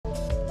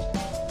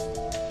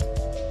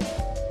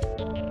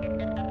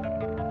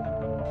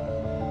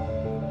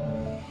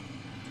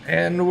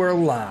And we're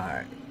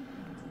live.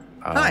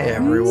 Hi,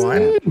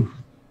 everyone.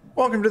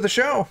 Welcome to the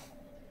show.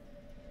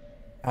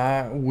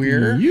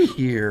 We're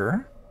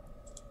here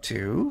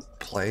to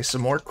play some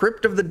more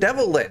Crypt of the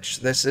Devil Lich.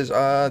 This is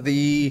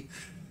the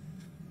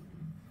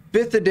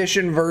 5th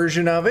edition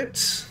version of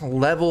it.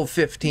 Level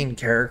 15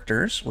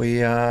 characters.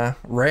 We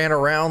ran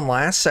around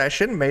last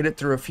session, made it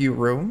through a few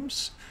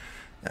rooms.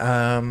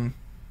 Got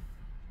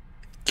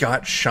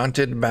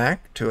shunted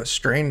back to a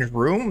strange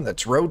room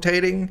that's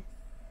rotating.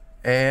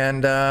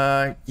 And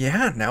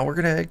yeah, now we're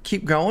gonna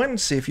keep going,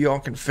 see if you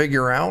all can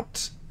figure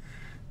out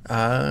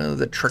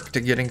the trick to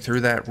getting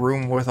through that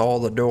room with all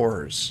the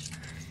doors.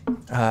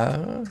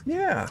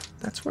 Yeah,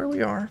 that's where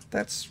we are.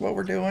 That's what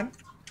we're doing.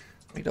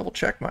 Let me double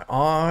check my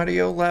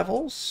audio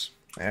levels.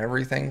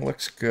 Everything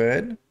looks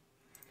good.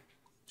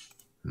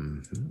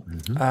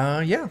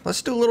 Yeah,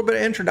 let's do a little bit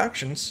of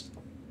introductions.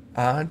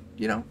 You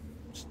know,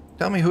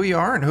 tell me who you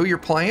are and who you're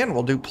playing.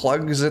 We'll do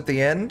plugs at the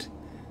end.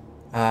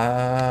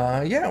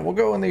 Yeah, we'll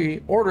go in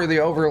the order of the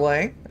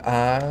overlay.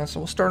 So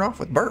we'll start off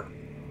with Bert.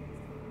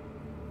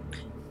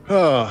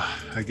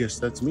 I guess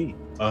that's me.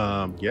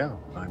 Yeah,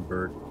 I'm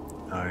Bert.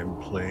 I'm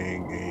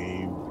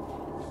playing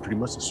pretty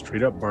much a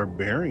straight up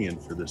barbarian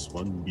for this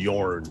one,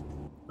 Bjorn,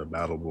 the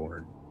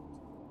Battleborn.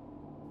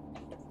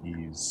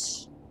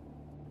 He's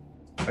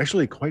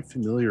actually quite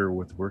familiar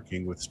with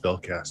working with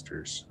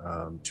spellcasters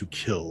to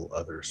kill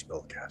other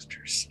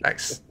spellcasters.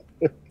 Nice.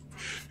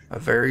 A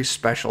very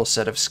special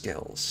set of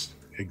skills.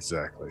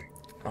 Exactly.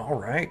 All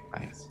right.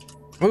 Nice.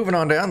 Moving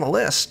on down the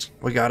list,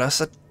 we got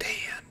us a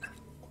Dan.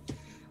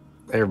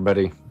 Hey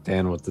everybody,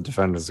 Dan with the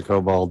Defenders of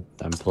Kobold.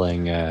 I'm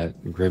playing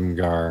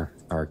Grimgar,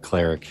 our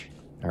cleric,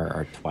 or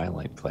our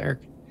Twilight cleric.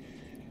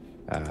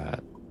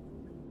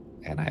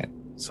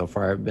 So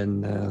far I've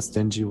been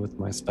stingy with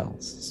my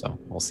spells, so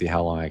we'll see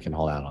how long I can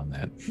hold out on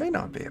that. May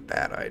not be a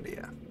bad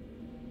idea.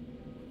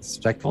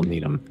 Suspect we'll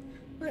need them.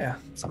 Yeah.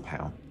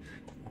 Somehow.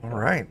 All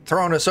right.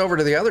 Throwing us over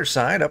to the other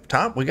side, up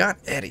top, we got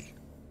Eddie.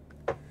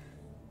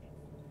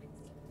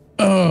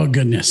 Oh,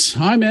 goodness.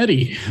 I'm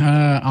Eddie.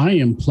 I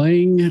am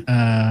playing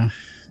a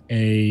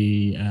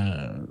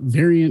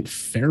variant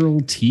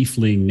feral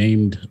tiefling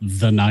named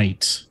The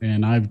Knight.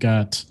 And I've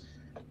got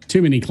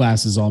too many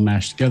classes all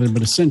mashed together,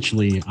 but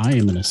essentially I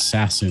am an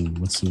assassin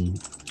with some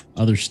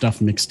other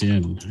stuff mixed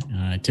in.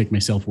 I take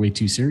myself way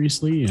too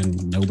seriously,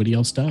 and nobody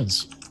else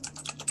does.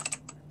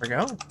 There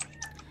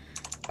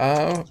we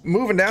go.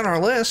 Moving down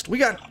our list, we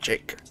got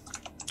Jake.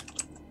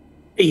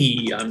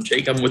 Hey, I'm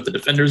Jake. I'm with the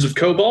Defenders of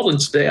Kobold, and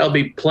today I'll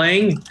be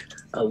playing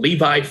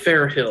Levi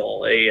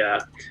Fairhill,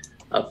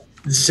 a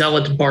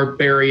zealot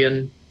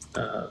barbarian,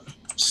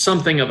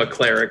 something of a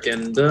cleric,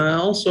 and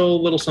also a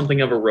little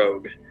something of a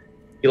rogue.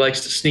 He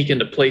likes to sneak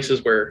into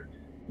places where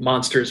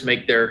monsters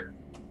hang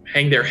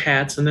their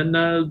hats and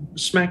then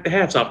smack the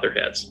hats off their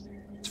heads.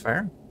 It's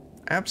fair.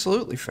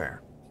 Absolutely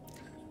fair.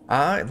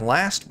 And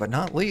last but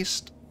not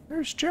least,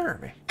 there's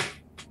Jeremy.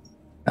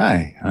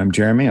 Hi, I'm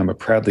Jeremy. I'm a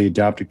proudly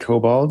adopted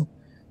kobold.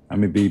 I'm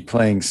going to be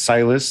playing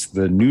Silas,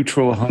 the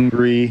neutral,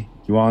 hungry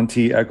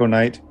Yuan-Ti Echo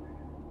Knight,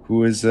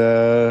 who is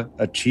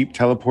a cheap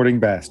teleporting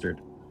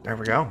bastard. There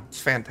we go. It's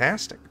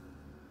fantastic.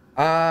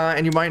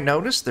 And you might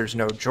notice there's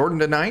no Jordan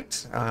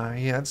tonight.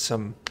 He had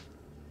some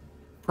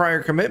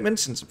prior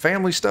commitments and some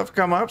family stuff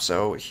come up,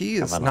 so he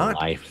is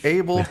not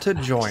able to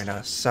join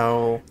us.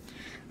 So,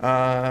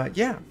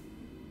 yeah.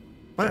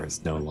 But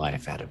there's no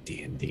life out of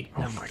D&D.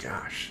 Oh my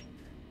gosh.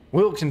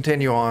 We'll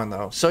continue on,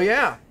 though. So,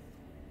 yeah.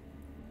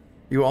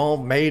 You all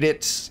made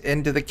it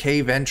into the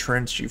cave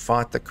entrance. You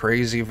fought the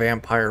crazy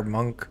vampire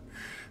monk.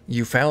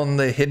 You found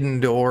the hidden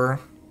door.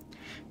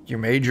 You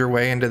made your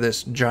way into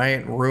this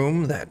giant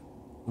room that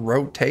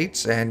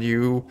rotates, and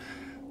you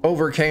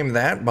overcame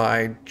that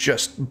by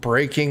just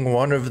breaking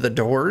one of the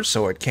doors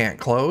so it can't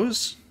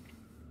close.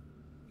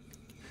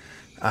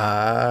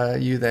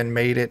 You then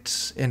made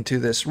it into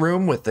this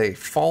room with a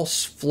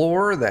false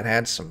floor that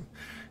had some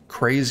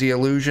crazy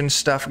illusion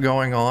stuff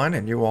going on,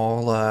 and you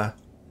all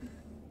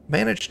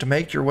managed to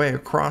make your way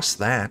across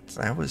that.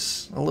 That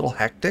was a little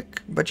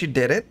hectic, but you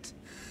did it.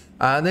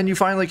 And then you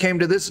finally came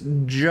to this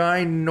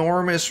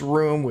ginormous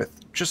room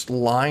with just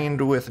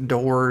lined with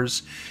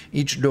doors.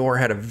 Each door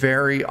had a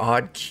very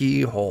odd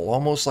keyhole,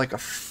 almost like a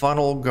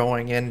funnel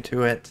going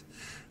into it,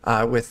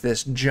 with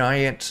this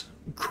giant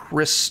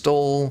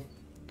crystal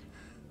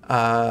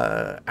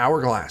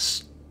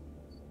hourglass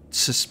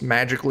just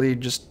magically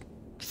just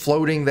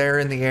floating there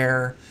in the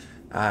air.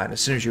 And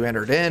as soon as you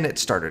entered in, it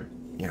started,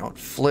 it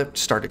flipped,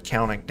 started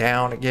counting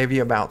down. It gave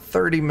you about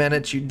 30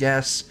 minutes, you'd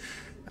guess.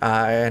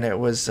 And it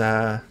was,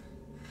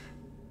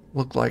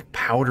 looked like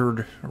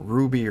powdered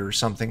ruby or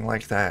something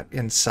like that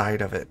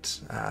inside of it.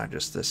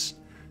 Just this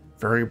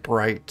very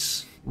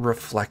bright,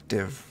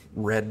 reflective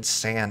red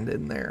sand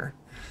in there.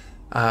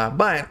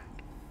 But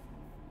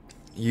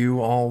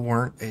you all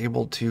weren't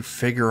able to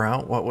figure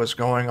out what was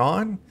going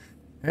on,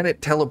 and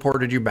it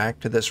teleported you back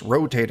to this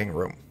rotating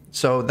room.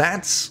 So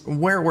that's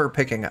where we're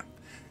picking up.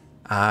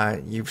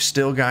 You've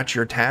still got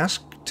your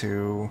task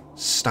to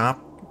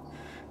stop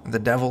the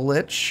Devil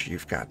Lich.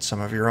 You've got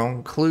some of your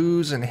own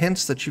clues and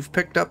hints that you've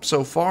picked up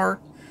so far.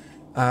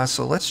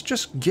 So let's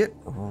just get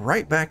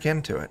right back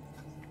into it.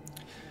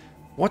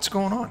 What's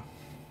going on?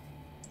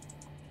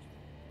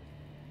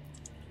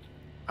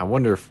 I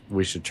wonder if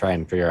we should try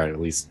and figure out at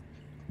least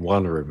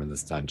one room in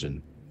this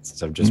dungeon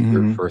instead of just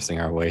brute forcing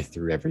our way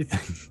through everything.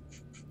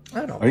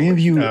 I don't Are any of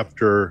you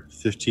After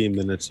 15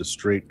 minutes of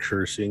straight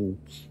cursing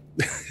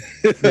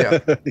Yeah.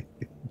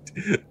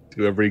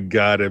 to every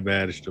god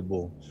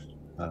imaginable.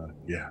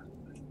 Yeah.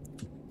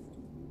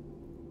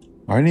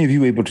 Are any of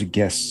you able to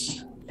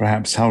guess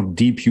perhaps how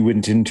deep you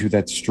went into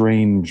that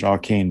strange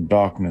arcane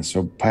darkness,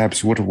 or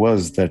perhaps what it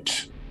was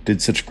that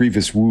did such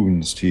grievous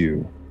wounds to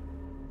you?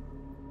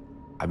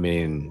 I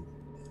mean,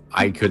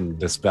 I couldn't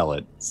dispel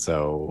it,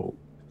 so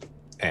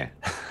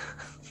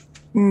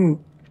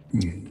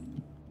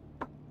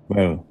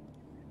Well,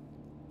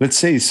 let's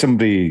say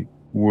somebody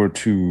were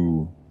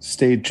to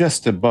stay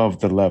just above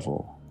the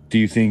level. Do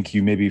you think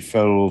you maybe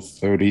fell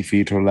 30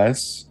 feet or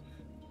less?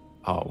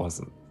 Oh, it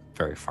wasn't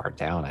very far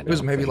down. It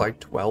was maybe like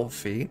 12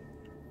 feet.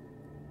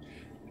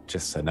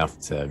 just enough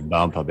to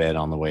bump a bit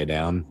on the way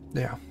down.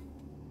 Yeah.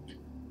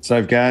 So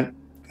I've got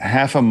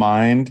half a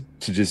mind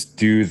to just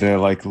do the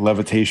like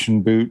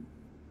levitation boot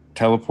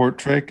teleport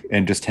trick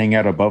and just hang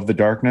out above the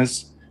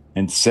darkness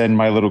and send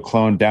my little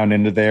clone down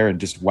into there and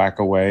just whack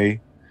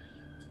away.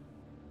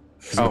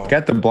 Oh. I've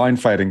got the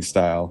blind fighting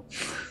style.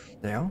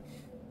 Yeah.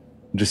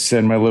 Just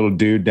send my little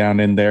dude down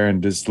in there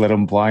and just let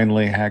him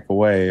blindly hack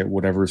away at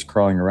whatever's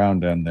crawling around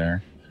down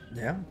there.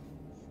 Yeah.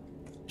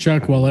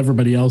 Chuck, while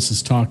everybody else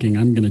is talking,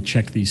 I'm going to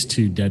check these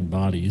two dead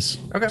bodies.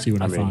 Okay. See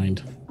what I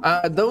find.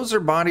 Those are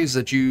bodies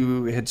that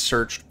you had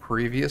searched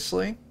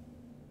previously.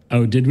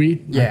 Oh, did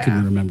we? Yeah. I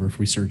couldn't remember if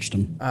we searched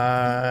them.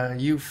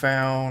 You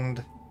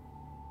found...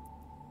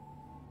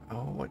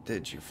 Oh, what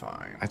did you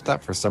find? I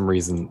thought for some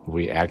reason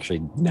we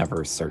actually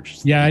never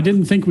searched. Yeah, I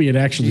didn't think we had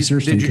actually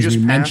searched them did you because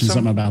just we pass mentioned them?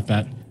 something about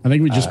that. I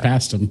think we just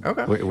passed them.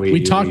 Okay.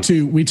 We talked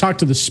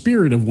to the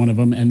spirit of one of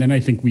them, and then I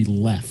think we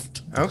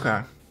left.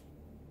 Okay.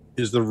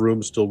 Is the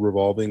room still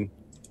revolving?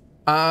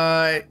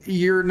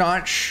 You're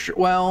not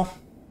well...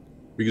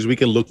 Because we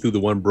can look through the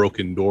one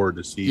broken door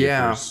to see if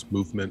there's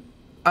movement.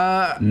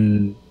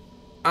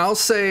 I'll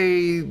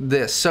say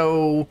this.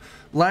 So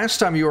last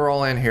time you were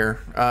all in here,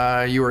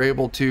 you were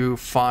able to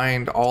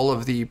find all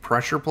of the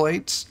pressure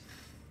plates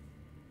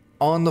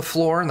on the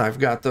floor, and I've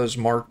got those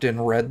marked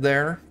in red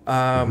there.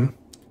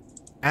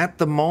 At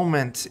the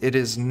moment, it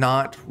is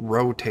not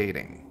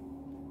rotating.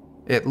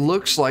 It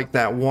looks like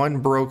that one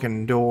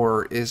broken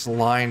door is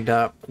lined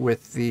up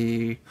with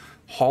the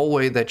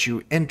hallway that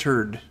you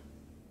entered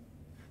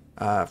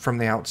from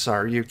the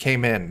outside. You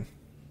came in.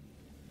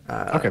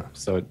 Okay,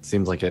 so it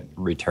seems like it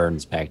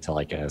returns back to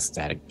like a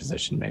static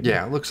position, maybe.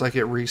 Yeah, it looks like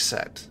it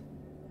reset.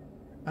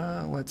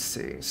 Let's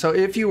see. So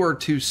if you were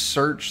to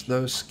search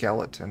those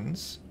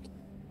skeletons,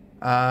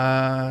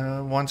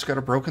 one's got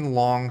a broken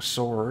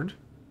longsword.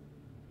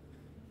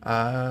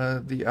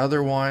 The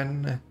other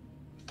one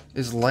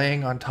is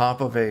laying on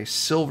top of a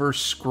silver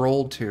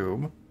scroll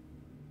tube.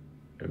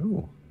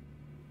 Ooh.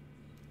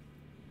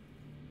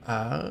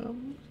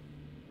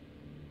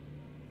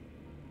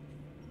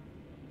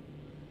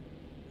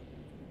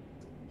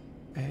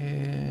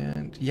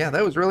 And yeah,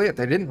 that was really it.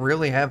 They didn't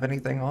really have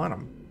anything on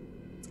them.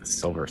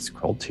 Silver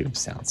scroll tube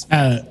sounds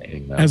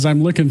fascinating, though. As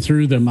I'm looking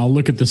through them, I'll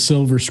look at the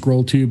silver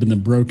scroll tube and the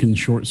broken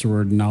short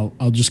sword, and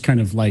I'll just kind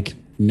of like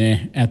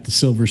meh at the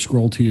silver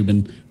scroll tube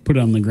and put it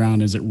on the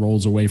ground as it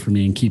rolls away from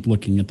me and keep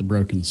looking at the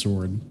broken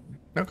sword.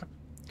 Okay.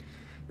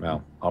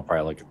 Well, I'll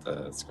probably look at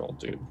the scroll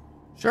tube.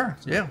 Sure,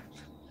 yeah.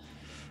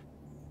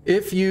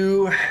 If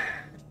you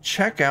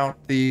check out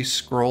the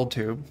scroll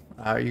tube,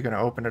 you're going to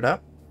open it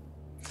up.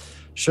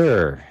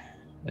 Sure.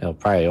 It'll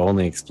probably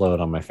only explode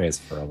on my face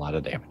for a lot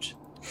of damage.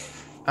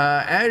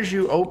 As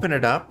you open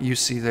it up, you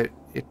see that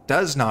it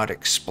does not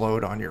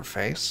explode on your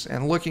face,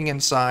 and looking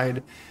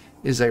inside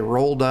is a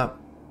rolled up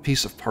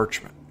piece of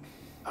parchment.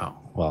 Oh,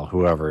 well,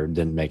 whoever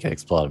didn't make it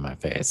explode in my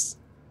face.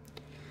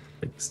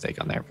 Big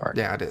mistake on their part.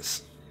 Yeah, it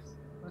is.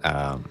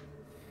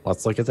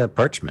 Let's look at that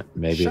parchment.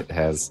 Maybe Sure. it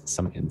has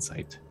some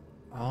insight.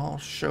 I'll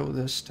show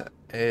this to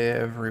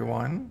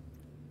everyone.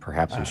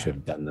 Perhaps we should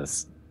have done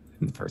this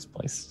in the first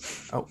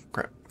place. Oh,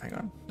 crap. Hang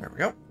on. There we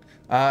go.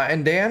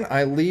 And Dan,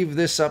 I leave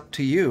this up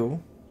to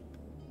you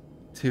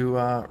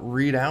to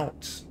read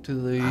out to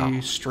the Wow,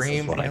 stream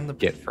this is what and I the...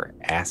 get for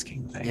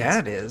asking things. Yeah,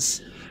 it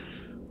is.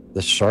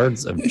 The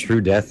shards of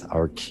true death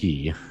are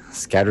key,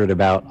 scattered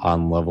about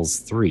on levels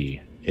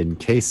 3,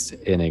 encased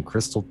in a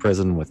crystal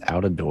prison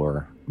without a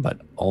door,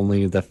 but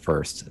only the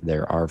first.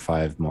 There are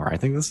 5 more. I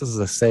think this is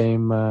the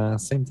same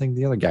thing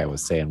the other guy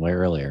was saying way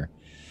earlier.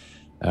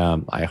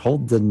 I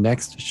hold the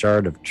next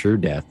shard of true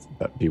death,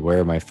 but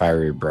beware my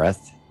fiery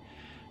breath.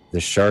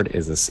 This shard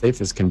is as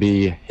safe as can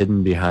be,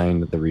 hidden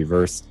behind the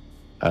reverse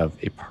of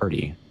a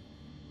party.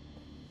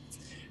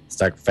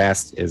 Stuck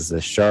fast is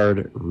the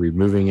shard.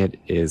 Removing it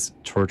is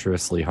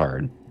tortuously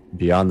hard.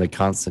 Beyond the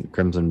constant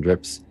crimson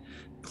drips,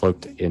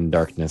 cloaked in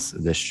darkness,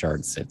 this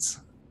shard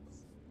sits.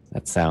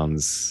 That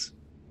sounds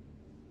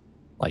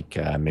like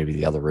maybe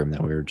the other room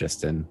that we were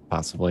just in,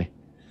 possibly.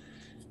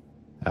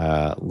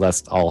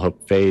 Lest all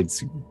hope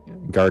fades,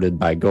 guarded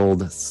by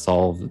gold,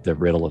 solve the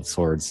riddle of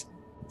swords,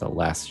 the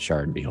last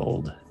shard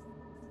behold.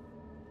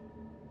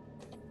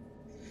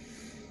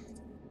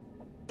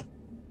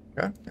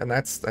 Okay, and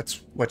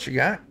that's what you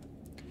got.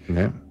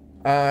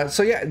 Yeah.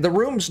 So yeah, the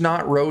room's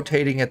not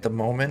rotating at the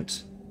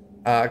moment.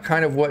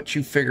 Kind of what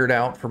you figured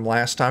out from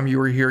last time you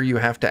were here, you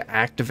have to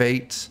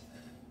activate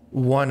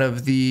one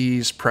of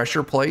these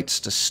pressure plates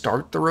to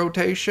start the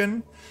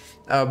rotation.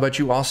 But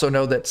you also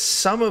know that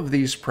some of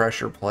these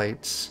pressure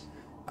plates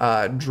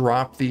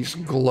drop these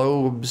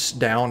globes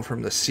down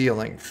from the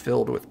ceiling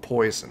filled with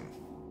poison.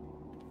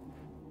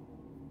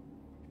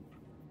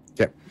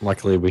 Yep.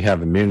 Luckily, we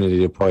have immunity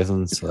to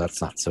poison, so that's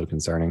not so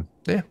concerning.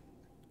 Yeah.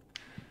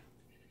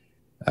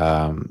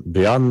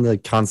 Beyond the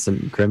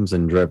constant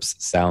crimson drips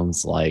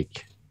sounds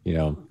like, you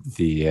know,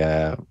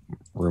 the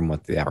room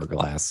with the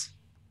hourglass.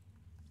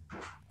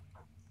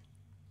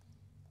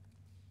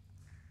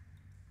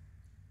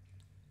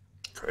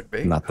 Could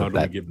be. Not How that, do we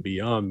that get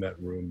beyond that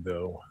room,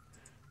 though?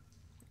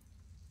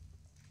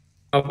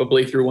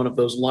 Probably through one of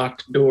those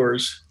locked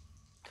doors.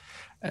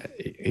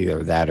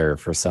 either that or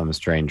for some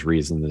strange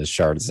reason the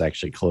shard is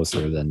actually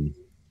closer than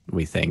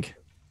we think,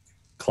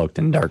 cloaked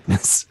in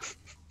darkness.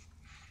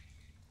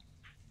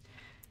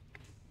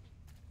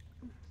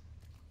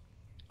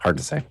 Hard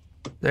to say.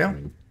 Yeah.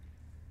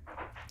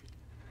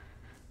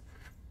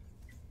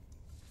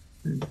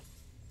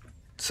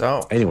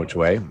 So Any which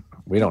way,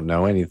 we don't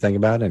know anything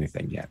about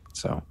anything yet.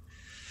 So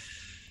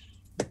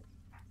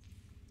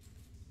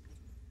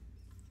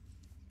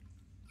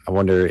I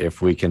wonder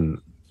if we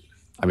can.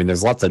 I mean,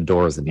 there's lots of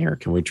doors in here.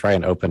 Can we try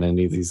and open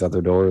any of these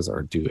other doors,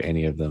 or do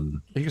any of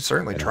them? you can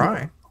certainly I don't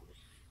try.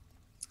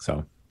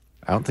 So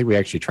I don't think we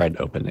actually tried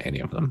to open any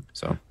of them.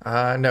 So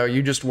No,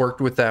 you just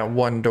worked with that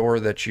one door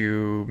that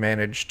you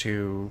managed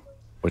to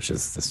which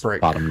is this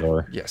break. bottom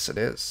door? Yes, it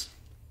is.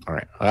 All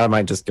right, I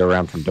might just go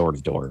around from door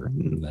to door,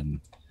 and then,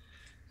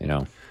 you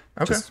know,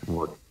 Okay. just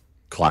work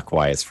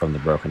clockwise from the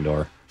broken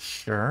door.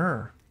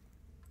 Sure.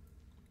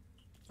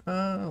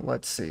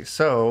 Let's see.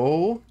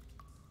 So,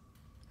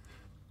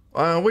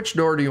 which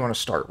door do you want to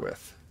start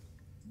with?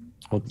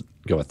 We'll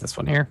go with this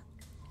one here.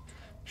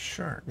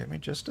 Sure. Give me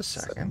just a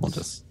So second. we'll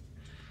just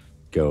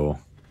go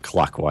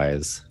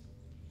clockwise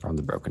from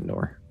the broken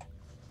door.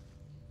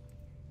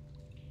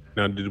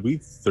 Now, did we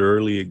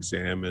thoroughly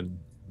examine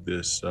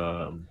this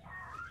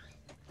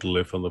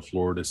glyph on the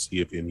floor to see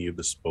if any of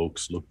the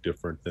spokes look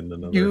different than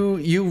another?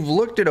 You've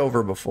looked it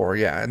over before,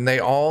 yeah, and they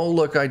all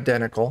look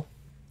identical.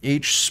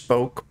 Each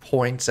spoke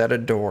points at a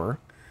door.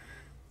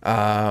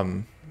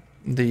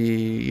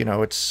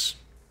 It's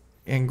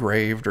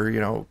engraved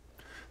or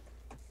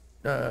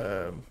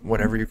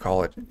whatever you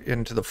call it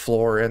into the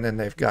floor, and then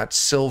they've got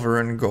silver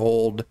and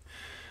gold,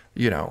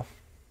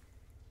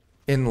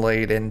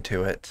 inlaid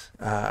into it.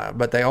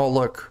 But they all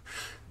look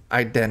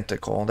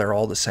identical. They're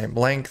all the same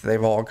length.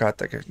 They've all got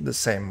the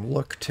same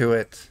look to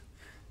it.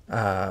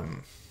 I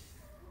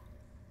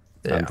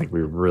don't think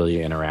we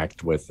really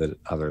interact with it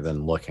other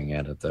than looking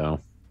at it, though.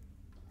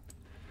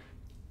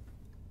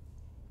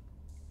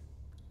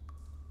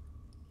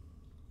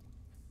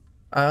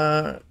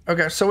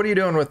 Okay, so what are you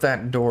doing with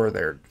that door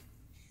there?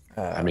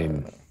 I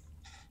mean,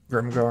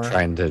 Grimgar?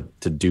 trying to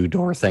do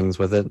door things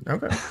with it.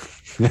 Okay.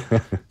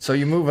 So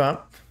you move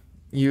up,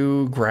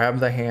 you grab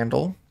the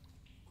handle,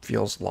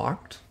 feels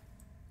locked.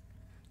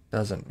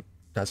 Doesn't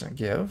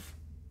give.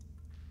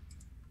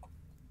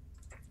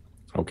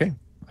 Okay.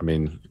 I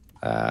mean,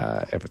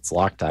 if it's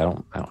locked, I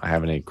don't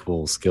have any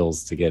cool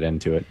skills to get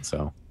into it.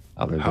 So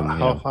other than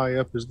How high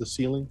up is the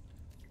ceiling?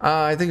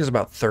 I think it's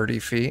about 30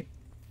 feet.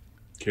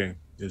 Okay.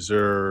 Is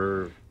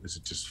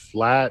it just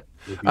flat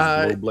with these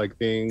globe-like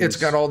things? It's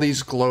got all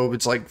these globe.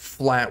 It's like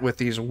flat with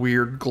these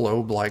weird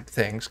globe-like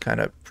things kind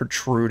of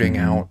protruding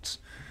out.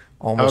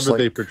 How Almost do like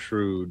they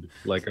protrude?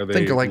 Like, are they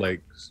think of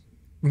like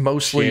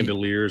mostly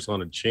chandeliers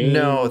on a chain?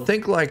 No,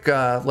 think like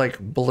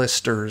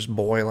blisters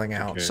boiling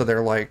out. Okay. So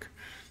they're like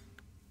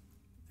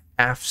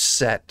half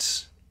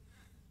set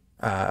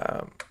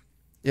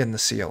in the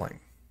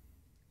ceiling.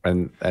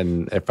 And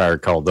if I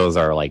recall, those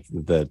are like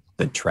the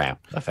trap.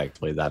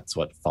 Effectively, that's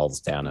what falls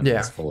down and Yeah,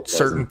 is full of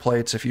certain poison.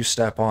 plates, if you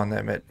step on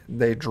them,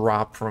 they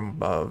drop from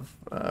above,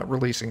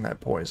 releasing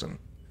that poison.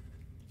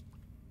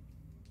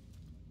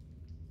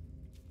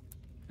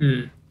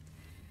 Hmm.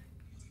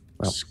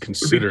 Well, Would it be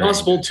Considering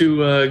possible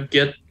to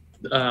get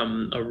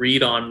a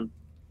read on?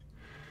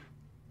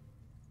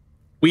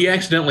 We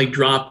accidentally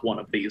dropped one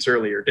of these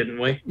earlier, didn't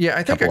we? Yeah,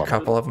 I think a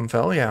couple of them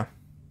fell. Yeah.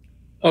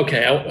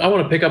 Okay, I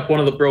want to pick up one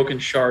of the broken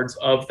shards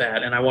of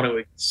that, and I want to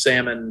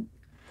examine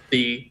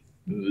the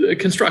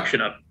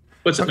construction of it.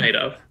 What's it made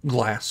of?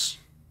 Glass.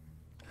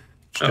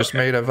 It's just Okay.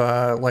 made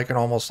of like an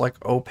almost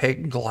like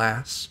opaque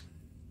glass.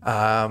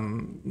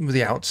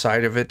 The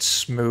outside of it's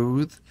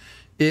smooth.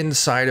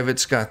 Inside of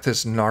it's got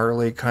this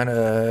gnarly kind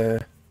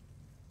of,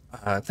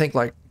 I think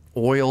like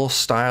oil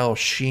style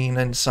sheen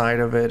inside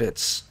of it.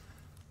 It's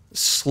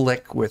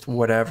slick with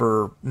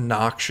whatever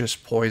noxious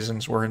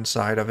poisons were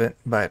inside of it.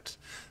 But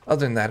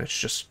other than that, it's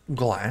just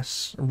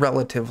glass,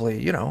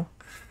 relatively,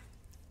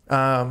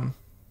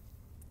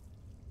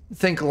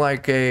 think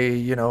like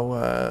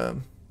a,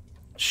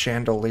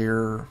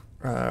 chandelier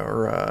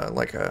or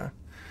like a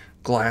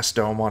glass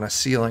dome on a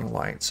ceiling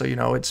light. So,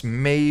 it's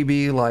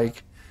maybe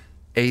like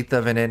 1/8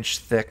 of an inch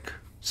thick.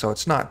 So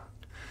it's not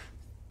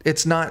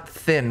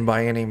thin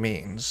by any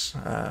means.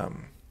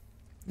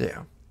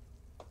 Yeah.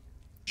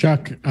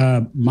 Chuck,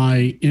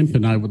 my imp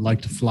and I would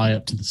like to fly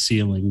up to the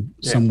ceiling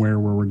somewhere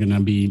where we're going to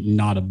be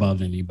not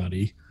above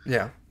anybody.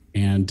 Yeah.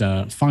 And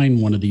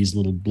find one of these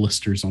little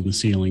blisters on the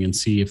ceiling and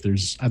see if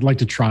I'd like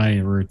to try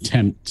or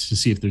attempt to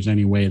see if there's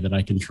any way that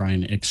I can try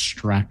and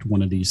extract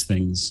one of these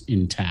things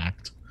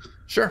intact.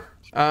 Sure.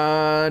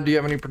 Do you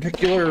have any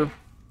particular...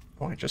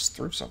 Oh, I just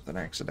threw something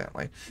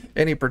accidentally.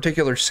 Any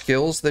particular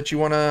skills that you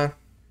want to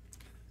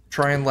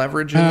try and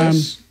leverage in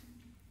this?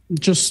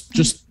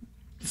 Just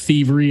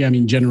thievery. I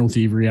mean, general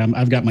thievery.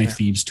 I've got my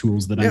thieves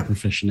tools that I'm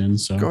proficient in.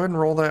 So go ahead and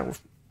roll that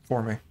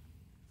for me.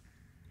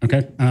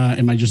 Okay.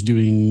 Am I just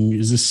doing?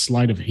 Is this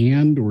sleight of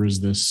hand or is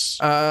this?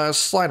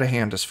 Sleight of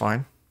hand is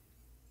fine.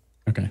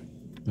 Okay.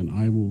 Then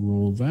I will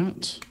roll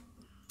that.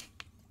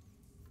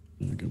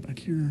 Go back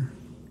here.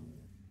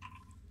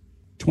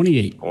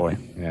 28. Boy,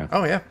 yeah.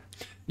 Oh yeah.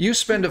 You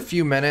spend a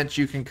few minutes.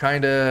 You can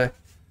kind of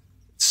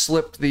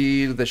slip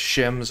the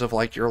shims of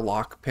like your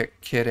lockpick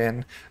kit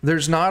in.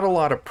 There's not a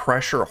lot of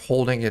pressure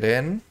holding it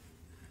in.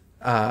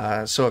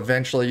 So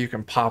eventually you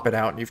can pop it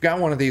out. And you've got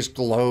one of these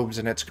globes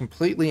and it's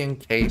completely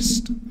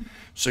encased.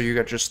 So you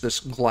got just this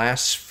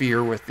glass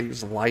sphere with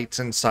these lights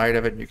inside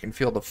of it. And you can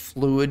feel the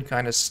fluid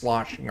kind of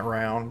sloshing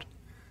around.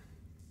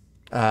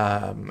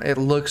 It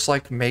looks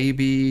like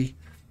maybe,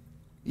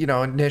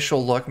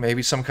 initial look,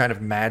 maybe some kind of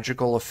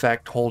magical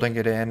effect holding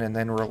it in and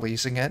then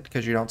releasing it,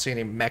 because you don't see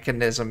any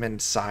mechanism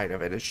inside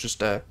of it. It's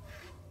just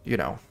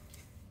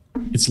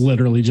It's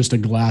literally just a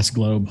glass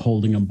globe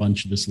holding a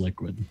bunch of this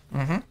liquid.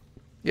 Mm-hmm.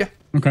 Yeah.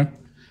 Okay.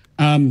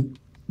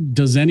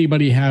 Does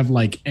anybody have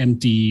like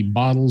empty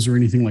bottles or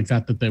anything like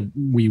that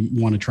we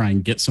want to try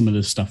and get some of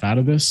this stuff out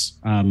of this?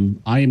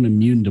 I am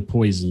immune to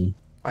poison.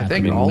 I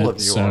think all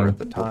of you are at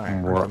the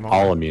time. We're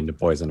all immune to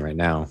poison right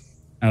now.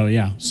 Oh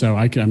yeah. So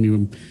I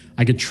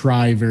could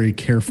try very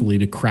carefully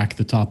to crack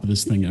the top of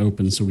this thing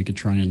open so we could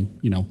try and,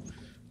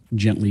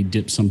 gently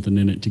dip something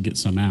in it to get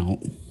some out.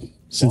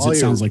 Since it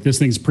sounds like this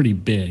thing's pretty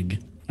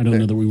big. I don't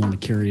know that we want to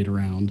carry it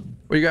around.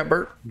 What you got,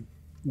 Bert?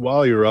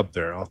 While you're up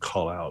there, I'll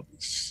call out.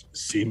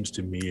 Seems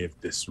to me if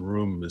this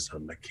room is a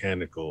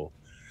mechanical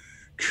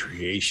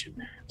creation,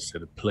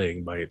 instead of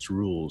playing by its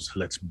rules,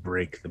 let's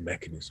break the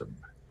mechanism.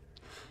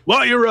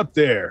 While you're up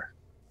there,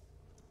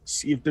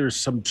 see if there's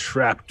some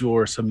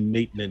trapdoor, some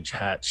maintenance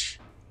hatch.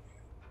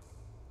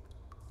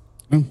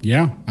 Oh,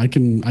 yeah, I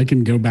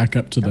can go back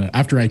up to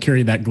after I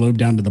carry that globe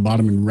down to the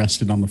bottom and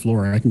rest it on the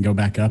floor, I can go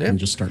back up and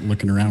just start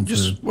looking around for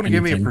anything. Just want to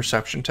give me a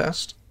perception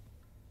test.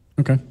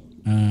 Okay.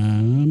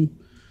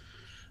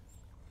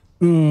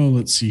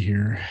 Let's see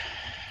here.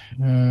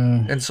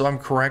 And so I'm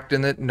correct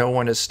in that no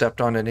one has stepped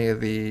on any of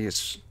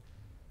these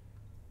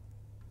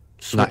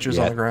switches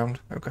on the ground?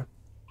 Okay.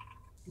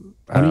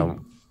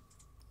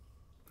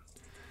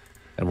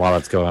 And while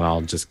that's going,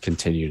 I'll just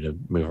continue to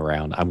move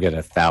around. I'm going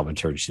to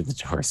thaumaturge to the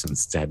doors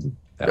instead.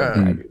 That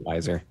would be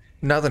wiser.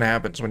 Nothing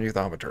happens when you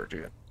thaumaturge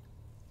it.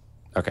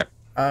 Okay.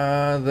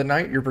 The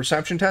night, your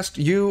perception test,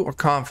 you are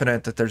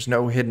confident that there's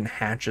no hidden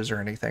hatches or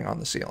anything on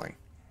the ceiling.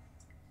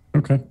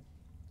 Okay.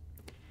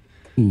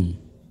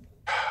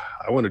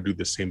 I want to do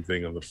the same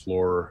thing on the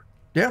floor.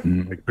 Yeah.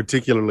 Like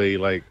particularly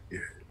like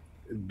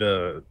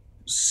the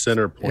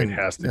center point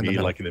has to be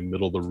like in the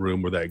middle of the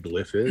room where that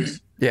glyph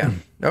is. Yeah.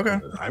 Okay.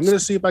 I'm going to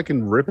see if I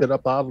can rip it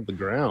up out of the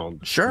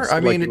ground. Sure.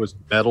 I mean, it was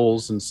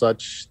metals and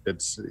such.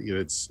 It's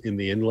in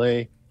the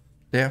inlay.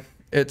 Yeah.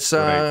 It's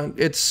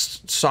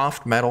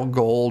soft metal,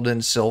 gold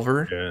and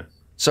silver. Yeah.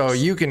 So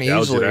you can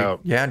easily,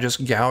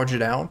 just gouge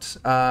it out.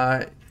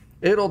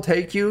 It'll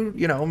take you,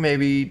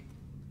 maybe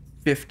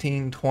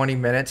 15, 20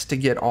 minutes to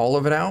get all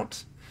of it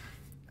out.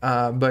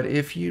 But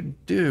if you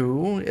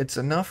do, it's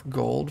enough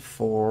gold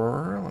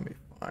for, let me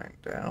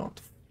find out,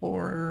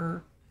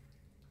 for,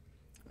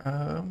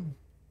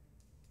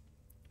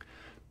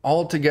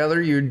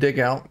 altogether you dig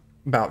out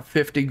about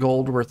 50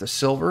 gold worth of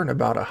silver and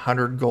about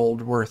 100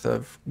 gold worth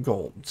of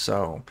gold.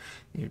 So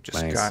you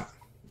just got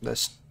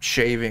this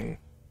shavings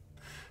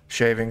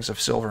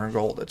of silver and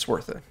gold. It's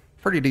worth a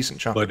pretty decent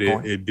chunk of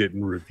coin. But it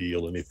didn't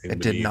reveal anything. It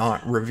did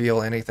not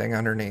reveal anything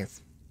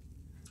underneath.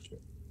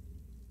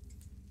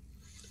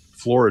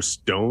 Floor is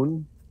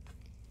stone.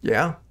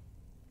 Yeah.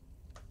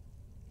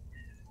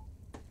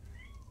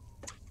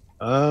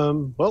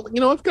 Well,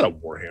 I've got a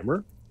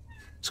warhammer.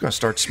 It's gonna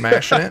start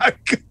smashing it.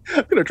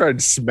 I'm gonna try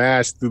and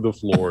smash through the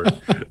floor.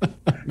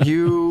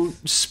 You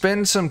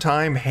spend some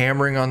time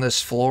hammering on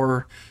this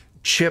floor.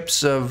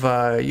 Chips of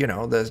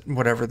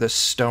whatever this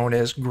stone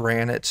is,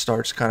 granite,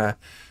 starts kind of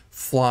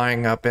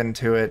flying up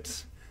into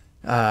it.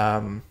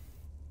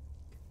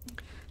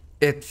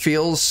 It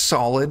feels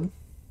solid.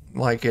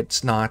 Like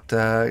it's not,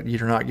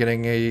 you're not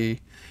getting any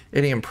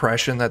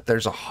impression that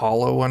there's a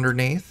hollow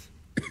underneath.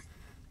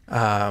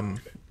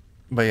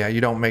 But yeah,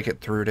 you don't make it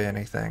through to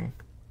anything.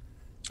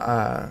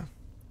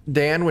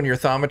 Dan, when your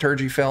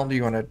thaumaturgy failed, do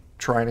you want to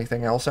try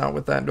anything else out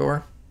with that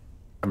door?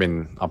 I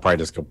mean, I'll probably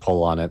just go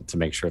pull on it to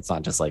make sure it's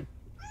not just like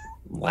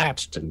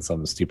latched in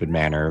some stupid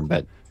manner,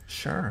 but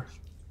Sure.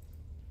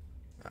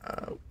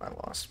 I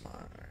lost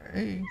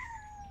my...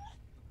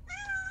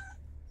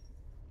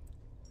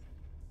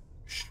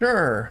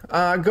 Sure.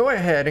 Go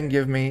ahead and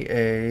give me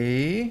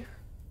a...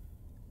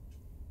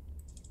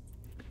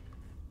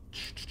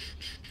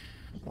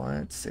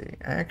 Let's see.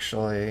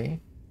 Actually,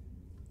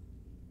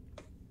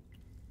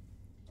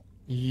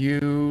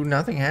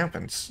 nothing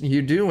happens.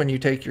 You do when you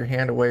take your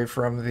hand away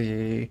from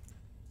the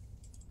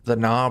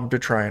knob to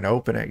try and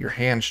open it. Your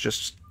hand's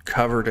just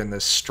covered in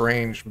this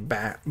strange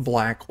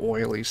black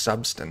oily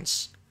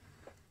substance.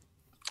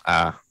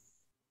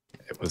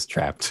 it was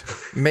trapped.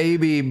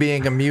 Maybe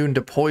being immune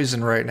to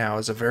poison right now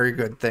is a very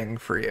good thing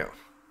for you.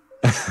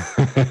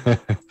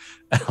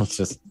 I'll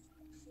just...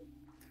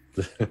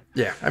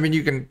 Yeah, I mean,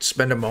 you can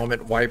spend a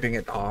moment wiping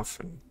it off,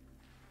 and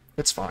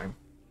it's fine.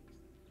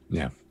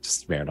 Yeah, just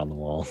smear it on the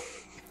wall.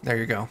 There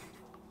you go.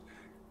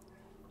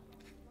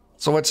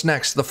 So what's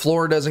next? The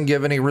floor doesn't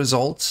give any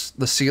results.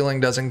 The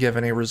ceiling doesn't give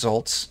any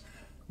results.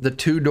 The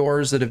two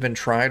doors that have been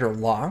tried are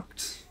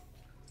locked.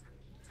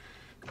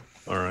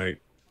 All right.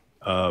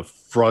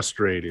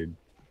 Frustrated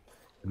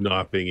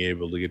not being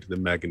able to get to the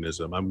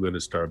mechanism, I'm going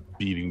to start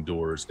beating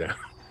doors down.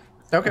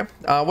 Okay.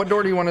 What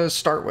door do you want to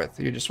start with?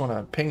 You just want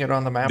to ping it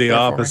on the map? The there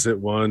for me? opposite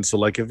one. So,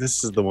 like, if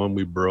this is the one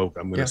we broke,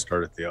 I'm going to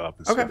start at the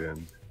opposite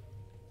end.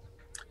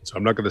 So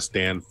I'm not going to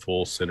stand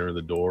full center of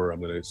the door. I'm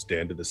going to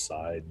stand to the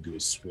side and do a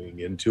swing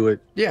into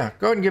it. Yeah,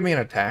 go ahead and give me an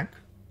attack.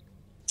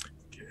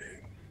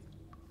 Okay.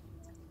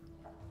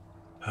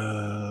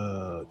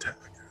 Attack.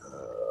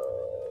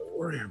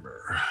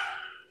 Warhammer.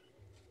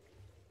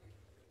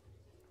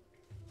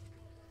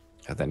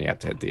 And then you have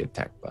to hit the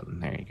attack button.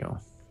 There you go.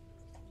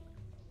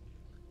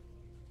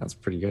 That's a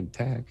pretty good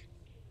attack.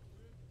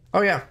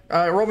 Oh, yeah.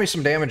 Roll me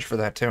some damage for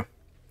that, too.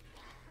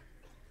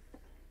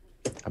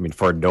 I mean,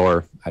 for a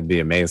door, I'd be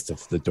amazed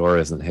if the door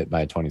isn't hit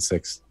by a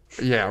 26.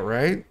 Yeah,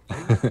 right?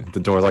 The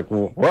door's like,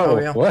 whoa,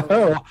 yeah.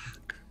 whoa.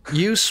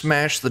 You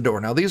smash the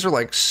door. Now, these are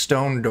like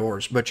stone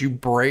doors, but you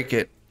break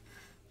it,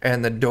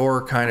 and the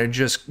door kind of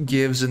just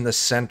gives in the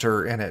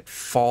center, and it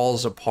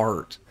falls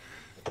apart.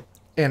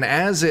 And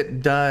as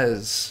it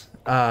does,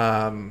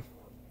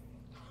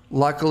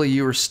 luckily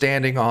you were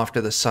standing off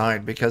to the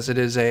side, because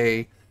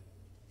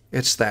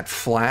it's that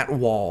flat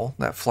wall,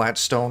 that flat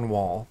stone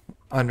wall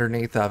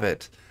underneath of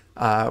it,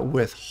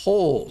 with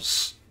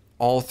holes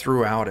all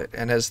throughout it.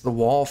 And as the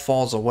wall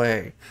falls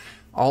away,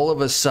 all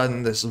of a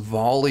sudden this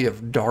volley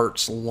of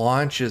darts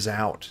launches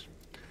out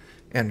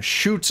and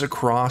shoots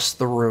across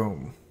the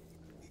room,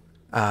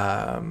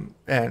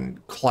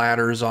 and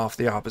clatters off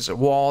the opposite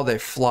wall. They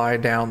fly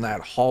down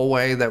that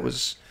hallway that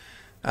was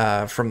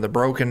from the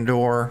broken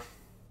door.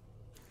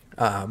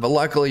 But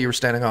luckily you were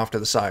standing off to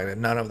the side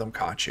and none of them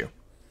caught you.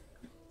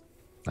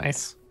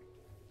 Nice.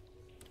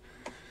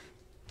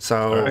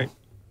 So All right.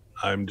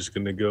 I'm just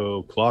going to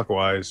go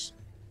clockwise,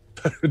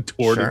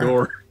 door Sure. to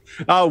door.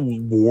 I'll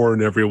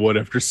warn everyone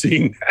after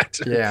seeing that.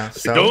 yeah,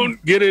 so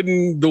Don't get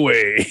in the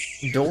way.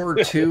 door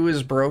 2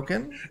 is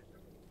broken.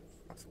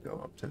 Let's go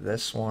up to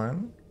this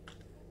one.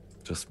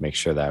 Just make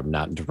sure that I'm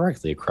not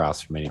directly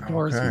across from any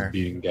doors Okay. he's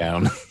beating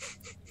down.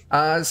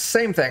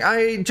 Same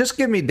thing. Just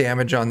give me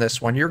damage on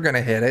this one. You're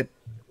gonna hit it.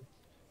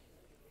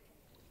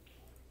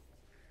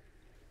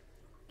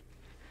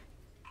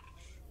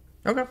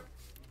 Okay.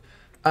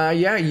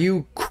 Yeah,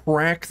 you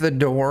crack the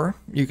door.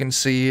 You can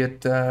see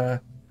it.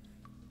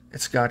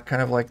 It's got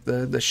kind of like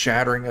the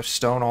shattering of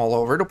stone all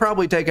over. It'll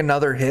probably take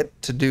another hit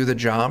to do the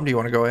job. Do you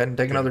want to go ahead and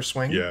take another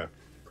swing? Yeah.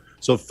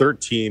 So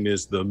 13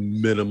 is the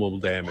minimal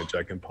damage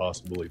I can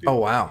possibly do. Oh,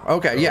 wow.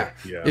 Okay, yeah.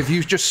 yeah. If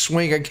you just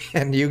swing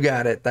again, you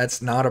got it.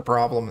 That's not a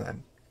problem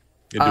then.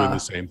 You're doing the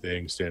same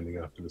thing,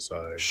 standing off to the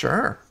side.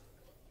 Sure.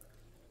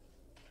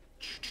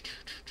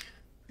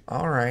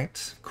 All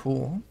right,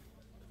 cool.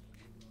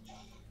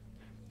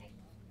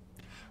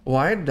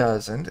 Why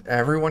doesn't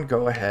everyone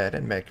go ahead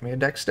and make me a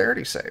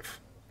dexterity save?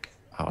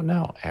 Oh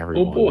no,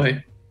 everyone. Oh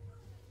boy.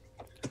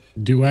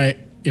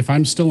 If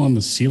I'm still on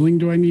the ceiling,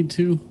 do I need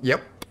to?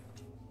 Yep.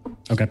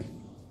 Okay.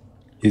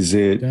 Is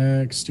it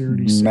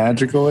Dexterity save.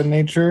 magical in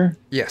nature?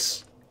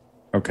 Yes.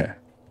 Okay.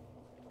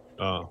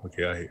 Oh,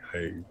 okay.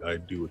 I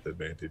do with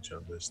advantage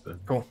on this then.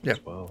 Cool. Yep.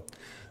 As well.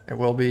 It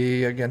will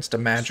be against a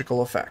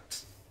magical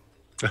effect.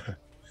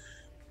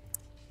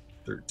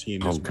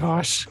 13 Oh is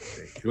gosh.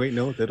 Wait,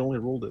 no, that only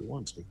rolled it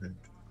once, I think.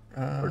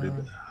 Or did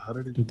how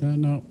did it Did that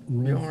not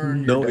roll? Your- for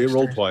me? No, it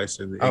rolled dexterity. twice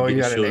and Oh, it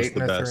you got an shows 8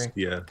 the and a best.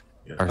 3. Yeah.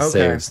 Our Okay.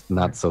 save's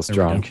not so There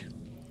we go. strong.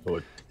 Oh,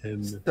 a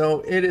 10.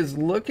 So it is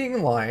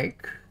looking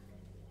like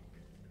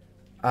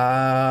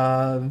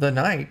the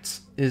knight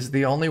is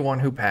the only one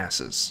who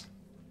passes.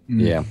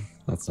 Yeah,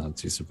 that's not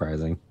too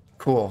surprising.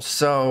 Cool.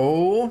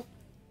 So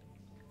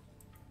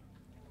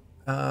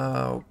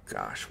Oh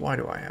gosh, why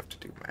do I have to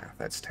do math?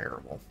 That's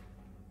terrible.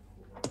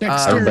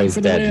 Dexterity Everybody's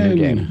for the dead.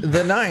 New win. game.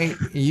 The knight,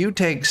 you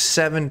take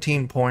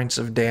 17 points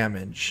of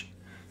damage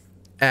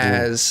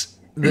as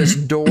this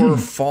door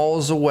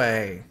falls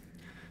away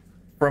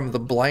from the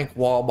blank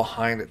wall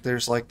behind it.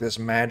 There's like this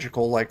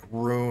magical like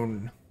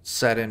rune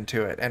set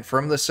into it, and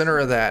from the center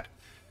of that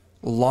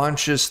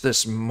launches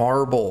this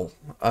marble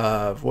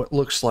of what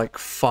looks like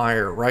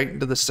fire right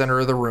into the center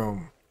of the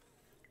room,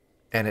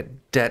 and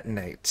it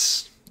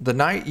detonates. The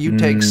knight, you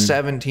take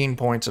 17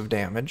 points of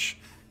damage.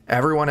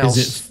 Everyone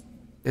else,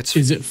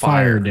 Is it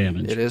fire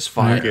damage? It is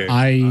fire. Okay.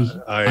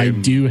 I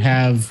do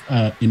have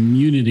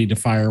immunity to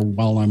fire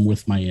while I'm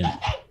with my inn.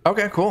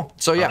 Okay, cool.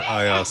 So yeah,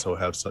 I also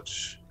have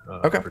such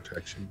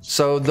protections.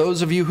 so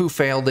those of you who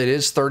failed, it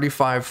is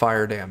 35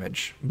 fire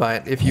damage.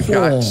 But if you've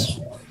got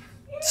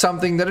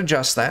something that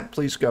adjusts that,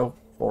 please go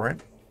for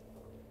it.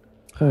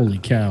 Holy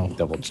cow.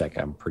 Double check.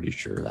 I'm pretty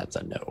sure that's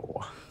a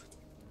no.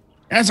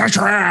 It's a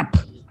trap.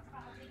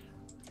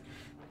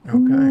 Okay.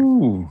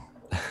 Ooh.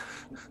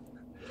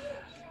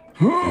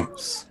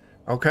 Oops.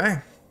 Okay.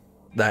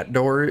 That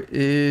door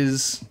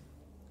is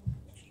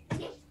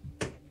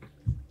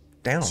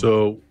down.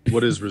 So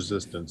what is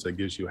resistance? That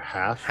gives you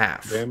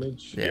half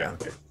damage? Yeah.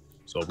 Okay.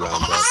 So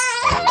round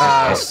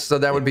up. So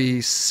that would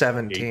be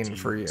 17 18,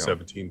 for you.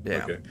 17.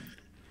 Yeah. Okay.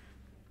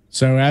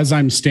 So as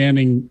I'm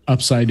standing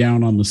upside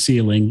down on the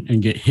ceiling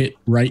and get hit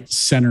right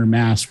center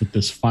mass with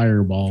this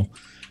fireball,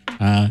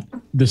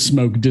 the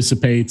smoke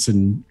dissipates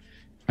and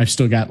I've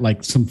still got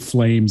like some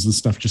flames and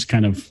stuff just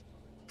kind of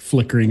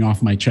flickering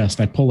off my chest.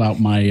 I pull out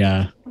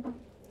my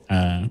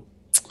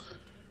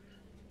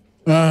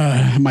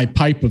my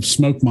pipe of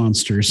smoke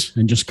monsters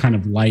and just kind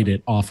of light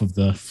it off of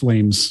the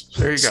flames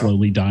There you go.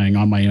 slowly dying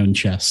on my own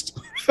chest.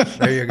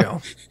 There you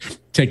go.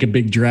 Take a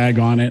big drag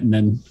on it and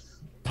then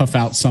puff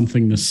out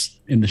something this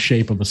in the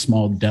shape of a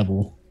small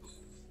devil.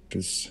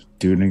 Just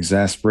do an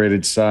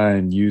exasperated sigh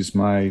and use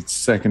my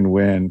second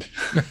wind.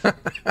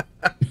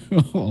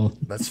 Oh,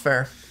 That's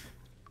fair.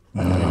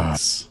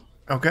 nice.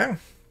 Okay.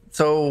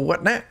 So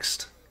what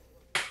next?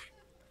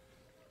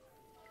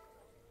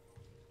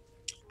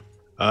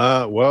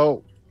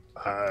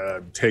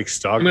 Take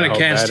stock. I'm going of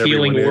to how cast bad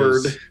Healing everyone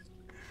Word. is.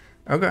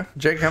 Okay.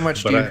 Jake, how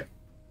much But do you...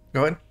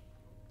 Go ahead.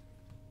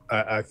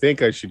 I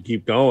think I should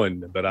keep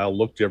going, but I'll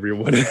look to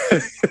everyone.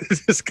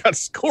 Just got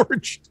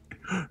scorched.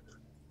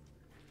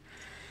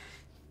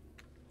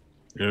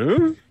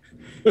 Yeah?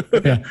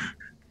 Yeah.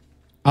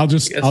 I'll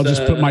just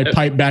put my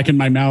pipe back in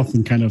my mouth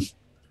and kind of,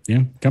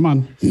 yeah, come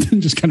on.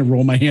 Just kind of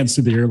roll my hands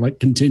through the air, like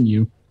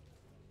continue.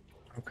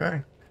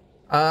 Okay.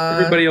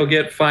 Everybody will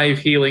get 5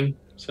 healing.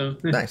 So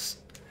Nice.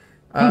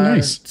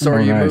 Nice. So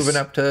are you nice. moving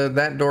up to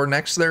that door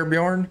next there,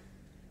 Bjorn?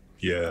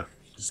 Yeah,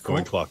 just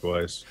going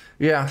clockwise.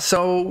 Yeah,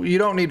 so you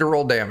don't need to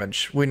roll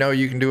damage. We know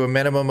you can do a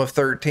minimum of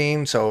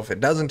 13, so if it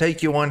doesn't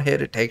take you 1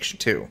 hit, it takes you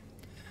 2.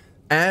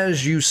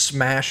 As you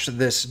smash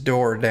this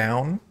door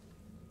down,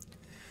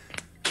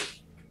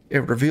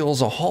 it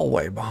reveals a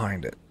hallway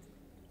behind it.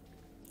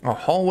 A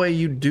hallway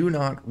you do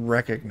not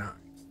recognize.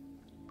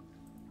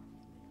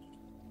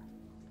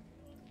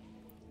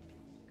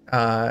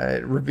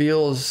 It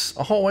reveals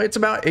a hallway. It's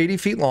about 80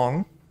 feet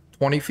long,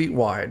 20 feet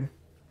wide.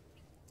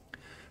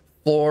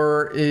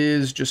 Floor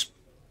is just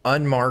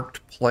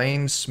unmarked,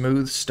 plain,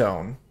 smooth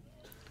stone.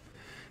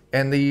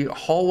 And the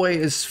hallway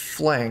is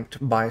flanked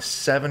by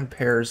 7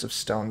 pairs of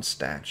stone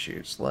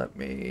statues. Let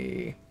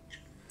me...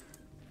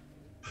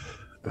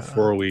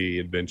 Before we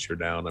adventure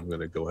down, I'm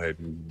going to go ahead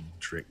and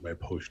drink my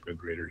potion of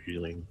greater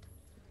healing.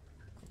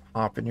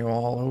 hopping you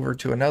all over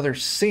to another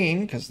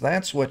scene, because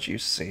that's what you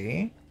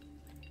see.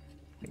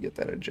 Let me get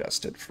that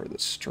adjusted for the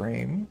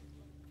stream.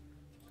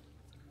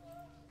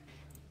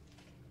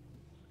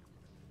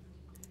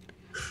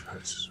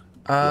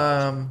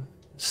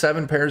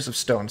 Seven pairs of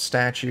stone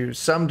statues.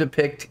 Some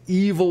depict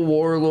evil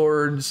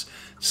warlords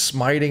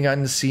smiting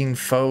unseen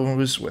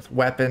foes with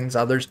weapons.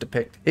 Others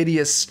depict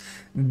hideous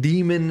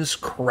demons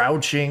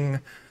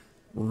crouching,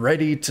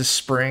 ready to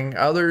spring.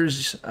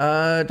 Others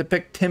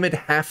depict timid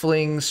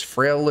halflings,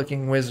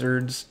 frail-looking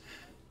wizards,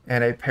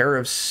 and a pair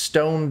of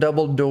stone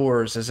double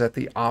doors is at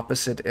the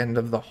opposite end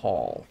of the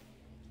hall.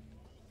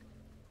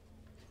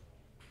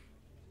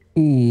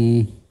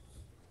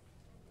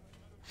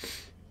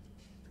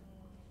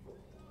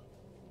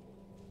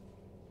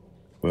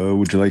 Well,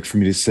 would you like for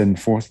me to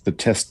send forth the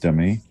test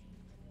dummy?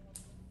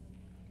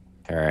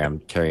 Harry, I'm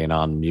carrying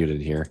on muted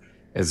here.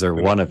 Is there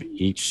one of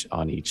each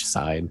on each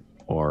side?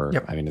 Or,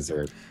 Yep. I mean, is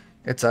there...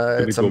 It's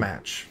a go-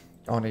 match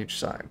on each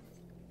side.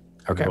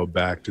 Okay. Go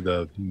back to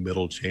the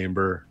middle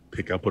chamber,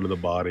 pick up one of the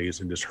bodies,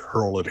 and just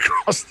hurl it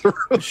across the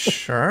room.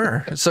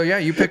 Sure. So yeah,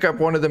 you pick up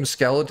one of them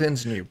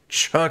skeletons and you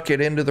chuck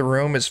it into the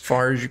room as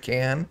far as you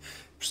can.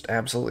 Just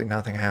absolutely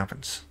nothing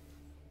happens.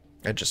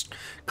 It just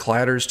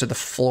clatters to the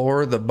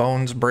floor. The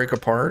bones break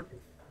apart.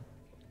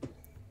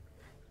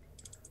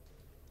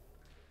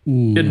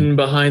 Hidden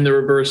behind the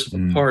reverse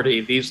of a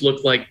party. These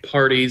look like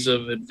parties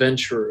of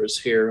adventurers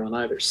here on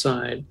either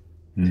side.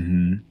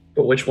 Mm-hmm.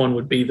 But which one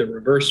would be the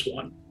reverse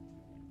one?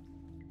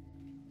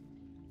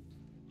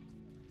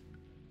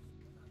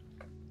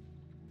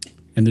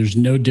 And there's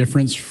no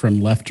difference from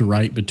left to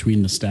right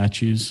between the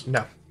statues?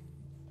 No.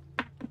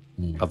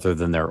 Other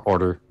than their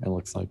order, it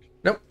looks like.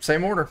 Nope,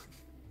 same order.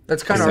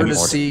 That's kind of Same hard to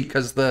order. see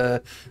because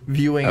the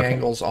viewing Okay.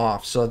 angle's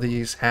off. So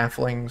these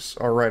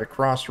halflings are right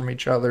across from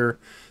each other.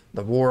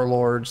 The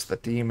warlords, the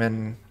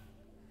demon.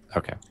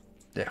 Okay.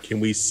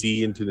 Can we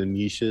see into the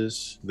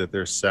niches that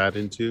they're sat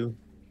into?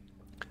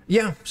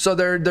 Yeah, so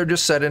they're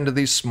just set into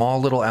these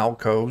small little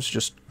alcoves,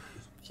 just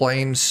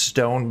plain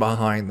stone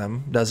behind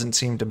them. Doesn't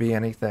seem to be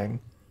anything.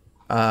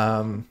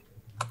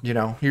 You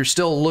know, you're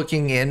still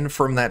looking in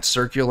from that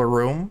circular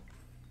room.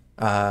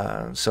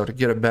 So to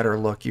get a better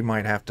look, you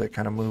might have to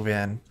kind of move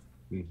in.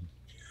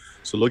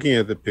 So looking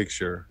at the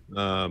picture,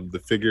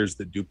 the figures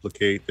that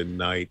duplicate the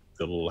knight,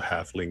 the little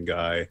halfling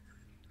guy,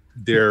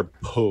 they're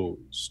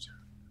posed,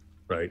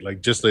 right?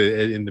 Like just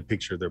in the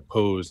picture, they're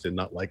posed and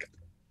not like.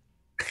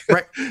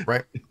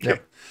 Right. Yeah.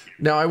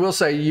 Now I will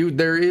say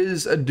there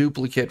is a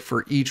duplicate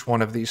for each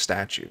one of these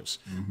statues.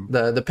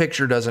 The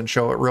picture doesn't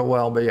show it real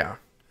well, but yeah.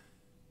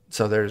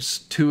 So there's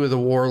 2 of the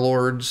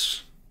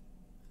warlords,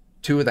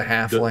 2 of the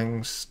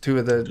halflings, 2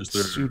 of the Does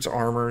there- suits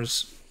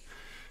armors.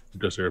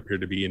 Does there appear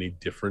to be any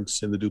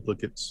difference in the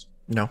duplicates?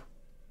 No.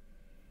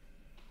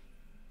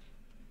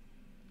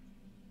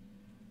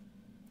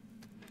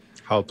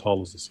 How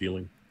tall is the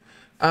ceiling?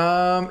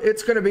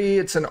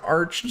 It's an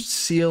arched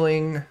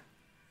ceiling.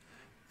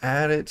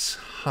 At its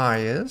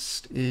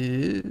highest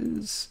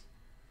is,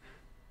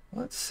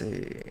 let's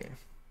see,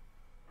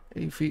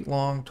 80 feet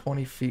long,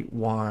 20 feet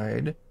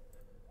wide.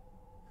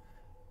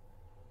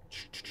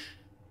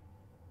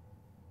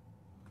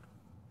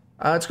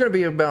 It's going to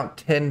be about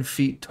 10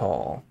 feet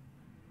tall.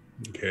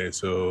 Okay,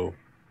 so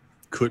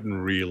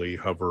couldn't really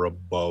hover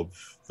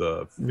above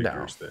the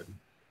figures then.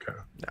 Okay.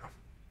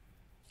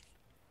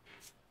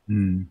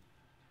 No.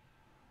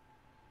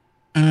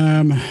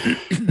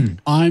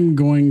 I'm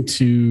going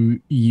to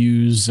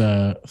use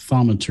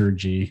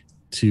thaumaturgy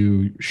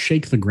to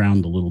shake the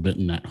ground a little bit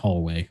in that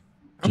hallway.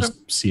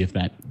 Just see if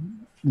that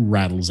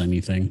rattles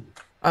anything.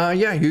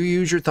 Yeah, you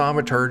use your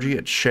thaumaturgy.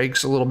 It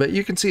shakes a little bit.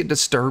 You can see it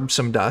disturbs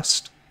some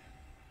dust.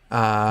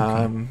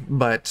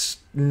 But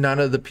none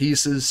of the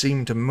pieces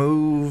seem to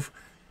move.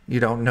 You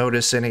don't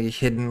notice any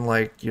hidden,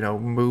 like,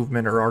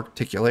 movement or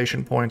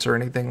articulation points or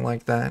anything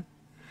like that.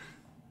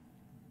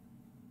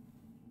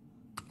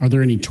 Are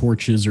there any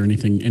torches or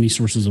anything, any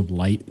sources of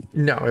light?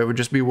 No, it would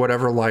just be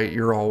whatever light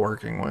you're all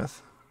working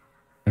with.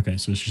 Okay,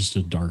 so it's just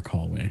a dark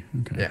hallway.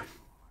 Okay. Yeah.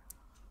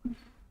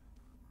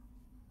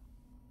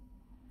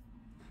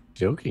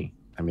 Jokey.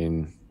 I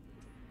mean,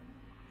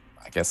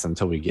 I guess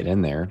until we get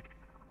in there.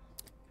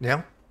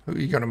 Yeah. Who are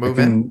you going to move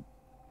in?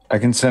 I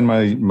can send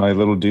my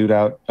little dude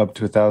out up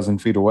to 1,000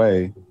 feet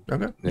away.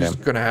 Okay. Yeah.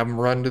 Just going to have him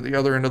run to the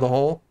other end of the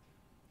hole?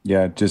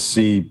 Yeah, just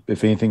see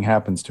if anything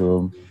happens to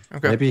him.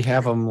 Okay. Maybe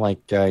have him like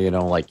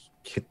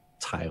hit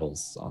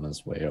tiles on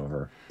his way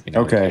over.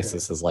 Okay. In case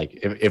this is like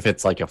if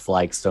it's like a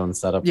flagstone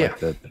setup, Yeah. like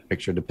the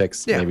picture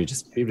depicts. Yeah. Maybe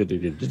just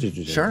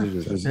Sure.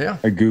 Yeah.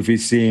 A goofy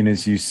scene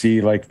is you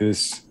see like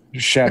this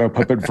shadow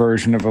puppet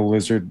version of a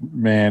lizard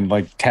man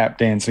like tap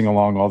dancing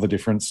along all the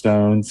different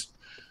stones.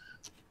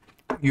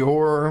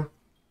 Your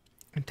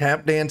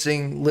tap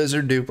dancing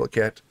lizard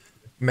duplicate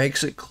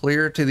makes it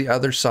clear to the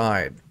other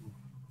side,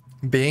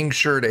 being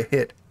sure to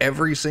hit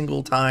every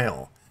single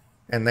tile,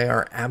 and they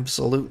are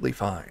absolutely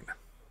fine.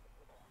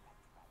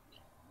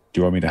 Do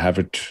you want me to have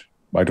it,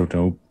 I don't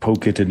know,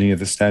 poke at any of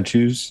the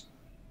statues?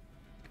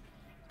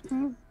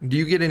 Do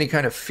you get any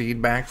kind of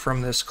feedback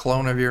from this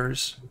clone of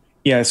yours?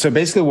 Yeah, so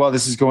basically while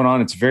this is going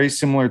on, it's very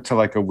similar to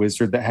like a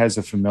wizard that has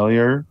a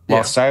familiar. Yeah.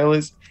 While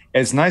Silas,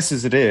 as nice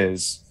as it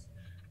is,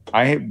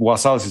 while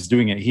Silas is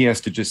doing it, he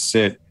has to just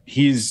sit.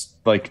 He's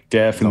like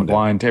deaf and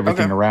blind to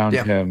everything Okay. around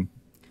Yeah. him.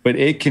 But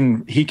he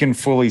can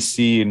fully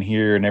see and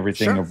hear and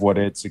everything Sure. of what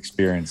it's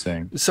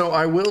experiencing. So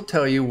I will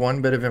tell you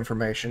one bit of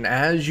information.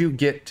 As you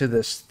get to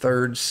this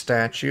third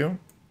statue,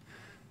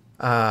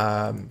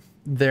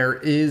 there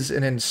is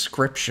an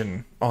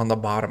inscription on the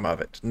bottom of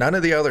it. None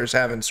of the others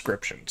have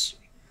inscriptions.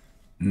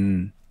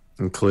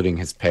 including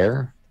his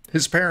pair.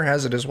 His pair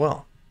has it as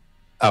well.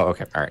 Oh,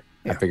 okay. All right.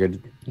 Yeah. I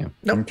figured. Yeah.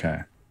 Nope. Okay.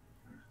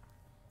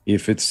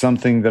 If it's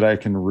something that I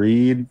can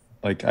read,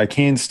 like I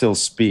can still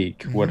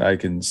speak what I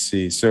can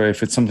see. So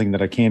if it's something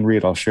that I can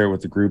read, I'll share it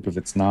with the group. If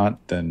it's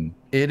not, then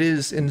It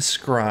is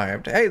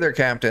inscribed. Hey there,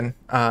 Captain.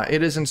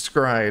 It is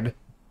inscribed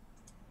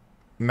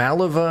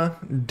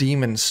Malava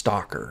Demon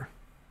Stalker.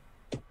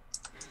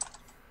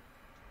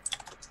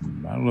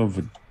 I don't know if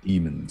a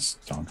demon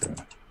stalker.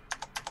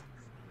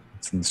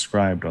 It's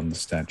inscribed on the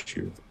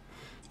statue.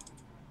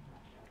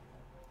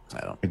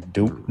 I I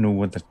don't know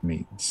what that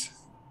means.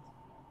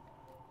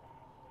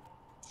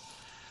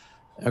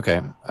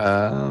 Okay.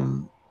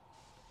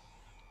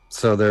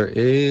 So there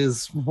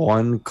is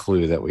one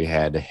clue that we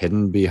had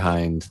hidden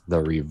behind the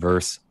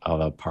reverse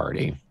of a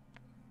party.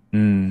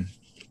 Hmm.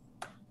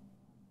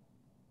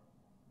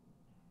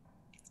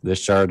 This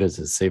shard is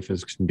as safe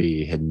as can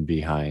be hidden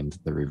behind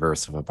the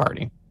reverse of a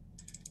party.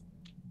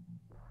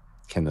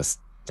 Can the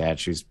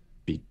statues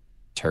be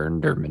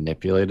turned or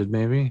manipulated,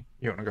 maybe.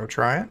 You want to go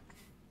try it?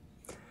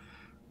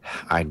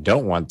 I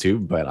don't want to,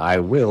 but I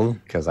will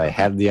because I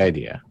had the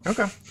idea.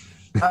 Okay.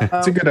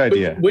 It's a good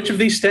idea. Which of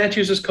these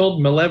statues is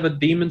called Maleva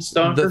Demon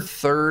Stalker? The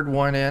third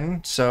one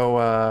in.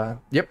 So,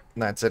 yep,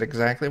 that's it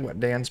exactly. What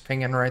Dan's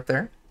pinging right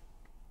there.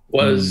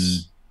 What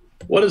is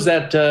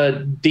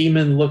that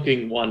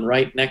demon-looking one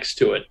right next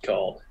to it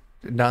called?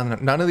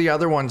 None of the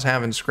other ones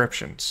have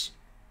inscriptions.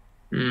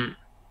 Hmm.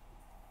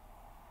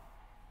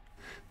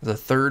 The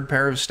third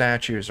pair of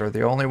statues are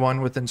the only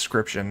one with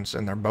inscriptions,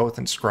 and they're both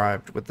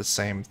inscribed with the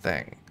same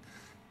thing.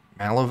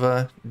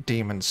 Maleva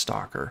Demon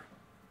Stalker.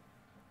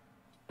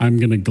 I'm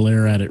going to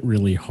glare at it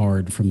really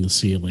hard from the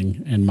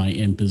ceiling, and my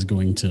imp is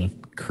going to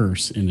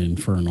curse in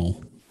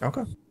Infernal.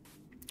 Okay.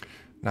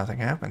 Nothing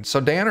happens. So,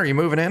 Dan, are you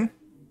moving in?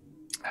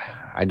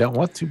 I don't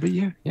want to, but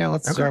yeah,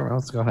 let's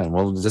go ahead.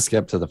 We'll just get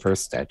up to the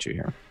first statue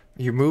here.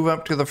 You move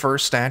up to the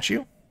first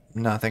statue.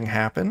 Nothing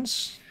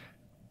happens.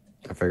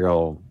 I figure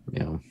I'll,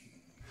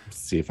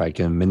 see if I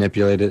can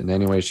manipulate it in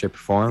any way, shape, or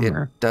form.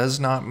 It does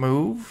not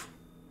move.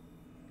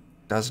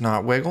 Does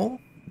not wiggle.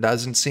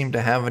 Doesn't seem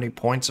to have any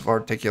points of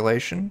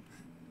articulation.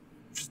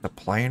 Just a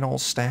plain old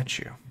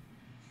statue.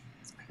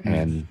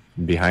 And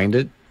behind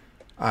it?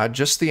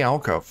 Just the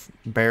alcove.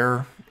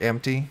 Bare,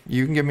 empty.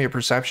 You can give me a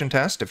perception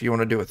test if you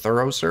want to do a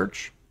thorough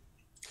search.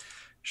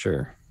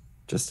 Sure.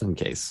 Just in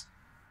case.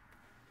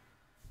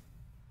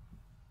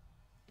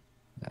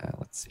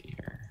 Let's see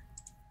here.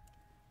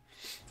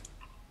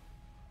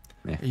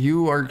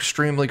 You are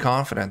extremely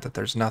confident that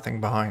there's nothing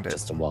behind it.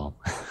 Just a wall.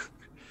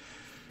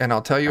 And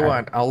I'll tell you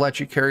what, I'll let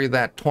you carry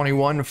that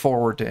 21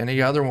 forward to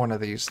any other one of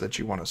these that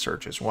you want to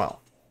search as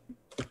well.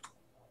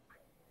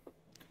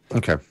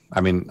 Okay.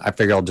 I mean, I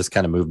figure I'll just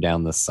kind of move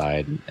down this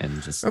side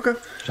and just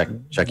check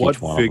What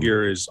each one.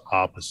 figure is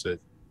opposite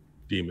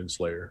Demon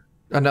Slayer?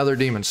 Another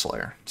Demon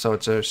Slayer. So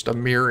it's just a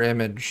mirror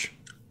image.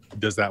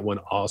 Does that one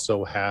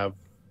also have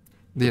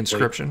The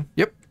inscription?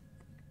 Yep.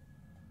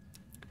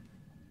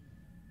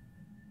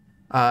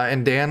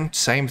 And Dan,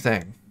 same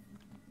thing.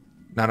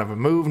 None of them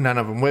move, none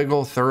of them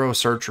wiggle. Thorough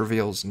search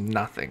reveals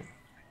nothing.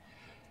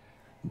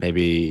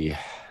 Maybe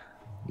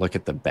look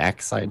at the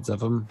back sides of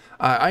them.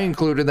 I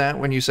included that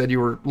when you said you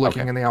were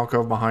looking in the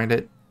alcove behind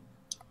it.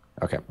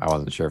 Okay. I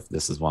wasn't sure if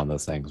this is one of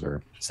those things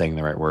where saying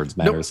the right words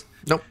matters.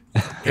 Nope.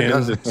 It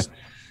doesn't.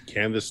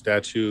 Can the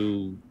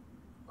statue,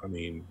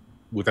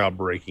 without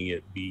breaking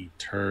it, be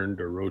turned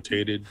or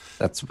rotated?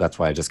 That's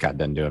why I just got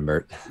done doing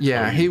Bert.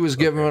 Yeah, he was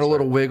giving it a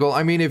little wiggle.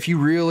 I mean, if you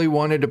really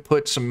wanted to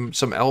put some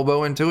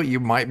elbow into it, you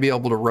might be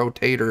able to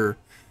rotate or,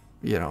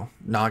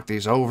 knock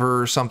these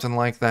over or something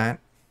like that.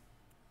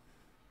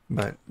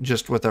 But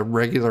just with a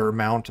regular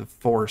amount of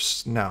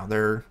force, no,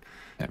 they're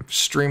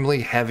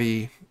extremely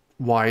heavy,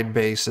 wide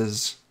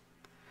bases.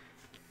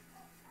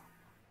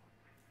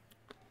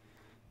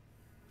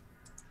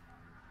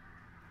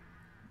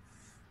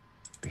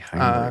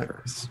 Behind the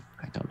rivers.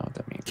 I don't know what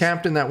that means.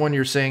 Captain, that one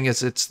you're saying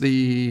it's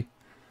the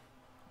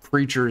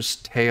creature's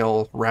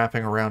tail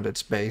wrapping around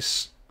its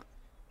base.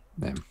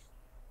 Yeah.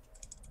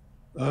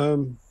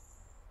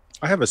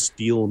 I have a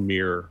steel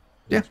mirror.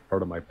 Yeah.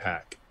 Part of my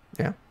pack.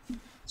 Yeah.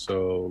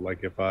 So,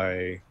 like, if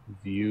I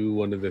view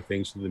one of the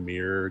things in the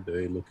mirror, do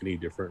they look any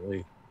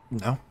differently?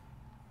 No.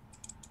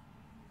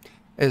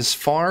 As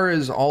far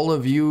as all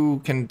of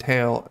you can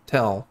tell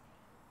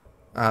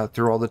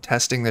through all the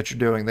testing that you're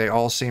doing, they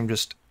all seem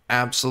just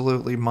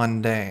absolutely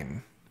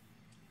mundane.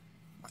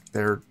 Like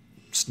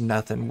there's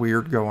nothing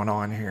weird going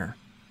on here.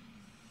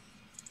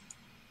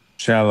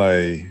 Shall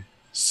I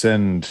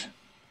send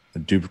a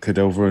duplicate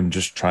over and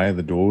just try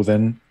the door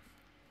then?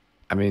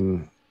 I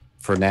mean,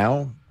 for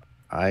now,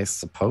 I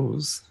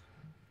suppose.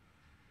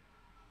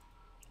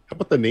 How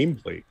about the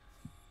nameplate?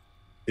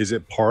 Is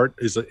it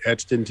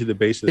etched into the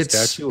base of the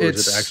statue, or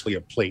is it actually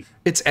a plate?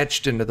 It's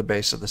etched into the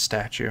base of the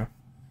statue.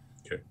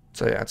 Okay.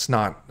 So yeah, it's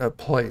not a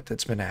plate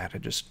that's been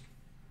added, just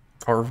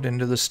carved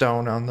into the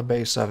stone on the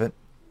base of it.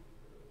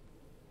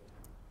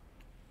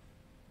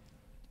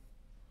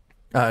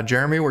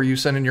 Jeremy, were you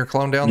sending your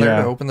clone down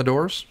there to open the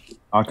doors?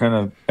 I'll kind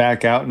of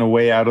back out and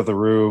away out of the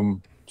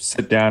room,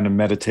 sit down and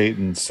meditate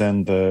and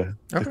send the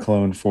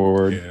clone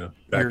forward. Yeah,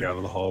 back out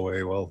of the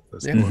hallway. Well,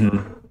 that's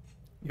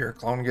Your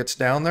clone gets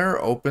down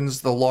there,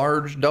 opens the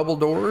large double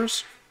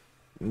doors.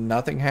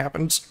 Nothing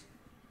happens.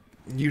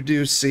 You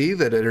do see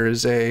that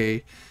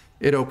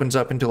it opens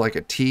up into like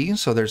a T.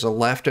 So there's a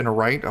left and a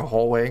right, a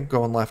hallway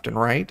going left and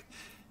right.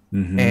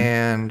 Mm-hmm.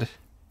 And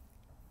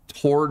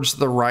towards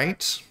the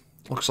right,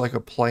 looks like a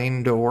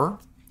plain door.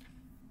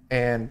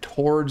 And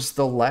towards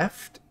the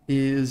left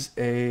is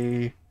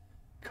a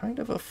kind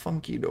of a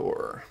funky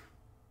door.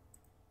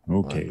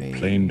 Okay,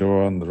 plain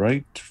door on the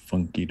right,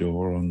 funky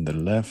door on the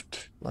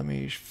left. Let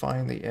me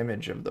find the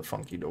image of the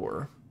funky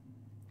door.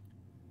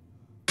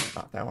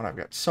 Not that one. I've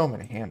got so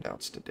many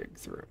handouts to dig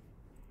through.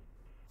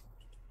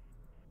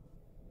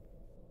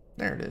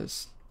 There it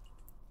is.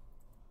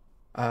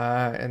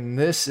 And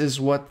this is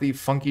what the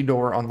funky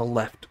door on the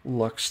left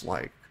looks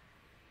like.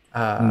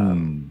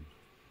 And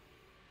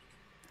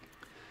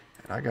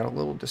I got a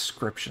little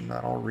description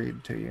that I'll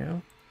read to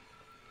you.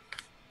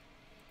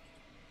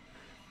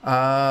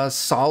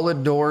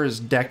 Solid door is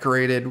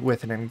decorated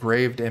with an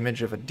engraved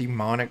image of a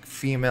demonic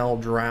female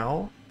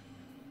drow.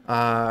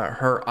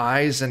 Her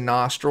eyes and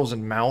nostrils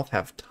and mouth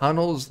have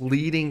tunnels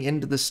leading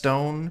into the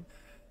stone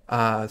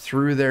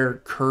through their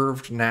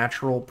curved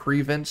natural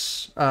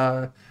prevents.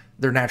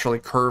 They're naturally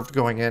curved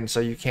going in, so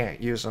you can't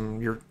use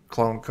them. Your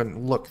clone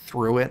couldn't look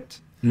through it.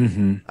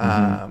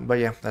 But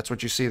yeah, that's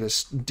what you see,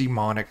 this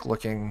demonic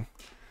looking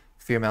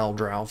female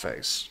drow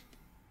face.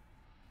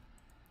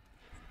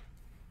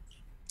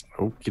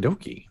 Okie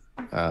dokie.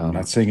 I'm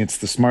not saying it's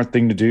the smart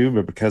thing to do,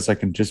 but because I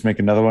can just make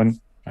another one,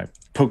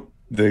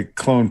 the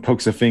clone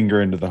pokes a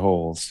finger into the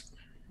holes.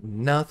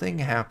 Nothing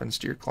happens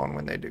to your clone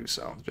when they do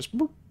so. Just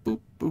boop, boop,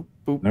 boop,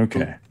 boop. Okay.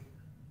 Boop.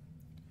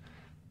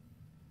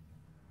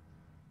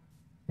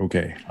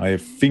 Okay, I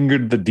have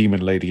fingered the demon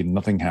lady and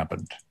nothing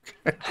happened.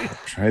 I'll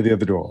try the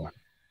other door.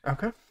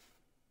 Okay.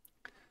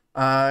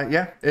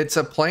 Yeah, it's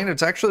a plain.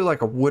 It's actually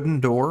like a wooden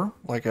door,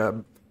 like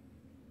a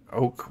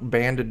oak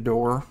banded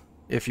door.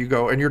 If you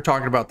go, and you're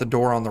talking about the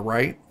door on the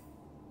right.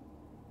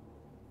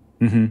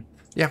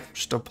 Yeah,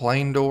 just a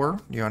plain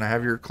door. You want to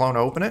have your clone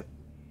open it?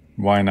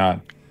 Why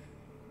not?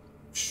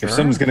 Sure. If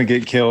someone's going to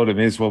get killed, it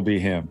may as well be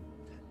him.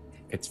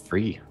 It's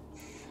free.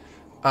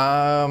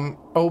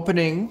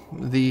 Opening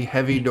the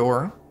heavy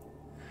door,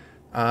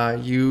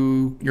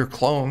 your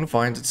clone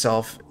finds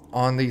itself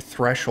on the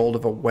threshold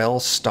of a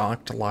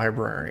well-stocked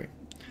library.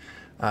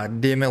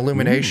 Dim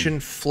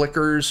illumination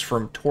flickers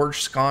from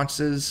torch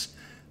sconces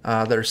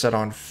that are set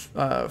on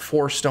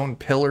 4 stone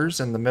pillars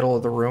in the middle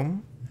of the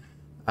room.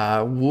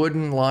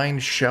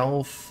 Wooden-lined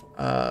shelf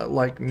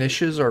like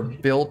niches are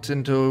built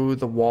into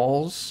the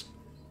walls,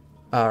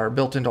 are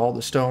built into all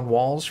the stone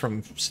walls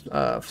from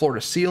floor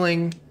to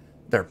ceiling.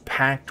 They're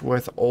packed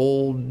with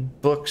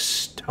old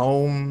books,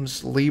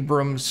 tomes,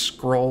 librams,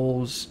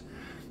 scrolls.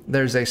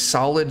 There's a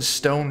solid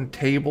stone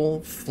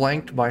table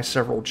flanked by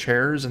several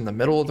chairs in the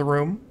middle of the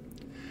room.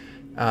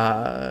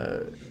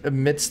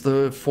 Amidst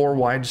the 4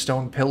 wide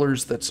stone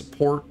pillars that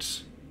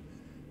support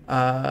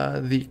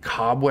the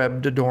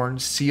cobwebbed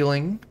adorned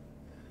ceiling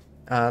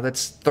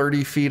that's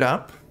 30 feet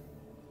up.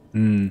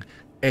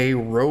 A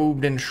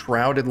robed and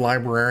shrouded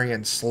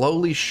librarian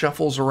slowly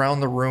shuffles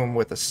around the room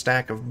with a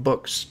stack of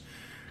books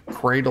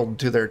cradled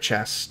to their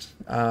chest.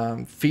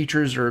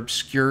 Features are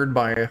obscured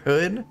by a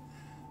hood,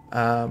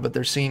 but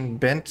they're seen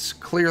bent,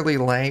 clearly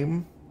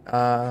lame,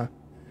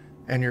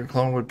 and your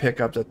clone would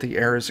pick up that the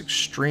air is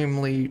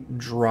extremely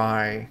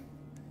dry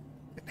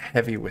and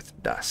heavy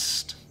with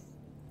dust.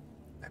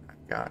 And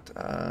I've got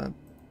I'll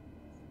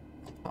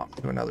pop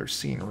to another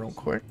scene real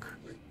quick.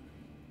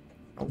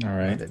 Oh, All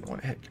right. I didn't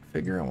want to hit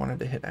configure, I wanted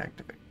to hit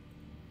activate.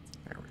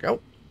 There we go.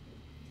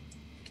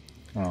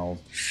 I'll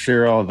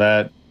share all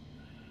that.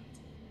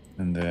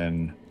 And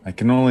then I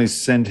can only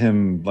send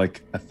him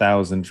like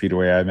 1,000 feet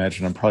away. I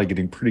imagine I'm probably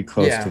getting pretty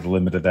close to the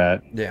limit of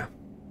that. Yeah.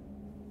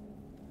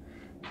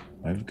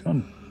 I've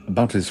gone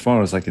about as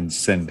far as I can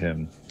send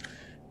him.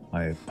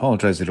 I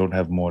apologize, I don't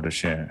have more to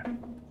share.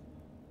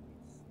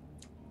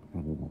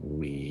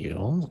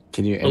 Well,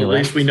 can you Well, at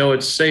interact? least we know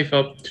it's safe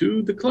up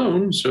to the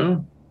clone,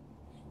 so.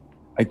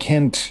 I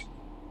can't,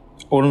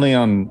 only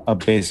on a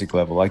basic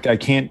level. Like I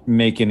can't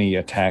make any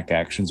attack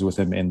actions with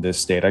him in this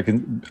state. I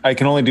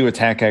can only do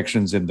attack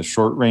actions in the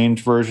short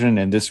range version,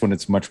 and this one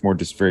it's much more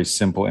just very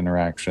simple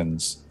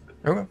interactions.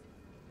 Okay.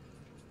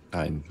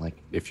 And like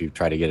if you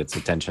try to get its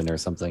attention or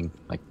something,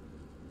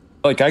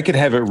 Like I could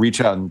have it reach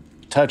out and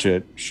touch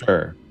it,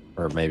 sure.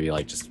 or maybe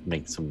like just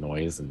make some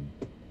noise and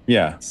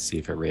Yeah. see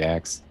if it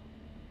reacts.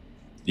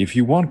 If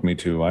you want me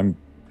to, I'm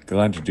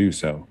glad to do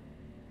so.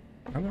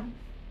 Okay.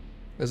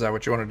 Is that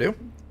what you want to do?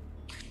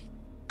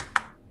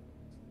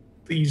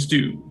 Please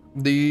do.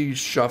 The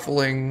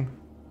shuffling,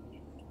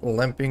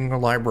 limping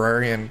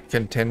librarian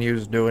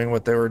continues doing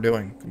what they were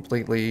doing,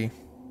 completely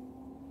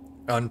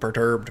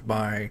unperturbed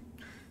by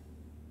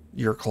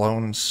your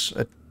clone's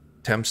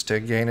attempts to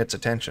gain its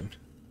attention.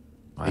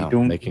 Wow,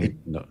 don't-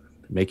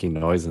 making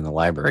noise in the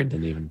library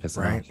didn't even piss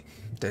it Right?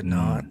 off. Did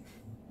not.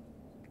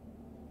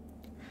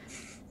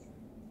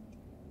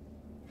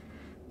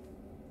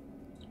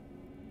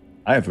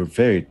 I have a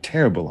very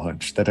terrible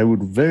hunch that I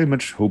would very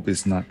much hope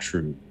is not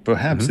true.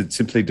 Perhaps it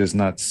simply does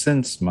not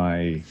sense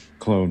my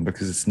clone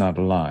because it's not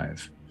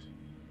alive.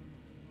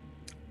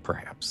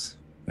 Perhaps.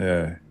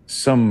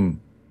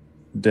 Some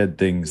dead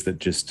things that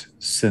just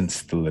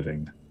sense the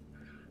living.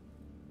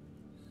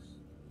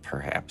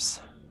 Perhaps.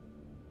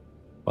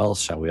 Well,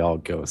 shall we all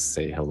go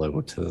say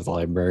hello to the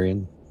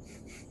librarian?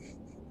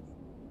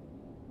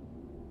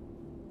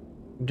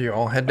 Do you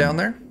all head down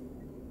there?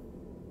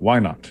 Why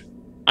not?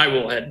 I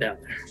will head down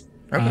there.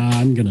 Okay.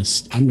 I'm gonna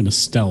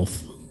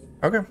stealth.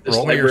 Okay. This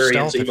Roll me your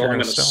librarian's stealth if evil. you're I'm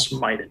going going to to stealth.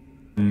 smite it.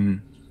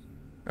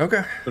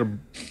 Okay. Gonna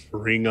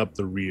bring up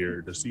the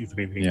rear to see if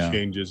anything Yeah.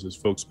 changes as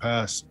folks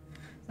pass.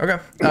 Okay.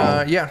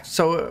 Yeah.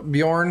 So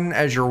Bjorn,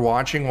 as you're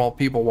watching while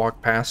people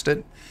walk past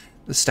it,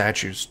 the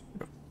statues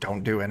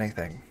don't do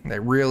anything. They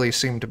really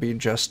seem to be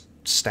just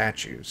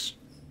statues.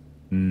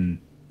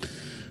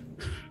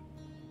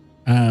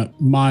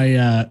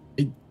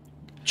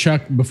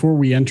 Chuck, before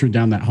we enter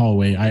down that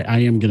hallway, I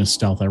am going to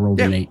stealth. I rolled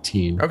an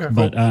 18. Okay,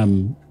 but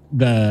cool.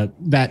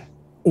 That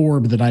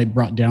orb that I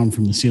brought down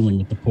from the ceiling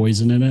with the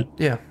poison in it,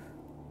 Yeah.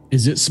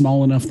 is it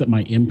small enough that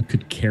my imp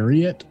could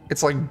carry it?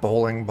 It's like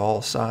bowling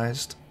ball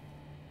sized.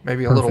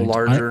 Maybe a Perfect. little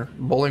larger.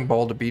 Bowling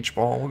ball to beach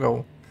ball. We'll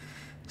go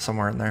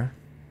somewhere in there.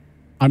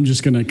 I'm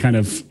just going to kind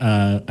of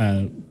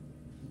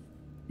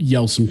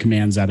yell some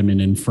commands at him in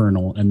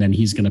Infernal, and then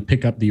he's going to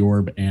pick up the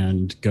orb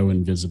and go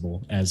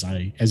invisible as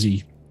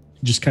he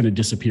just kind of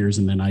disappears,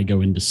 and then I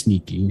go into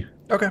sneaking.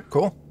 Okay,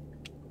 cool.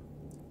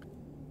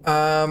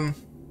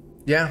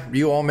 Yeah,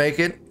 you all make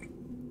it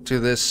to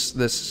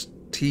this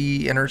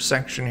T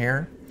intersection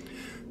here.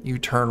 You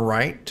turn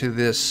right to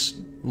this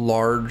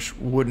large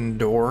wooden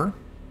door.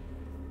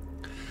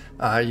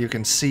 You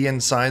can see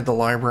inside the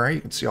library.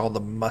 You can see all the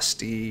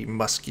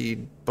musky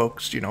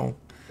books,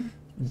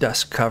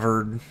 dust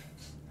covered.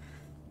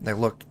 They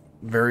look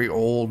very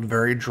old,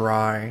 very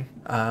dry.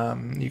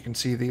 You can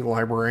see the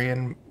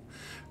librarian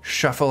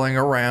shuffling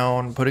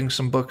around, putting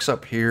some books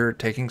up here,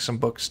 taking some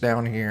books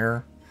down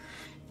here.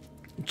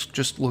 It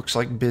just looks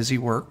like busy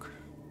work.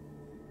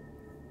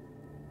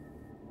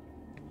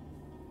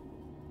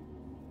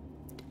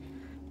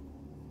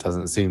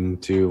 Doesn't seem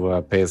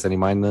to pay us any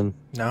mind then.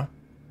 No?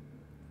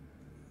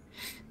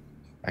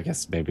 I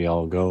guess maybe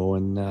I'll go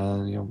and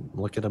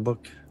look at a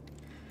book.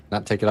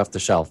 Not take it off the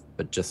shelf,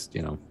 but just,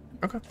 Okay.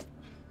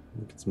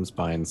 look at some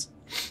spines.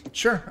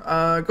 Sure. Go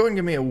ahead and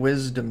give me a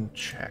wisdom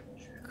check.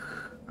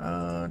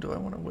 Do I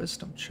want a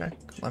wisdom check?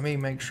 Let me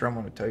make sure I'm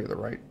going to tell you the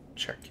right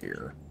check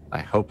here. I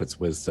hope it's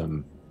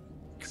wisdom,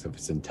 because if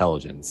it's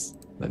intelligence,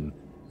 then...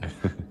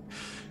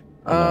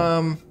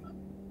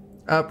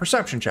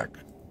 Perception check.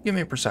 Give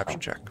me a perception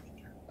check.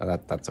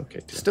 That's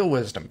okay, too. Still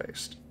wisdom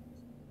based.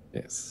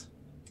 Yes.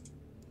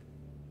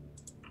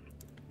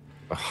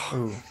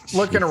 Ooh.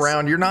 Looking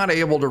around, you're not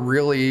able to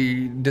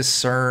really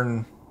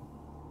discern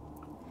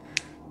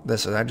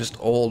this or that. Just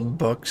old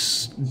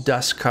books,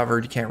 dust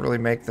covered. You can't really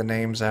make the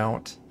names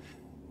out.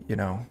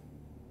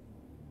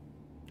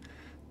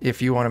 If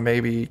you want to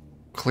maybe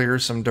clear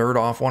some dirt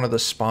off one of the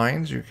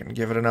spines, you can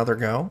give it another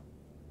go.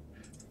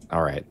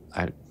 All right.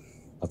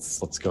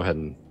 Let's go ahead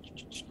and...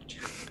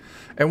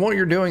 And while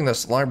you're doing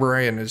this, the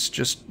librarian is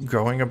just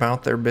going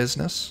about their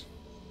business.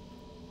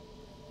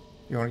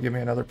 You want to give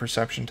me another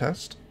perception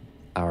test?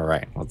 All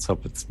right. Let's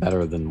hope it's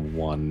better than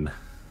 1.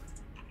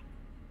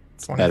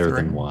 It's 23. better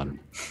than 1.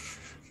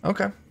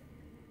 Okay.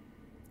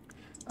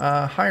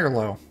 High or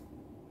low?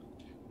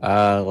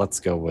 Let's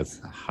go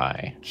with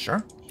high.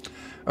 Sure.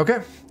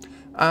 Okay.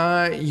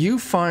 You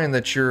find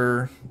that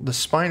the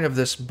spine of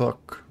this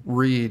book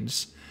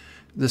reads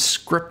the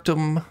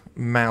Scriptum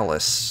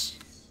Malice.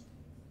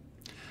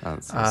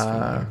 That sounds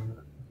familiar.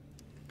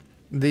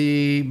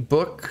 The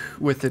book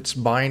with its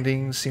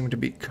bindings seem to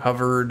be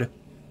covered,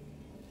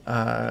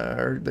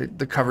 or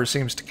the cover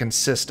seems to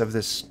consist of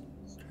this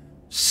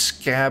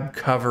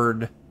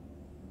scab-covered,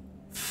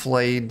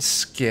 flayed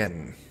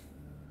skin.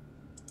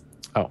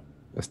 Oh,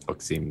 this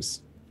book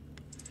seems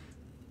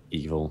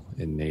evil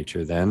in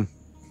nature then.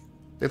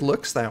 It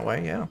looks that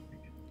way, yeah.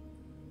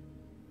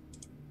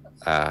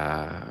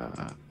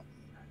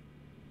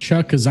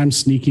 Chuck, as I'm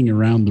sneaking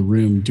around the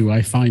room, do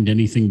I find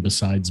anything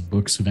besides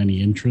books of any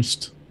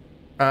interest?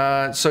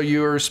 So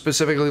you're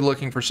specifically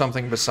looking for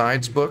something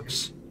besides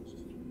books?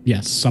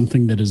 Yes,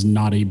 something that is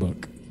not a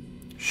book.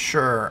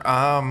 Sure.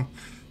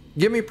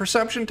 Give me a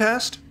perception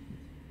test,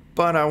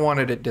 but I want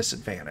it at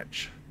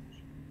disadvantage.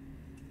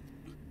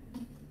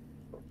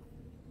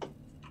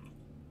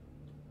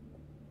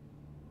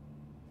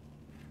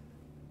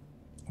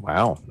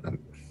 Wow.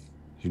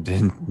 You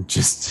did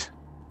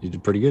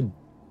pretty good.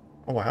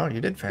 Oh, wow, you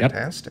did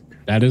fantastic.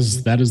 That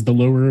is the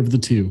lower of the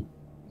two.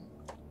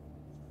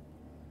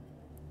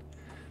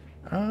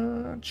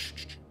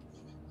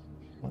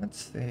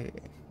 Let's see.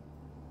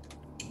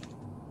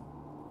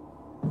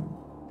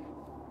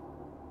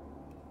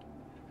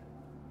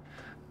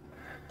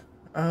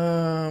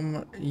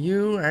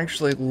 You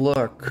actually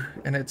look,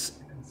 and it's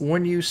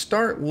when you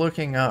start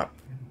looking up,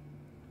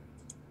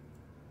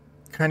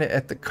 kind of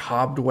at the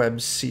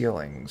cobweb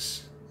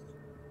ceilings,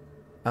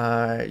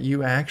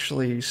 you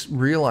actually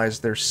realize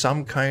there's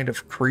some kind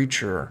of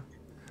creature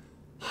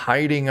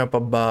hiding up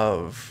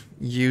above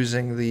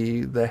using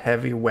the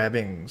heavy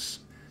webbings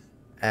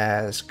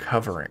as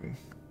covering.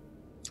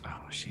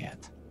 Oh,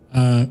 shit.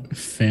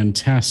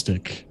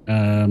 Fantastic.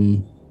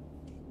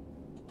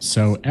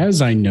 So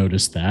as I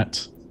notice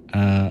that,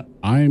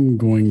 I'm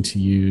going to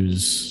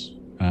use,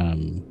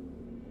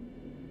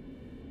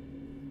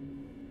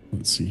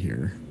 let's see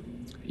here.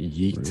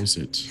 Yeet. Where is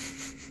it?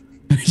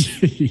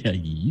 Yeah,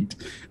 yeet.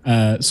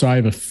 So I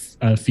have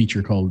a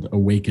feature called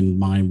Awakened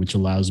Mind, which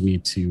allows me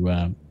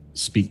to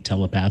speak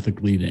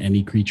telepathically to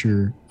any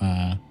creature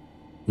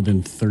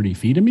within 30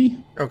 feet of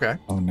me. Okay.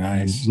 Oh,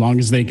 nice. As long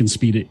as they can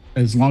speak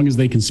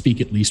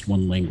at least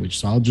one language.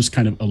 So I'll just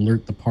kind of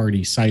alert the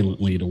party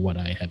silently to what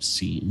I have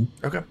seen.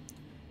 Okay.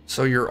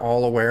 So you're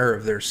all aware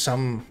of there's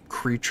some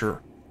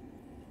creature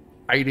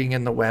hiding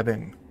in the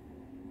webbing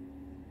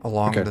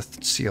along Okay. the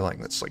ceiling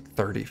that's like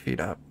 30 feet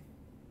up.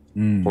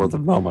 For the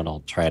moment,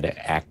 I'll try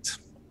to act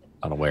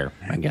unaware,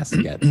 I guess,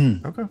 yet.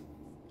 Okay.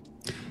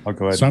 I'll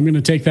go ahead. So I'm going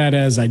to take that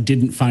as I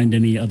didn't find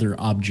any other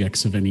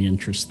objects of any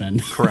interest then.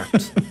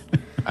 Correct.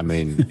 I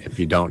mean, if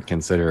you don't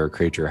consider a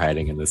creature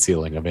hiding in the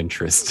ceiling of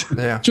interest.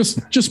 Yeah.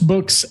 just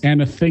books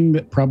and a thing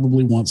that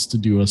probably wants to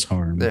do us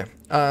harm.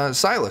 Yeah.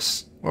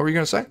 Silas, what were you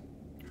going to say?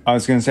 I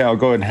was going to say I'll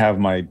go ahead and have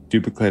my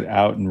duplicate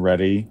out and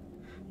ready.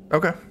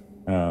 Okay.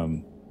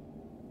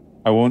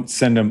 I won't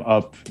send him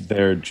up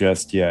there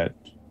just yet.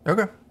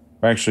 Okay.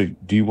 Or actually,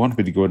 do you want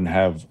me to go ahead and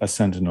have a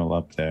sentinel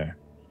up there?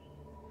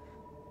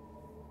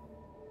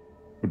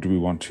 Or do we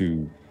want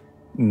to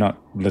not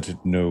let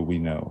it know we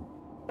know?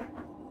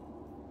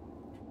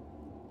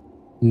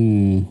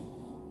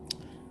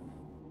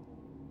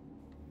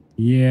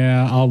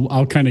 Yeah,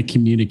 I'll kind of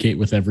communicate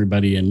with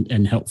everybody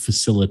and help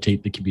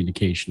facilitate the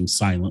communication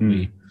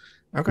silently.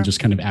 Okay. And just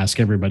kind of ask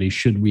everybody,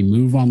 should we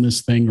move on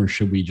this thing or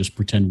should we just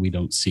pretend we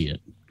don't see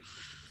it?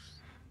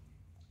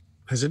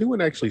 Has anyone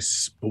actually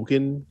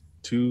spoken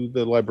to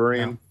the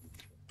librarian?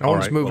 No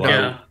one's Alright, moved well,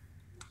 on. Yeah.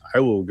 I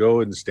will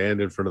go and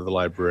stand in front of the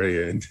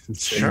librarian and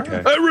say, Sure.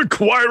 I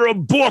require a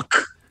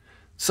book.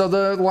 So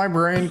the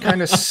librarian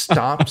kind of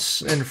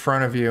stops in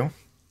front of you,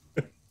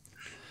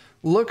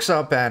 looks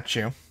up at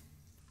you,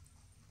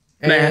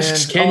 And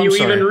asks, can I'm you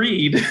sorry. even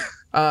read?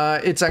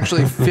 It's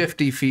actually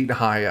 50 feet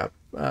high up.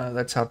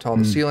 That's how tall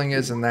the ceiling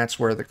is, and that's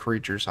where the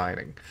creature's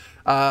hiding.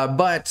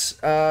 But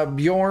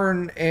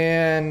Bjorn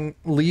and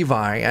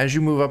Levi, as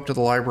you move up to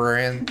the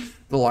librarian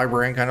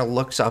kind of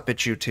looks up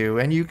at you two,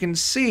 and you can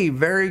see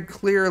very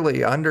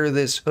clearly under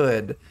this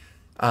hood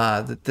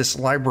that this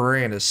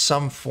librarian is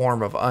some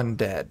form of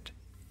undead.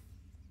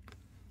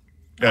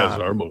 As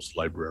are most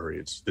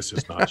librarians. This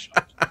is not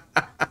shot.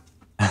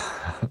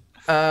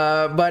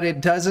 But it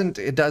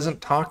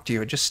doesn't talk to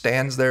you. It just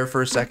stands there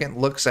for a second,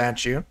 looks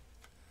at you,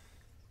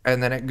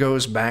 and then it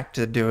goes back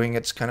to doing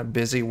its kind of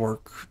busy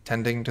work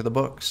tending to the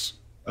books.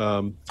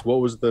 What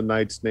was the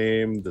knight's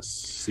name? The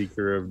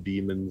Seeker of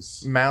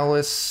Demons.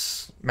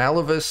 Malice,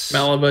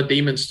 Malava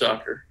Demon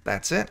Stalker.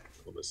 that's it.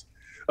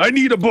 I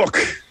need a book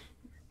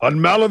on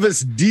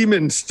Malavis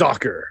Demon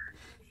Stalker.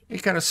 He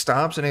kind of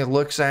stops and he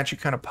looks at you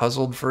kind of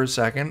puzzled for a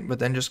second, but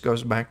then just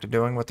goes back to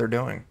doing what they're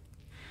doing.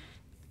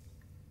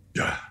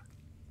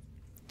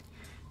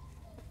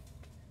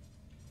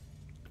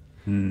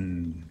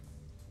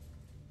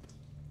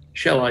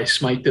 Shall I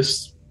smite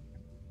this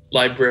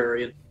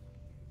librarian?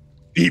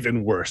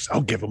 Even worse,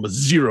 I'll give him a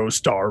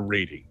 0-star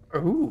rating.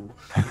 Ooh.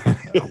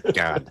 Oh,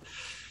 God.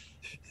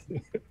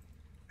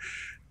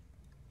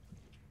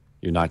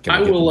 You're not I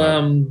going to will.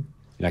 You're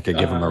not going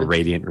to give him a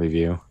radiant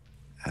review.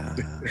 I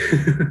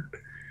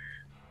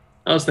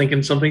was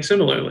thinking something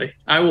similarly.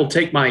 I will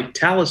take my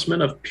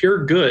talisman of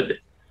pure good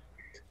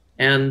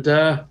and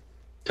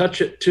touch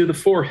it to the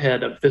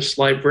forehead of this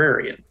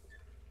librarian.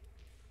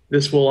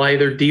 This will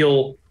either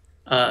deal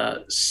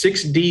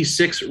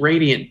 6d6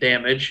 radiant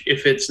damage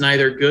if it's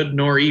neither good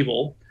nor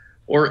evil,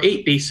 or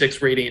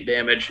 8d6 radiant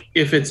damage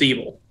if it's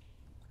evil.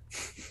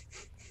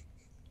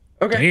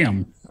 Okay.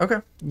 Damn. Okay.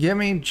 Give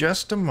me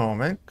just a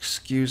moment.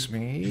 Excuse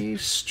me.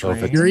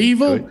 Strange. You're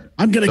evil? Good.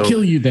 I'm going to So-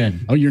 kill you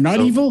then. Oh, you're not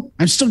evil?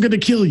 I'm still going to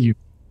kill you.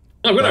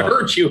 I'm going to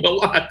hurt you a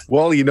lot.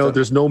 Well,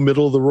 there's no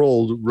middle of the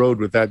road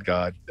with that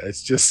god.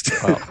 It's just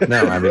Well,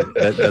 no, I mean,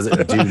 does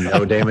it do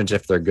no damage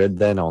if they're good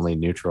then? Only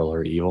neutral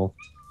or evil?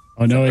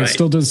 Oh, no, it Right.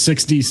 still does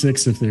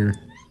 6d6 if they're...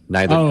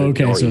 Neither Oh,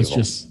 good okay, nor so it's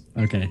evil. just...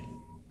 Okay.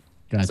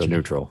 Gotcha. So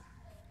neutral.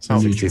 So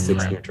neutral.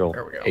 66 Right. neutral,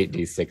 There we go.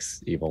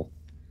 8d6 evil.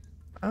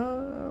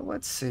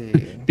 Let's see.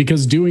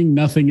 Because doing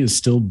nothing is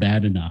still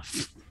bad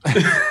enough.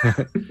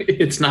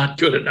 It's not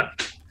good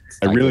enough.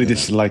 I really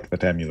dislike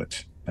that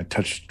amulet. I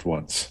touched it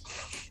once.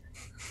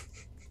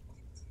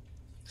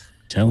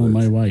 Tell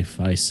my wife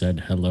I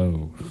said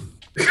hello.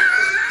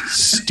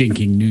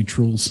 Stinking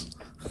neutrals.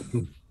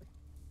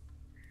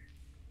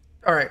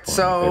 All right. One of my favorite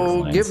So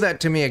lines. give that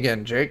to me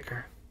again, Jake.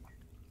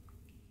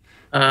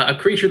 A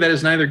creature that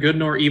is neither good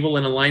nor evil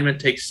in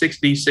alignment takes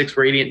 6d6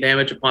 radiant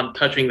damage upon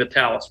touching the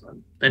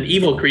talisman. An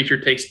evil creature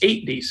takes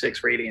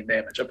 8d6 radiant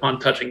damage upon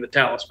touching the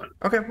talisman.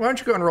 Okay. Why don't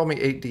you go and roll me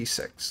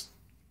 8d6?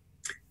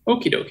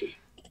 Okie dokie.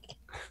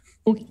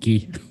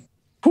 Okay.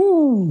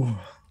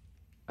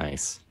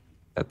 Nice.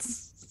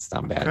 That's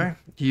not bad. Okay.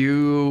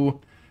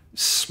 You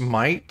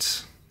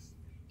smite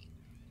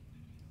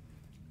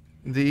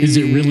the. Is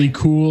it really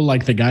cool,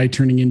 like the guy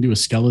turning into a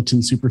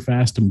skeleton super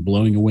fast and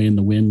blowing away in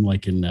the wind,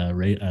 like in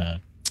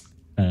the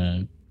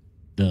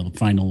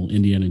final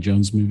Indiana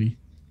Jones movie?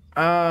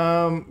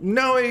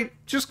 No, it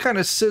just kind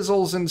of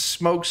sizzles and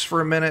smokes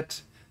for a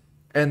minute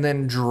and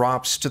then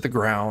drops to the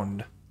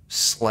ground,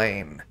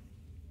 slain.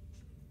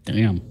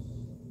 Damn.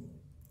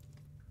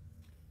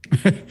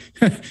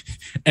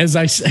 as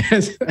I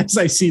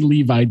see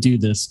Levi do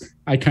this,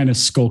 I kind of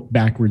skulk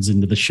backwards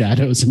into the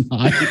shadows and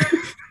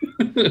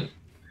hide.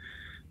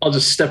 I'll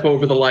just step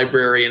over the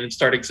librarian and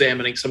start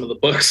examining some of the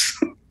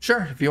books.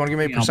 Sure, if you want to give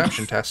me a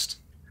perception test.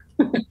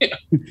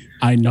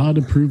 I nod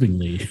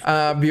approvingly.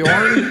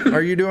 Bjorn,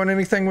 are you doing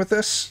anything with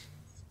this?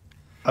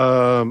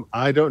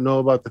 I don't know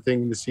about the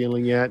thing in the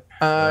ceiling yet.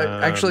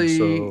 Actually,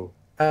 so,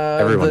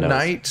 Everyone the knows.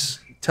 knight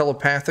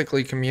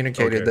telepathically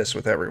communicated Okay. this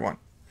with everyone.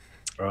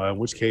 in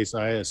which case,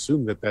 I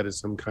assume that is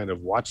some kind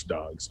of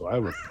watchdog. So I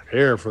will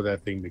prepare for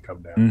that thing to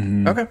come down.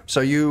 Mhm. Okay,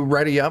 so you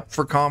ready up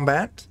for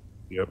combat?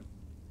 Yep.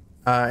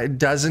 It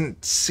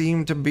doesn't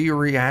seem to be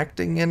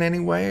reacting in any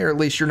way, or at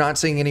least you're not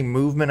seeing any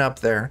movement up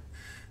there.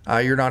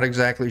 You're not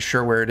exactly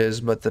sure where it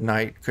is, but the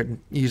knight could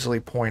easily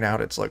point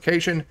out its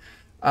location.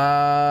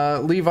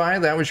 Levi,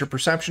 that was your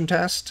perception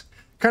test.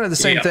 Kind of the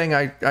same Yeah. thing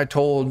I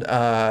told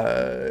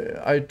Grimgar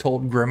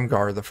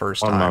the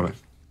first One time. moment.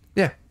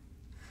 Yeah.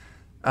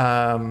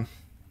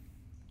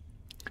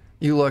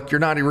 You look, you're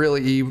not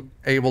really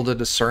able to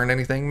discern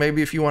anything.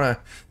 Maybe if you want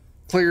to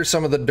clear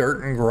some of the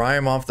dirt and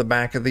grime off the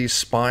back of these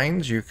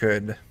spines, you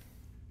could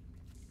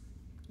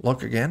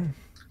look again.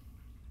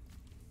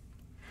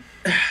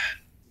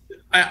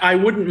 I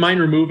wouldn't mind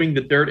removing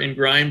the dirt and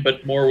grime,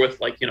 but more with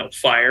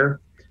fire.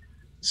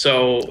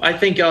 So I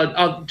think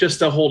I'll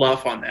just hold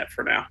off on that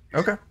for now.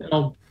 Okay. And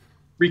I'll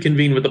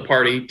reconvene with the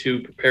party to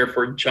prepare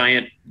for a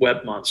giant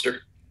web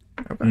monster.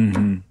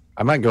 Mhm.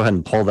 I might go ahead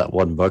and pull that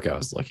one book I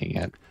was looking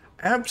at.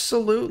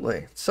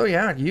 Absolutely. So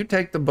yeah, you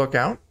take the book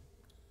out.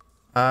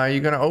 You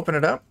gonna open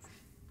it up?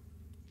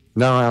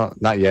 No,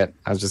 not yet.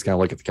 I was just going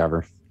to look at the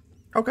cover.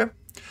 Okay.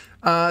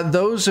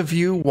 Those of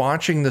you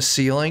watching the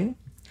ceiling,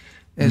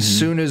 as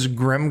soon as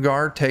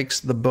Grimgar takes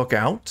the book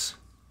out,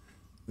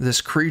 this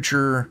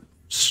creature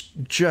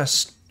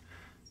just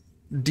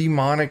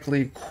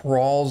demonically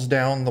crawls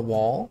down the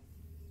wall.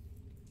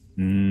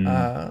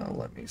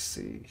 Let me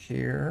see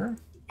here.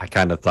 I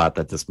kind of thought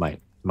that this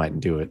might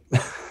do it.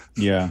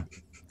 Yeah.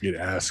 It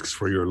asks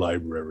for your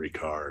library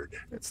card.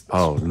 It's this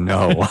Oh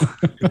no.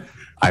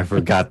 I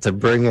forgot to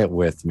bring it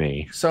with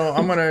me. So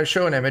I'm going to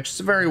show an image. It's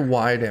a very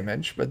wide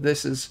image, but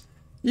this is,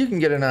 you can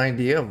get an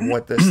idea of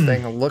what this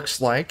thing looks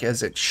like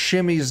as it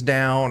shimmies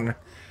down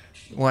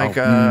like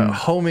a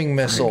homing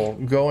missile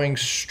going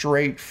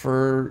straight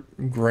for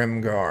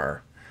Grimgar.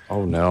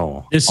 Oh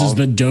no. This is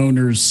the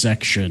donors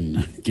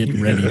section. Get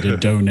ready to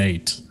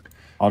donate.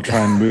 I'll try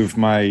and move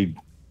my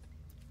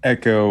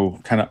echo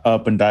kind of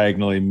up and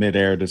diagonally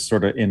midair to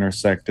sort of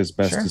intersect as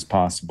best Sure. as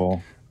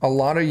possible. A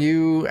lot of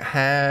you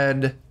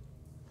had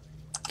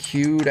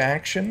queued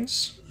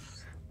actions.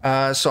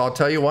 So I'll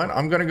tell you what,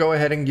 I'm going to go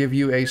ahead and give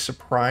you a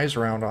surprise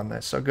round on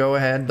this. So go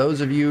ahead.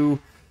 Those of you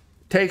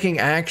taking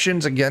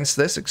actions against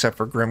this, except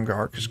for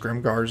Grimgar, because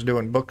Grimgar's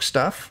doing book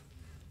stuff.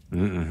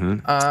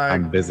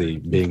 I'm busy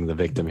being the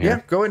victim Yeah,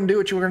 here. go ahead and do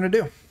what you were going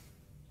to do.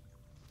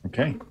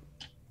 Okay.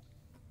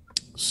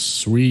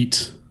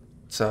 Sweet.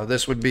 So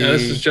this would be, Now,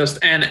 this is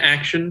just an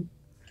action.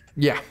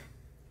 yeah.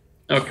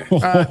 Okay.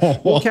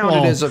 We'll count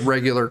it as a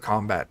regular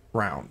combat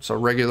round. So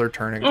regular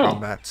turn in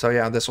combat. So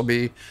yeah, this will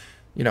be,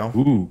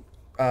 Ooh.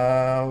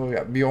 we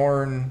got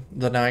Bjorn,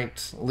 the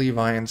Knight,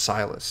 Levi, and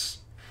Silas.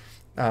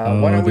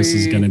 Why don't This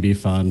is we- going to be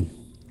fun.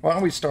 Why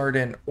don't we start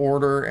in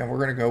order, and we're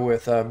going to go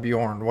with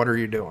Bjorn. What are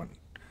you doing?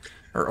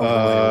 Or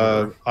overlay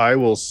order. I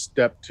will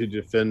step to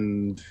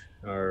defend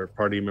our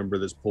party member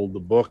that's pulled the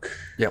book.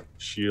 Yep.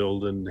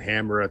 Shield and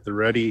hammer at the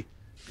ready.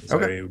 As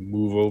Okay. I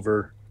move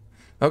over.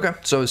 Okay,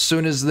 so as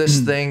soon as this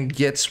thing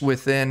gets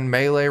within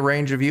melee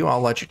range of you,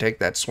 I'll let you take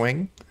that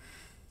swing.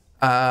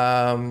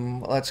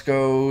 Let's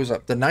go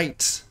up the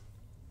Knight.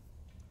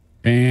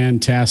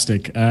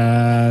 Fantastic.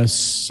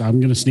 So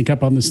I'm going to sneak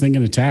up on this thing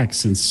and attack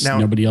since Now,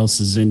 nobody else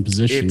is in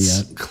position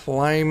It's yet.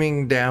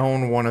 climbing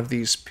down one of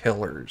these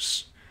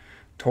pillars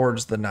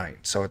towards the Knight,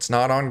 so it's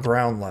not on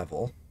ground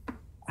level.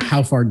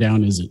 How far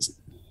down is it?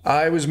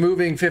 I was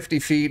moving 50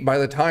 feet. By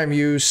the time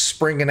you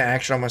spring into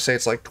action, I'm going to say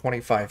it's like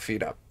 25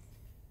 feet up.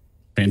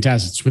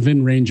 Fantastic. It's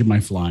within range of my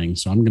flying,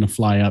 so I'm going to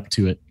fly up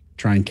to it,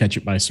 try and catch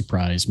it by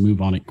surprise,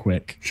 move on it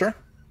quick. Sure.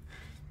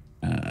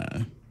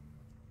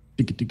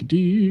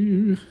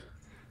 Doo-ga-doo-ga-doo.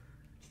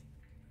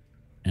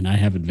 And I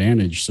have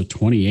advantage, so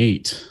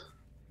 28.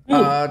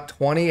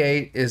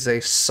 28 is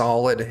a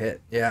solid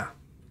hit. Yeah.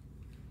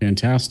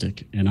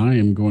 Fantastic. And I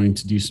am going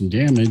to do some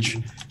damage.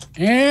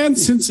 And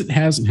since it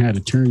hasn't had a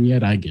turn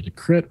yet, I get a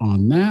crit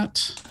on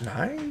that.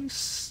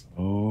 Nice.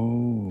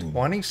 Oh.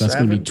 27. That's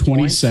gonna be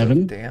 27.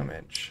 points of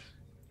damage.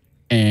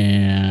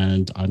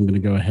 And I'm going to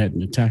go ahead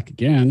and attack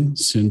again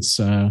since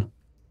I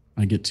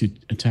get to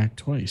attack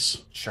twice.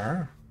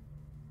 Sure.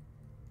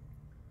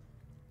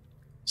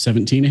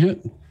 17 a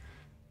hit.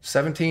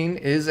 17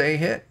 is a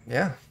hit.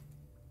 Yeah.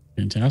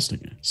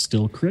 Fantastic.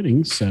 Still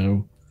critting,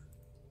 so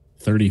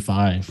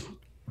 35.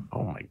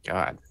 Oh my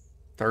god.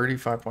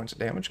 35 points of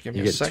damage. Give me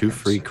You a get second. 2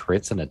 free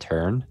crits in a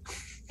turn?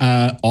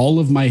 All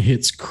of my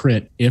hits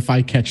crit if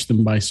I catch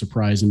them by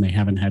surprise and they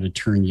haven't had a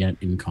turn yet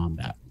in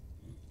combat.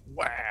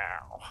 Wow.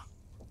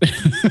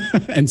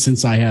 And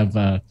since I have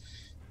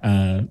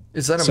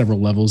Is that several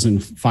levels in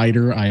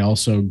fighter, I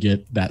also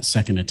get that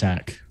second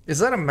attack.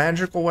 a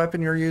magical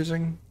weapon you're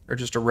using, or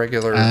just a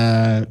regular?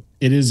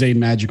 It is a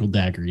magical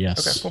dagger,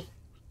 yes. Okay,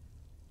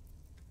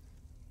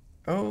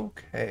 cool.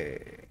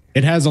 Okay.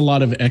 It has a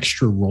lot of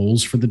extra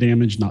rolls for the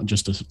damage, not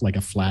just like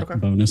a flat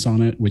bonus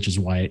on it, which is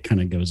why it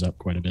kind of goes up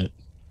quite a bit.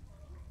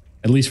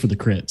 At least for the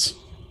crits.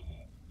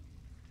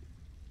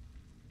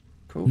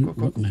 Cool.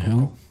 What in the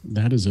hell?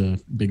 That is a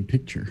big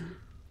picture.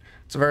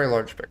 It's a very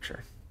large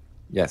picture.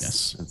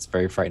 Yes. It's a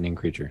very frightening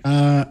creature.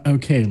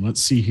 Okay,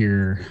 let's see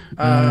here.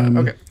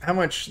 Okay, how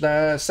much?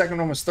 The second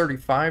one was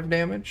 35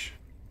 damage.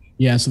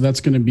 Yeah, so that's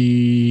going to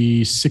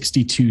be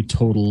 62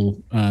 total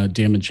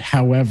damage.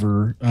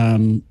 However,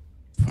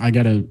 I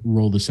got to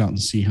roll this out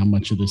and see how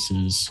much of this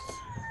is.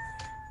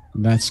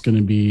 That's going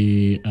to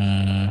be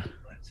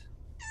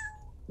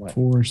What?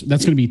 4.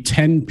 That's going to be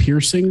 10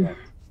 piercing.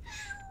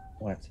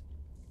 What?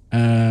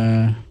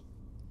 1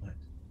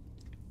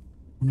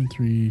 and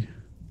 3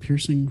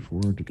 piercing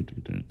 4 10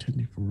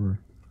 d4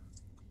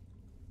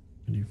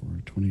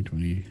 20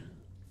 20.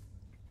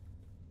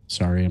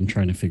 Sorry, I'm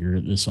trying to figure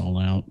this all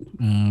out.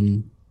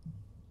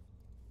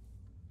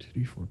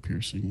 2d4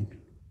 piercing.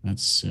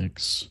 That's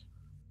 6.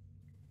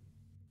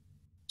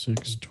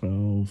 6,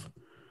 12,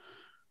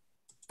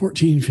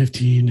 14,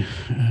 15,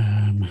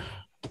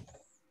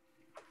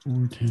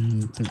 4,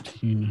 10,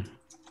 13.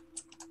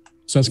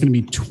 So that's going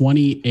to be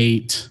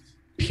 28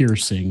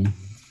 piercing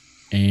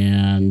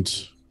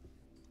and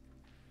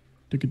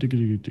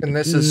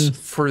this is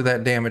for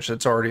that damage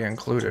that's already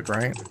included,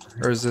 right?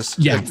 Or is this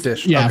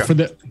additional? Yeah, for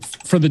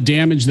the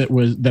damage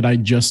that I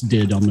just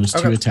did on those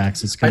 2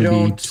 attacks, it's going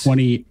to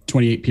be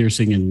 28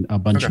 piercing and a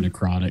bunch of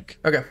necrotic.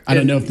 Okay. I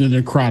don't know if the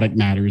necrotic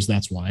matters.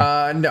 That's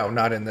why. No,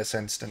 not in this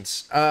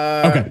instance.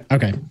 Okay.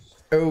 Okay.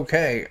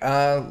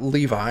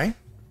 Levi.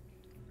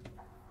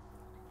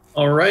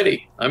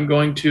 Alrighty. I'm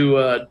going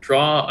to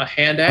draw a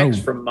hand axe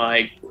from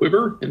my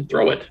quiver and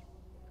throw it.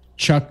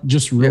 Chuck,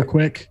 just real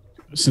quick,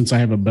 since I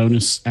have a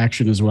bonus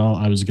action as well,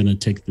 I was going to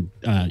take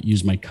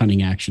use my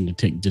cunning action to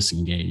take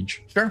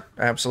disengage. Sure,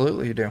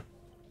 absolutely, you do.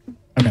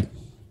 Okay.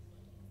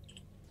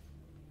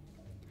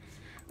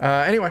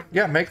 Anyway,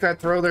 make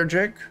that throw there,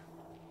 Jake.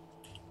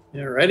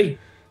 Yeah, ready?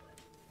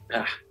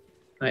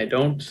 I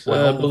don't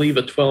believe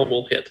a 12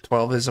 will hit.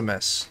 12 is a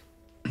miss.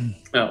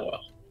 Oh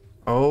well.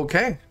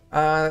 Okay.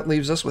 That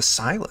leaves us with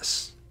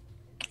Silas.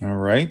 All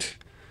right.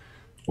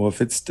 Well,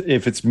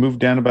 if it's moved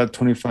down about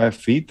 25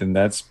 feet, then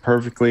that's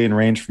perfectly in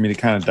range for me to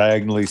kind of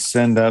diagonally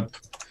send up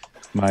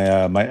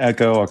my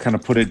echo. I'll kind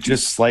of put it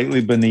just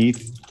slightly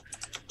beneath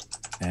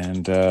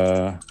and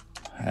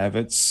have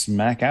it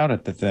smack out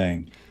at the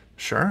thing.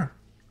 Sure.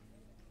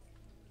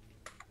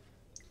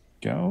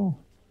 Go.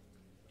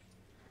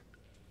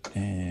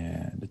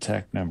 And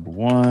attack number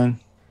 1.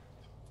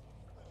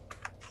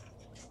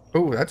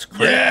 Oh, that's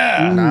crit.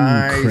 Yeah.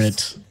 Nice.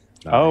 Crit.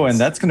 Oh, and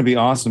that's going to be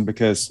awesome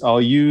because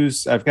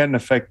I've got an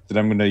effect that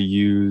I'm going to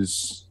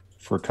use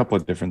for a couple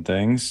of different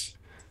things.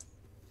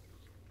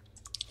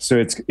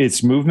 So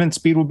its movement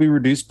speed will be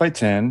reduced by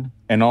 10,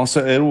 and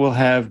also it will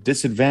have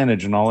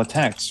disadvantage on all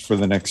attacks for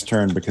the next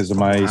turn because of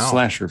my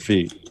slasher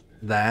feat.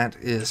 That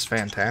is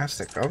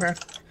fantastic. Okay.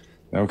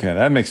 Okay,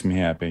 that makes me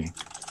happy.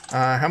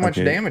 How much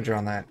damage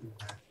on that?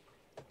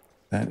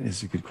 That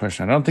is a good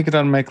question. I don't think it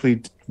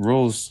automatically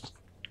rolls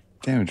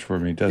damage for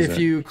me, does it? If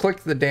you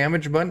click the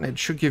damage button, it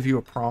should give you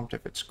a prompt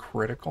if it's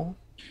critical.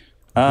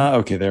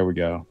 Okay, there we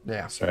go.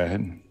 Yeah. Sorry, I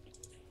hadn't.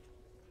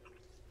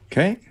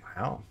 Okay.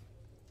 Wow.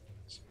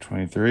 So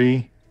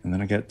 23, and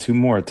then I got 2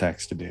 more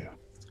attacks to do.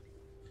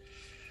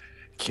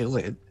 Kill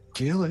it.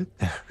 I'm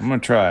going to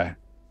try.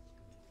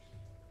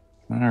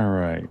 All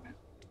right.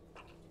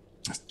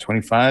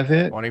 25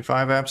 hit.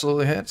 25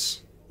 absolutely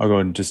hits. I'll go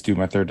ahead and just do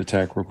my third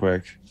attack real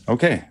quick.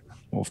 Okay.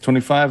 Well, if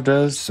 25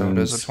 does, So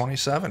does a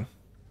 27.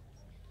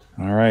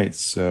 All right.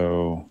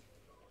 So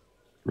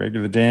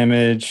regular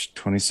damage,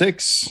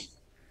 26.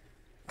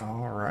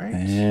 All right.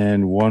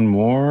 And 1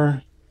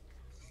 more.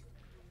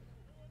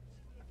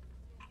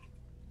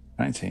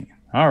 19.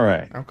 All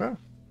right. Okay.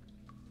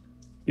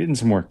 Getting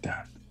some work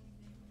done.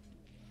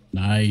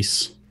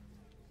 Nice.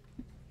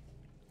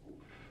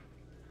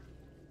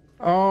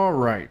 All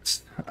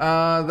right.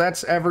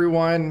 That's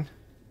everyone.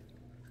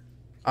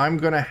 I'm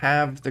going to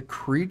have the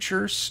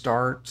creature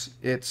start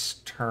its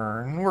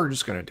turn. We're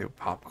just going to do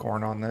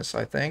popcorn on this,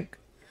 I think.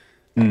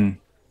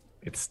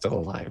 It's still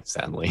alive,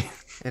 sadly.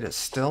 It is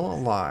still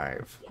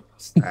alive,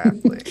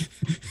 sadly.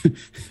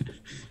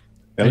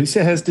 At least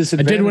it has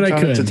disadvantage what I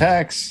on its could.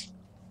 attacks.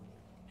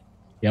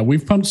 Yeah,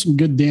 we've pumped some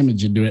good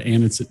damage into it,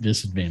 and it's at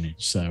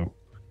disadvantage, so.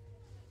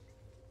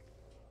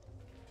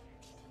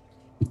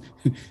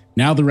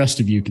 Now the rest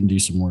of you can do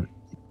some work.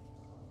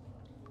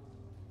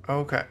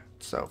 Okay.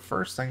 So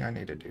first thing I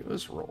need to do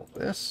is roll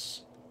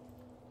this.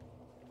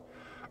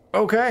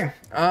 Okay.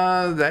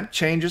 That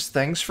changes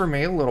things for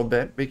me a little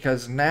bit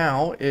because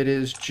now it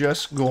is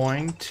just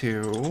going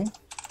to...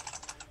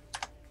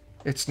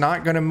 It's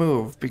not going to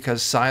move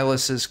because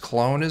Silas's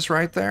clone is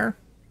right there.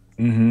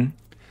 Mm-hmm.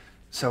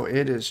 So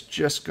it is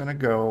just going to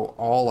go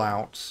all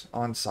out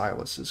on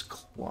Silas's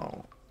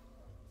clone.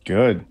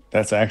 Good.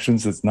 That's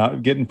actions that's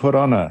not getting put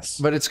on us.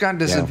 But it's got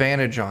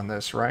disadvantage on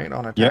this, right?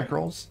 On attack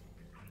rolls?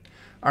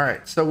 All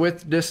right. So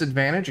with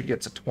disadvantage, it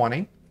gets a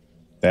 20.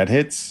 That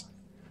hits.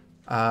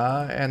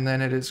 And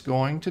then it is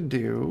going to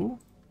do...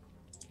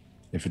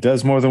 If it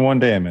does more than 1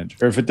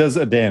 damage, or if it does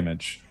a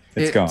damage,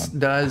 it's gone. It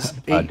does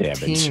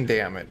 18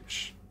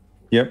 damage.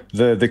 Yep.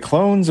 The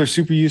clones are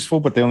super useful,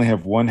 but they only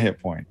have 1 hit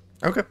point.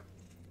 Okay.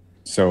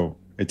 So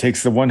it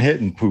takes the 1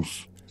 hit and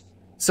poof.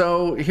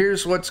 So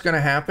here's what's going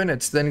to happen.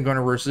 It's then going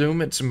to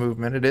resume its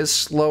movement. It is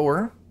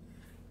slower,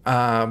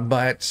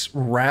 but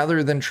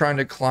rather than trying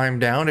to climb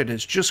down, it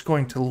is just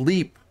going to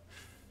leap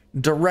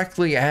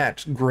directly at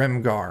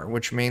Grimgar,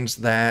 which means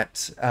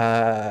that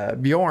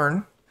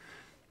Bjorn,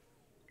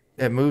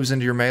 it moves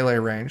into your melee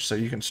range, so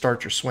you can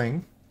start your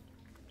swing.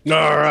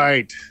 All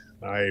right.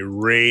 I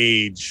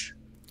rage.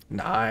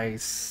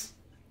 Nice.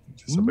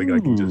 Something I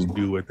can just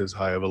do at this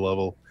high of a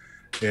level.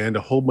 And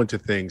a whole bunch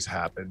of things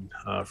happen.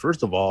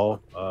 First of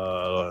all,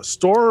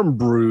 storm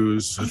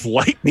brews with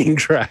lightning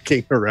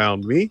tracking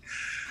around me.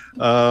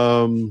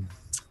 Yeah,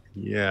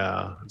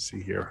 let's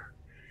see here.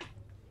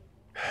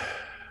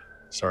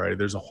 Sorry,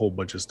 there's a whole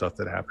bunch of stuff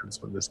that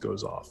happens when this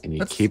goes off. And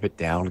you keep it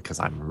down because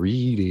I'm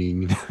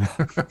reading.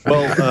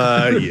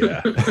 Well,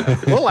 yeah.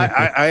 Well,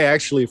 I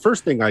actually,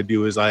 first thing I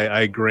do is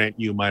I grant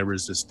you my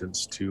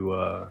resistance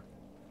to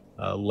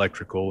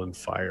electrical and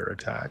fire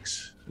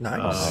attacks.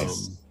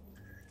 Nice.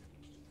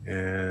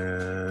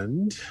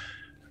 And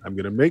I'm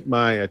going to make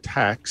my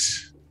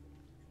attacks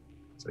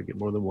so I get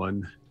more than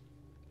 1.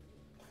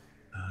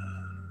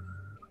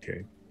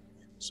 Okay.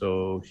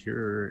 So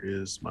here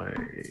is my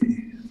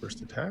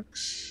first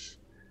attacks.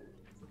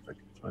 If I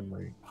can find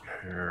my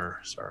hair.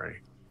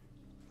 Sorry.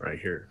 Right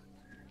here.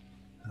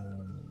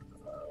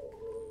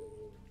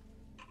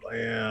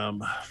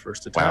 Blam.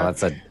 First attack. Wow,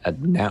 that's a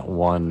nat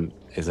 1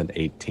 is an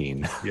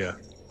 18. Yeah.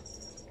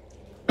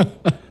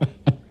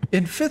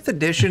 In 5th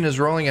edition,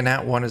 is rolling a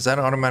nat 1, is that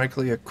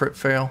automatically a crit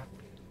fail?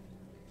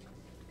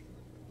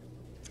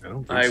 I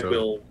don't think I so.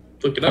 will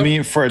look it up. I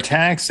mean, for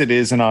attacks, it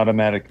is an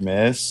automatic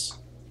miss.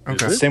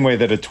 Okay. The same way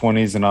that a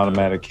 20 is an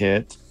automatic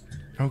hit.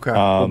 Okay.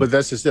 Well, but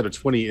that's just it. A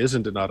 20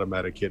 isn't an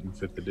automatic hit in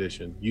 5th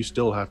edition. You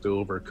still have to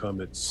overcome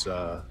its...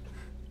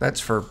 That's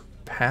for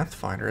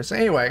Pathfinder. So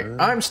anyway,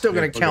 I'm still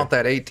going to count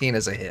that 18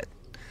 as a hit.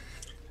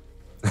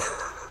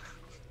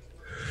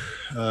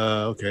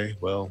 Okay,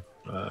 well,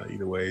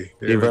 either way.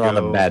 There Even we on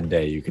a go. bad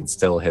day, you can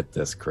still hit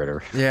this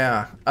critter.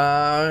 Yeah.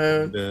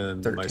 Then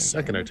my 13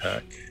 second damage.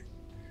 attack.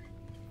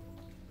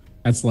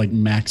 That's like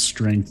max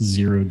strength,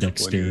 0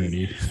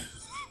 dexterity.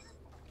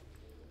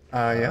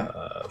 Yeah.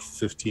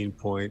 15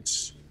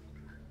 points.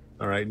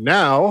 All right,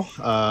 now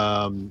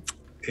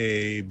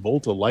a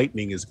bolt of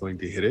lightning is going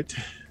to hit it.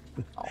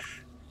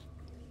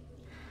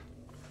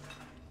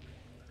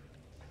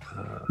 Okay,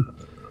 hold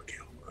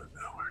on.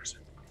 Now, where is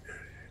it?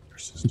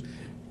 Persistent.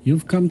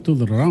 You've come to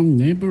the wrong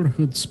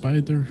neighborhood,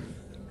 Spider.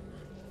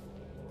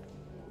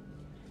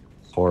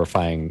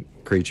 Horrifying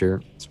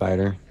creature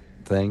spider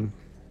thing.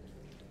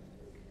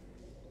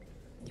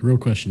 The real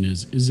question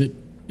is it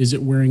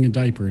wearing a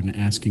diaper and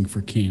asking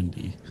for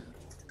candy?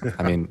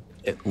 I mean,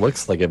 it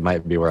looks like it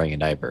might be wearing a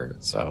diaper.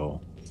 So,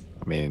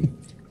 I mean,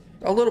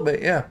 A little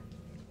bit, yeah.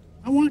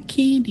 I want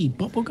candy,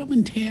 bubblegum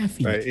and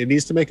taffy. All right, it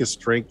needs to make a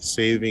strength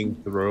saving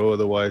throw,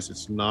 otherwise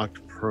it's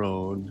knocked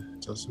prone.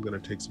 It's also going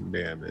to take some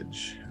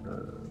damage.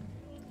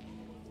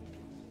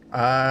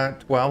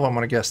 12, I'm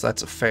going to guess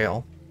that's a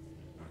fail.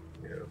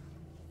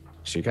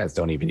 so you guys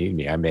don't even need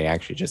me. I may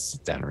actually just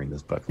sit down and read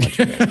this book. And let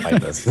you guys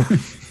fight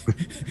this.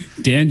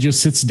 Dan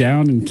just sits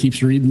down and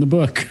keeps reading the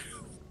book.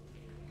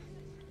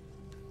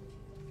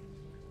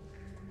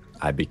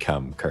 I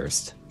become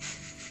cursed.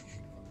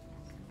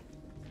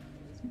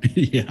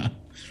 Yeah.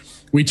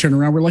 We turn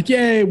around, we're like,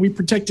 yay, we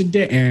protected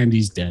Dan, and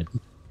he's dead.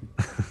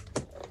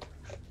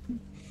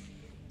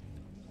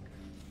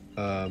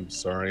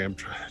 Sorry, I'm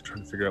trying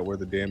to figure out where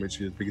the damage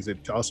is because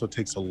it also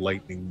takes a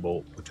lightning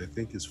bolt, which I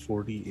think is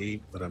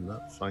 48, but I'm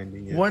not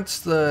finding it. What's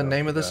the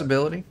name of this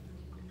ability?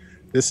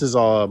 This is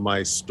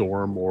my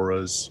storm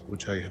auras,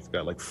 which I have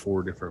got like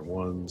 4 different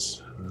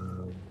ones.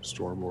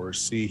 Storm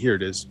auras. See, here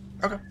it is.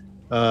 Okay.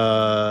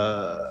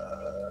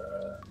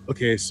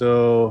 Okay,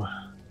 so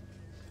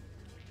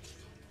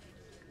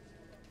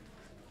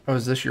Oh,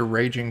 is this your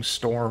Raging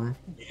Storm?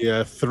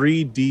 yeah,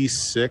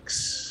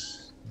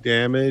 3d6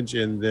 damage,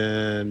 and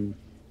then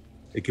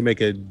it can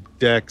make a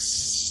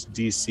dex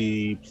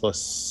DC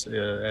plus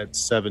at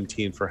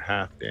 17 for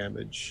half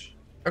damage.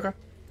 Okay.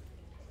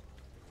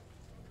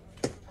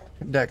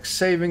 Dex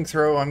saving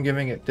throw, I'm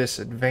giving it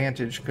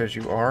disadvantage because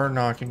you are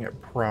knocking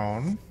it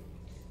prone.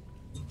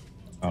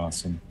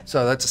 Awesome.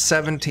 So that's a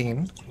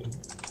 17.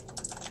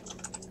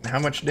 And how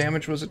much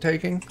damage was it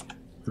taking?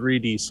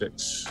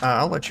 3d6.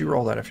 I'll let you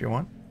roll that if you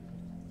want.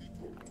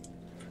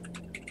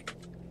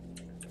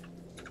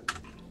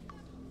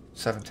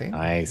 17.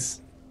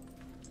 Nice.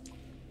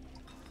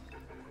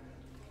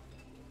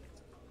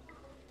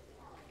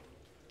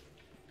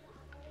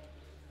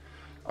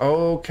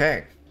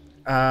 Okay.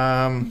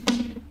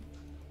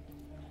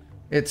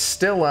 It's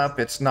still up.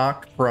 It's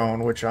knocked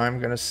prone, which I'm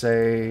going to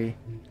say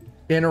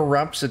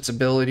interrupts its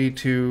ability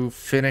to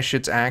finish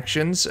its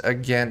actions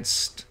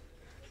against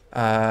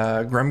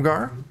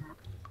Grimgar.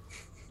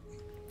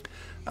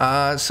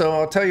 So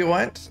I'll tell you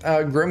what,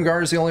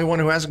 Grimgar is the only one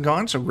who hasn't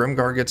gone, so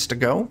Grimgar gets to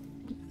go.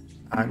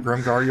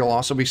 Grimgar, you'll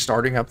also be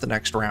starting up the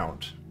next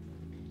round.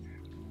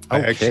 I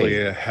Okay.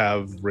 actually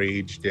have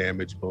rage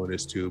damage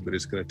bonus too, but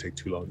it's going to take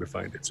too long to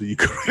find it. So you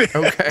go.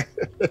 Okay.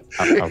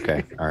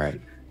 Okay. All right.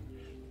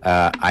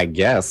 I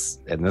guess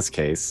in this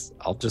case,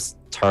 I'll just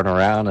turn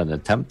around and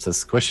attempt to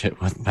squish it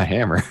with my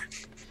hammer.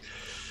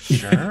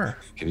 Sure.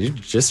 Can you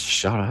just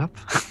shut up?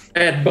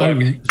 Add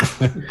bug.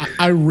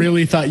 I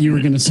really thought you were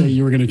going to say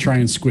you were going to try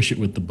and squish it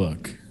with the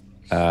book.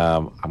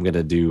 I'm going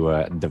to do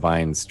a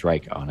divine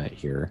strike on it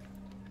here.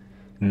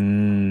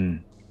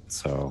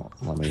 So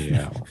let me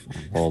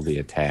roll the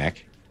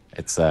attack.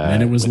 It's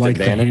And it was with like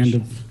advantage. the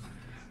hand of.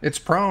 It's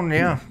prone,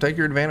 yeah. Take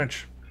your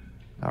advantage.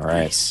 All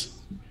right. Nice.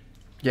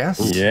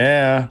 Yes.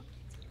 Yeah.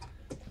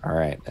 All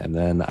right. And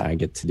then I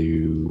get to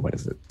do, what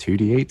is it,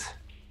 2d8?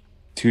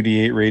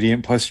 2d8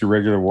 radiant plus your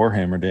regular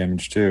warhammer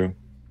damage too.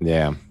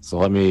 Yeah.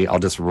 So I'll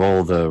just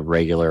roll the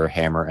regular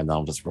hammer and then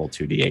I'll just roll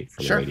 2d8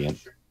 for Sure. the radiant.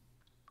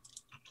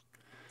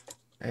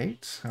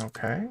 8,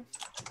 okay.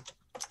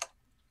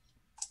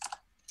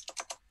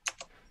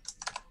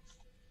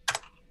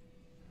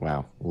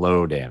 Wow.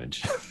 Low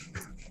damage.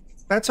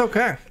 That's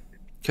okay.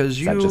 Because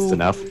Is that just you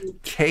enough?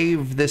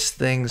 cave this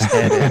thing's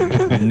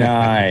head in.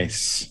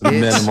 Nice. It's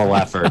Minimal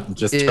effort.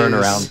 Just turn is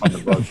around from the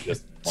book.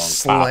 Just long pop.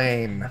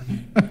 slain.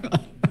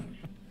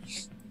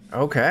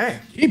 Okay.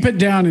 Keep it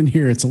down in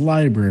here. It's a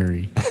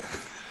library.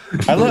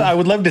 I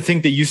would love to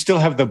think that you still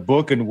have the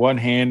book in one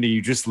hand and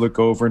you just look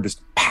over and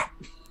just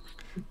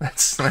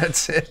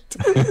That's it.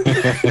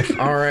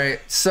 All right.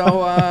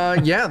 So,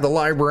 yeah, the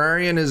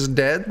librarian is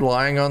dead,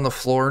 lying on the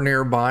floor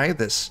nearby.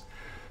 This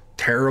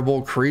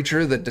terrible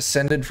creature that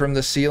descended from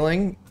the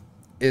ceiling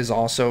is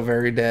also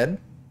very dead.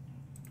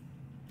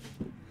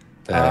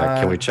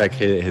 Can we check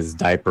his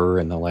diaper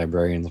in the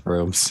librarian's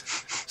robes?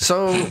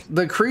 So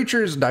the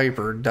creature's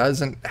diaper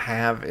doesn't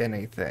have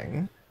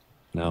anything,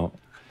 No.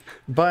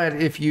 but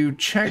if you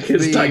check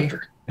His the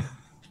diaper.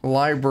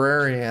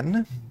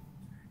 librarian,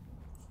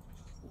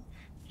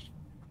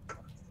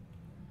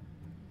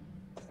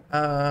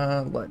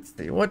 let's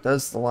see, what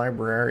does the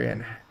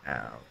librarian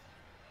have?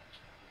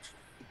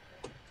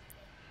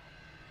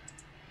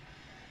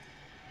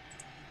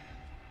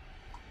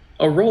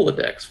 A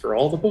Rolodex for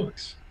all the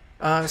books.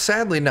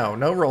 Sadly, no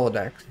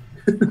Rolodex.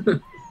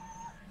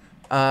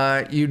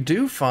 You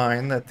do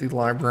find that the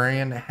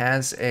librarian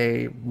has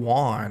a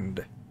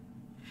wand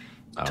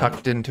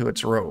tucked into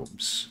its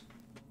robes.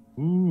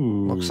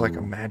 Ooh. Looks like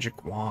a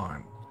magic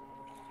wand.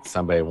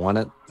 Somebody want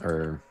it,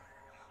 or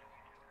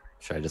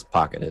should I just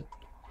pocket it?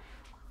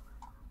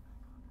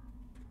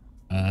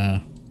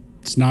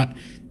 It's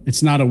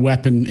not a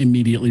weapon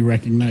immediately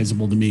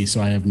recognizable to me,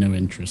 so I have no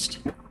interest.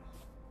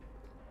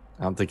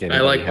 I don't think I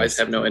anybody likewise has.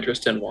 have no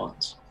interest in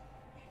wands.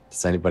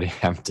 Does anybody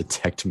have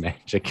detect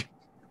magic?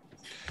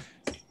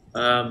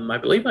 I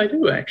believe I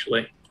do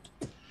actually.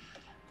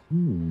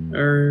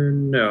 Or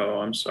no,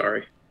 I'm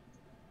sorry.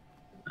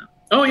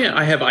 Oh yeah,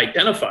 I have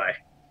identify.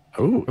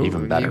 Oh, Ooh,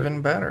 even better.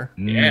 Even better.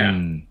 Yeah.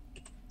 Mm.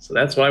 So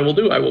that's what I will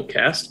do. I will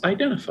cast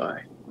identify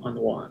on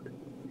the wand.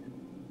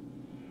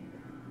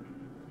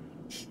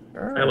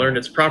 Sure. I learned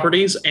its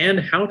properties and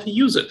how to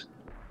use it,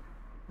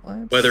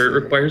 Let's whether it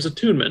see. requires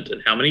attunement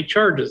and how many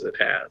charges it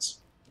has.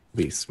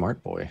 Be a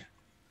smart boy.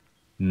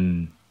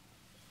 Mm.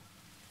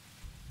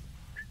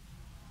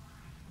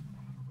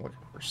 Looking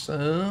for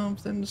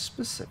something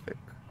specific.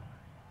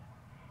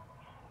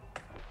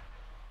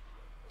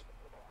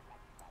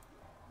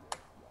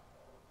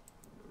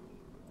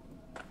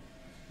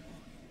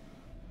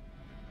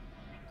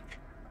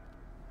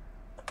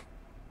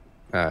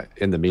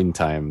 In the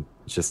meantime,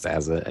 just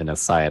as an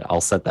aside, I'll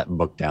set that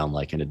book down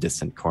like in a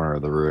distant corner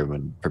of the room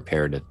and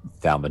prepare to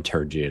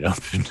thaumaturgy it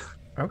open.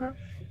 Okay.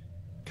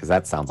 Because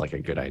that sounds like a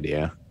good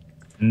idea.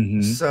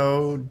 Mhm.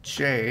 So,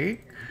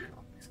 Jake,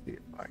 let me see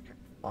if I can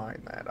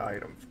find that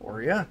item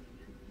for you.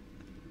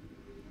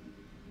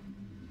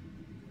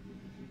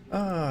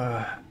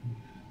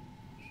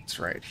 It's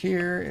right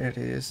here. It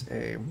is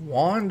a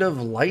wand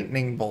of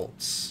lightning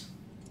bolts.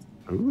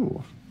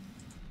 Ooh.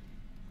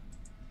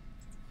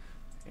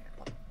 And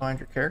let me find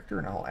your character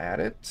and I'll add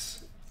it.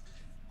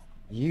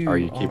 Are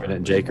you keeping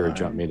it, Jake, or do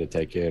you want mine. me to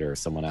take it, or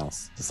someone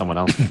else? Someone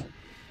else?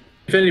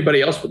 If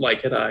anybody else would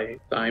like it,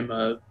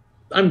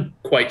 I'm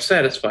quite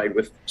satisfied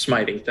with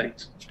smiting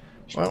things.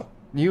 Well,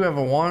 you have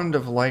a wand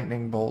of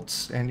lightning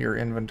bolts in your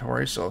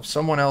inventory, so if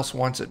someone else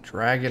wants it,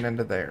 drag it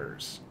into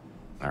theirs.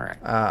 All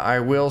right. I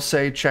will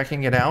say,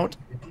 checking it out,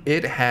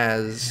 it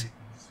has...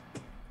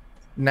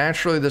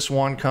 Naturally, this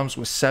wand comes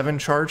with 7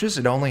 charges.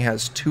 It only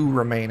has 2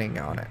 remaining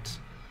on it.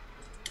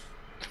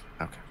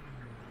 Okay.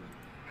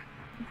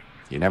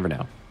 You never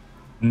know.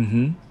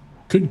 Mhm.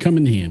 Could come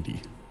in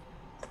handy.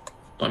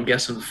 I'm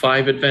guessing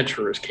 5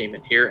 adventurers came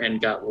in here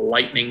and got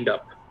lightninged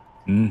up.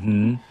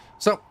 Mhm.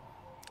 So,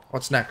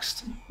 what's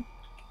next?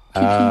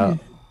 I'll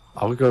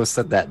go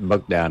set that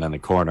book down in the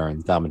corner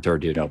and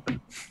thaumaturgy it open.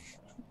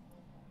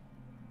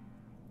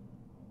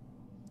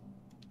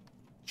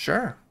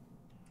 Sure.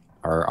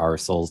 Are our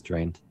souls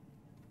drained?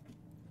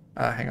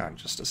 Hang on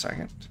just a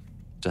second.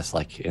 Just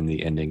like in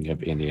the ending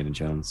of Indiana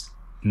Jones.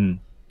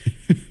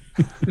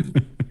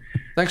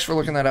 Thanks for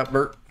looking that up,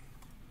 Bert.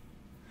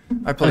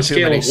 I On play a too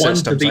scale many of 1 to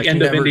systems. the I can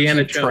end of never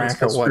Indiana keep Jones, track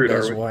how of what screwed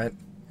does are we? what.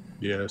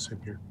 Yeah, same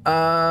here.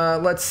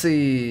 Let's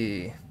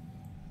see.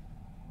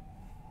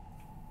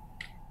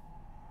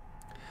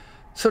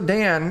 So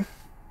Dan,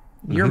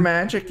 your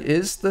magic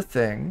is the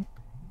thing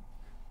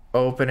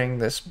opening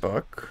this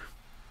book.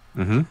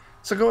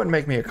 So go ahead and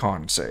make me a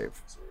con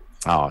save.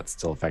 Oh, it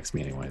still affects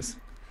me anyways.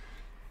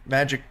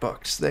 Magic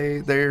books,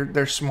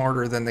 they're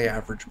smarter than the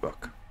average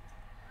book.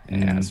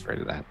 Yeah, I was afraid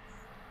of that.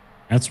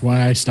 That's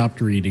why I stopped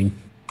reading.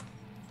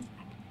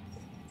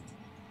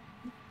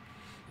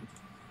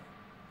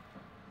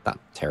 Not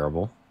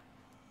terrible.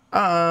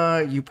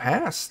 You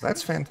pass.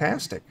 That's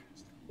fantastic.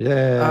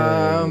 Yay.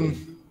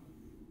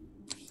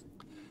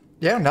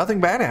 Yeah, nothing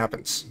bad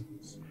happens.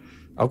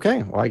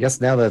 Okay, well, I guess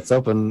now that it's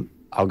open,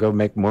 I'll go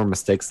make more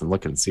mistakes and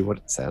look and see what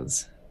it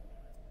says.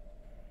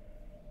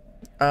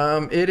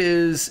 It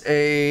is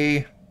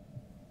a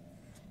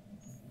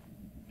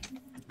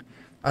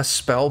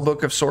spell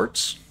book of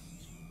sorts.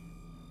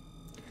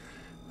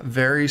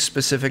 Very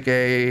specific,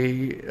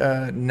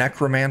 a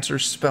necromancer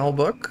spell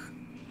book.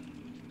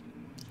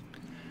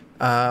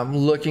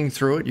 Looking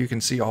through it, you can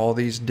see all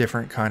these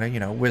different kind of,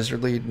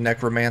 wizardly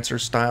necromancer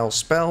style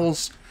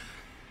spells.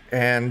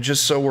 And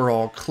just so we're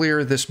all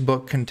clear, this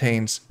book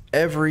contains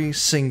every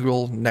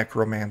single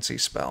necromancy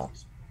spell.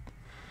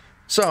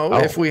 So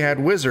if we had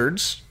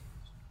wizards,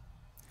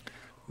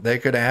 they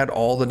could add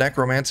all the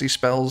necromancy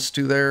spells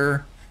to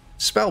their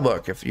spell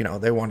book if,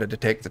 they wanted to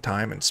take the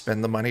time and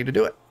spend the money to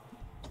do it.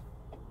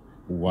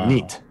 Wow.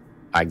 Neat.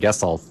 I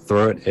guess I'll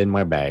throw it in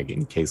my bag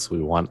in case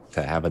we want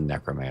to have a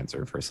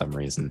necromancer for some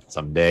reason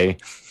someday.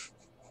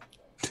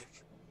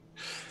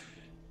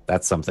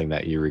 That's something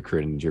that you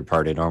recruit into your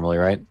party normally,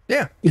 right?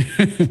 Yeah.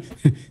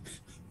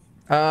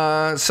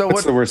 So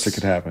What's the worst that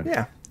could happen?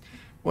 Yeah.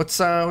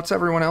 What's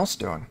everyone else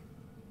doing?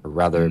 Or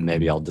rather,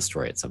 maybe I'll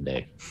destroy it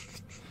someday.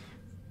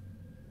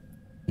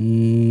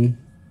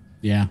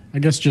 Yeah, I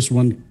guess just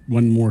one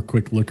more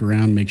quick look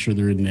around, make sure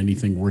there isn't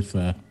anything worth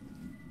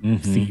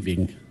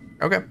thieving.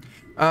 Okay.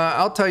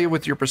 I'll tell you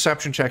with your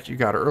perception check you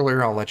got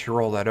earlier, I'll let you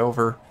roll that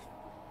over.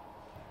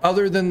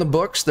 Other than the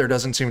books, there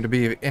doesn't seem to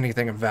be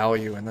anything of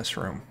value in this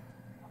room.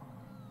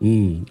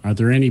 Are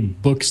there any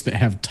books that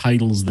have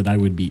titles that I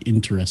would be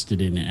interested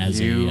in as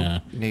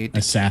a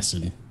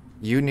assassin?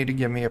 You need to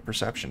give me a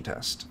perception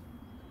test.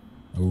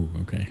 Oh,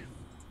 okay.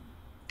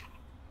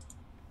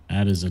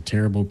 That is a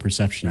terrible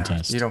perception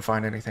test. You don't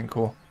find anything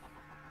cool.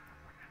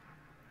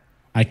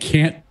 I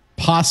can't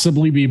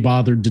possibly be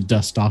bothered to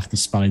dust off the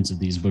spines of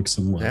these books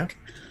and look. Yeah.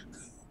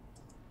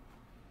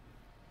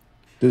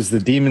 Does the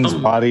demon's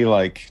body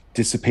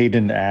dissipate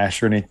into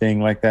ash or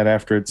anything like that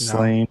after it's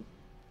slain?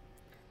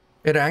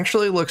 It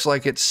actually looks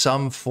like it's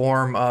some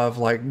form of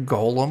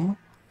golem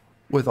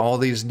with all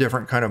these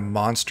different kind of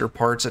monster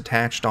parts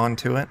attached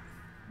onto it.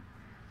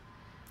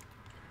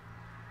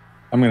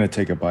 I'm going to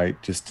take a bite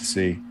just to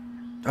see.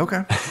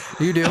 Okay,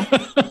 you do.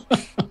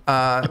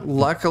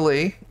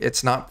 Luckily,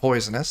 it's not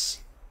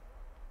poisonous.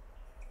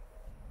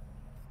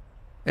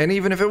 And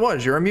even if it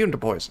was, you're immune to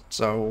poison,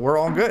 so we're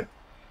all good.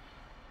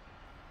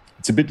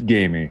 It's a bit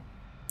gamey.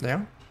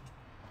 Yeah.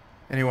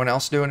 Anyone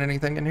else doing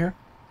anything in here?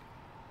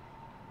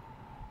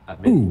 I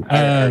mean,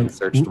 I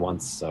searched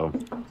once, so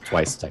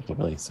twice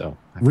technically. So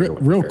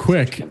real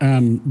quick,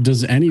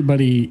 does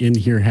anybody in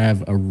here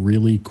have a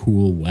really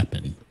cool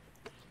weapon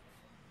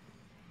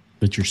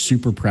that you're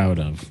super proud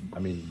of? I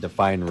mean,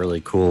 define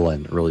really cool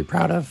and really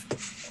proud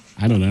of.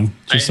 I don't know,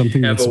 just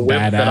something that's a whip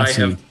badass.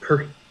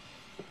 That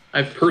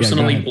I've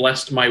personally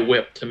blessed my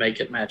whip to make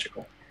it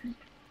magical.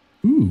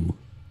 Ooh,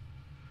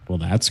 well,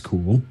 that's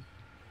cool.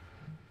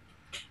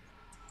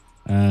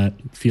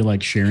 Feel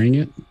like sharing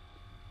it?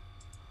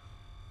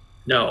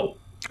 No.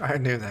 I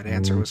knew that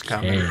answer was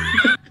coming.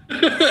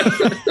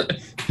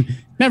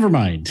 Never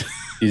mind.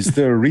 Is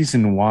there a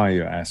reason why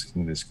you're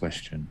asking this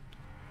question?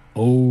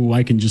 Oh,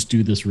 I can just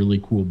do this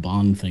really cool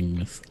bond thing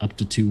with up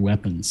to 2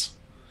 weapons.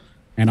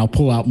 And I'll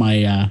pull out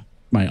my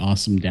my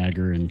awesome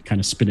dagger and kind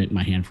of spin it in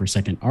my hand for a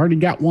second. Already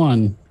got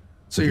one.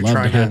 So I'd you're love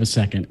trying to have a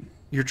second.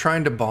 You're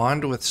trying to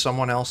bond with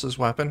someone else's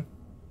weapon?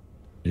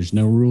 There's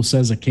no rule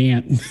says I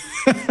can't.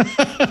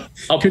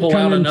 I'll pull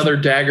out another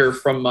dagger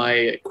from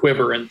my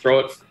quiver and throw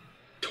it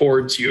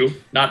towards you,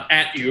 not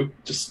at you.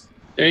 Just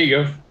there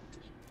you go.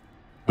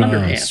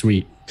 Underhand.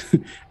 Sweet.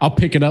 I'll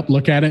pick it up,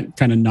 look at it,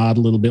 kind of nod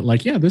a little bit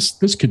like, yeah,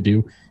 this could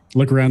do.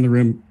 Look around the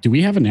room. Do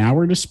we have an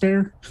hour to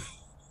spare?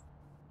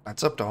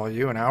 That's up to all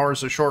you. An hour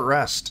is a short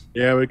rest.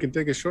 Yeah, we can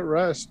take a short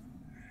rest.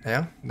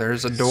 Yeah,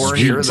 there's a door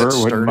here that's Bert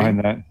wouldn't sturdy. mind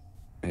that.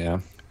 Yeah.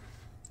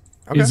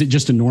 Okay. Is it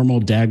just a normal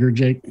dagger,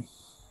 Jake?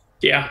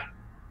 Yeah.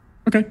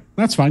 Okay,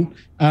 that's fine.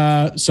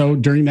 So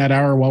during that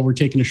hour while we're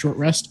taking a short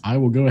rest, I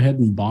will go ahead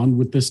and bond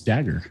with this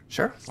dagger.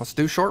 Sure. Let's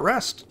do short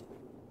rest.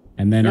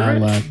 And then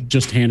All I'll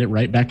just hand it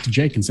right back to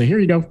Jake and say, here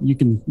you go. You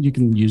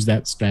can use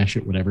that, stash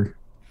it, whatever.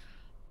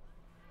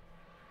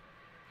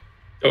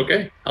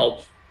 Okay.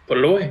 I'll put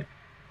it away.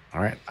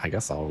 All right, I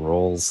guess I'll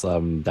roll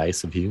some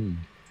dice of healing.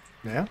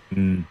 Yeah.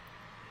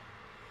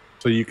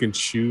 So you can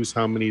choose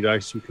how many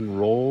dice you can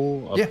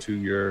roll up Yeah. to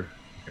your.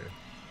 Okay.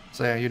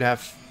 So yeah, you'd have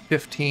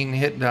 15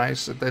 hit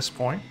dice at this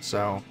point.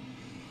 So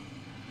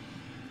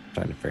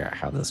Trying to figure out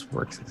how this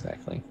works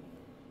exactly.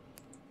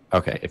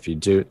 Okay, if you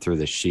do it through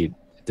the sheet,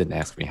 it didn't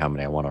ask me how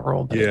many I want to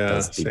roll, but it Yeah,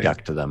 does same.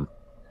 deduct to them.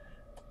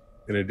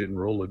 And it didn't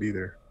roll it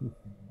either.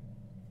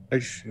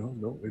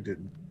 No, it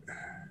didn't.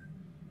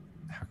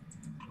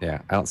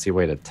 Yeah, I don't see a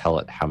way to tell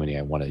it how many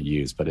I want to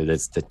use, but it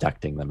is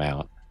deducting them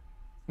out.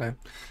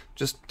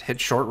 just hit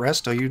short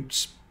rest till you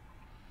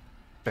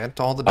spent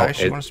all the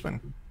dice you want to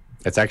spend.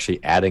 It's actually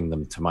adding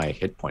them to my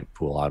hit point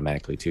pool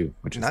automatically too,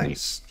 which is neat.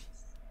 Nice.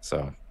 So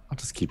I'll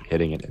just keep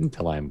hitting it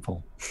until I'm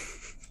full.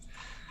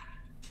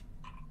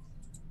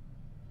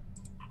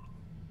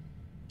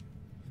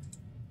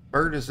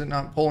 Bird, is it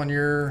not pulling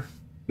your...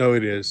 No,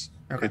 it is.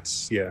 Okay.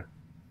 It's, yeah.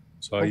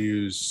 So I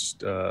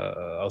used,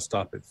 I'll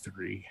stop at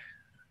 3.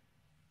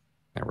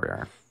 There we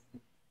are.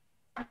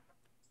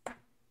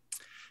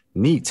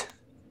 Neat.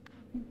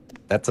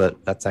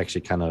 That's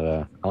actually kind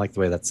of I like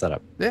the way that's set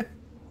up, Yeah.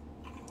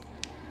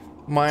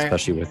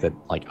 especially with it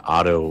like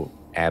auto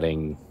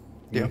adding.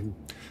 Yeah.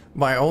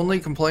 My only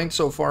complaint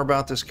so far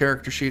about this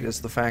character sheet is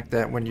the fact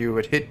that when you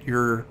would hit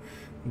your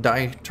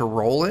die to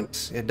roll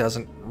it, it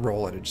doesn't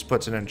roll it. It just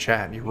puts it in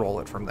chat and you roll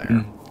it from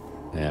there.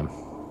 Yeah,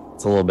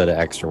 it's a little bit of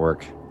extra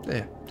work.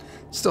 Yeah.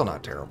 Still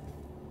not terrible.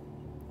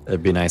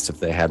 It'd be nice if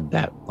they had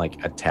that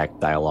like attack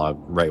dialogue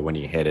right when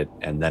you hit it,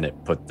 and then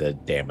it put the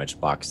damage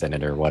box in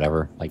it or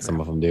whatever, like some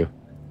of them do.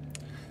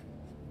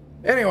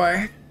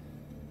 Anyway.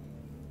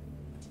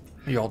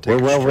 You all take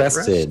We're a well short rest.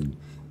 rested.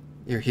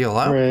 You heal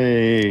out.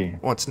 Hooray.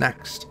 What's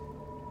next?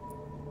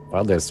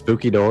 Well, there's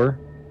spooky door,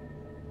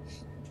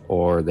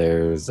 or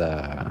there's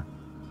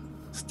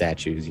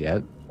statues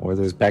yet, or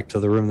there's back to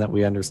the room that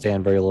we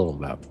understand very little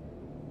about.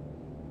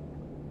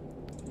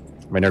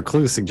 I mean, our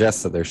clue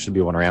suggests that there should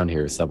be one around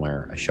here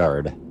somewhere, a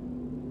shard.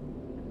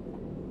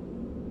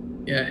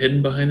 Yeah,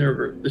 hidden behind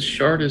the the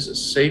shard is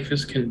as safe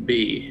as can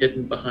be,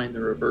 hidden behind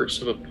the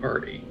reverse of a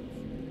party.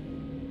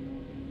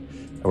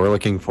 We're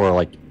looking for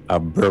like a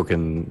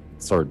broken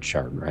sword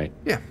shard, right?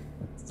 Yeah.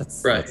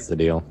 That's Right. That's the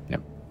deal.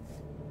 Yep.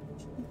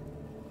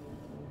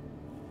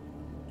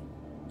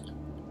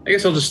 I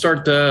guess I'll just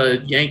start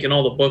yanking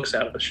all the books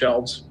out of the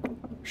shelves,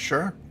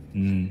 Sure.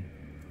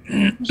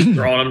 just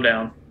throwing them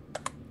down.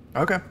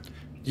 Okay.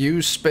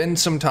 You spend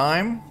some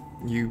time.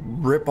 You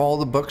rip all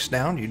the books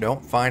down. You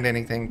don't find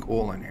anything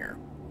cool in here.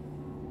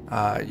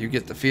 You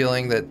get the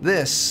feeling that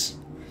this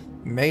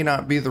may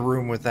not be the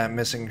room with that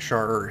missing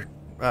shard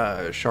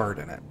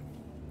in it.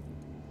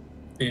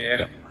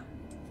 Yeah.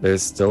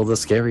 There's still the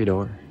scary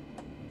door.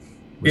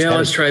 Yeah, got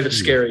let's a try the key.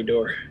 scary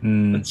door.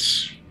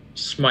 Let's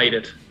smite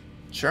it.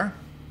 Sure.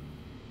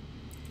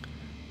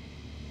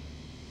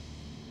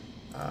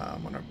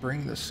 I'm going to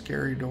bring the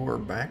scary door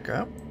back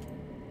up.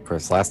 Of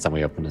course, last time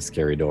we opened a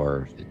scary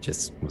door, it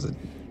just was a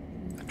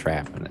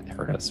trap and it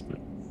hurt us. But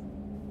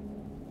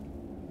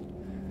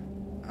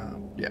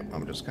Yeah,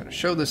 I'm just going to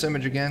show this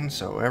image again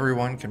so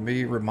everyone can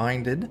be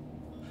reminded.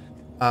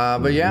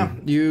 But yeah,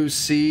 you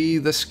see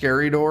the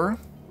scary door.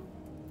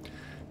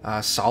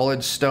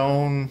 Solid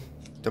stone,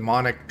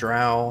 demonic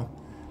drow.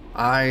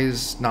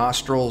 Eyes,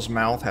 nostrils,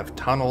 mouth have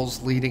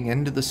tunnels leading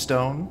into the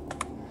stone.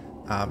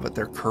 But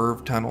they're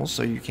curved tunnels,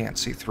 so you can't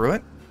see through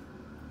it.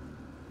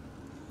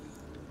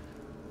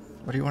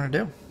 What do you want to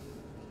do?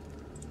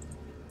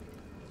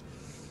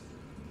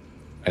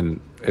 and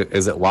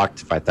is it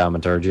locked if I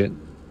thaumaturgy it?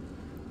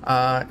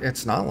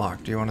 It's not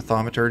locked. Do you want to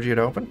thaumaturgy it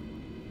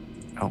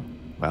open? Oh,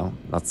 well,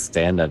 let's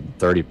stand at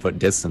 30-foot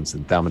distance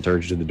and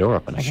thaumaturgy the door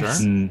open, I guess.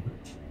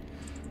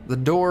 The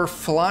door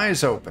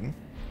flies open,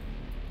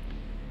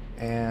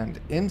 and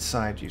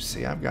inside you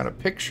see I've got a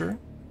picture,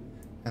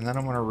 and then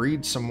I'm going to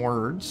read some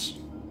words.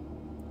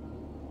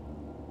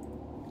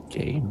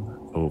 Game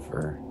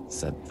over,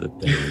 said the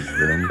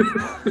third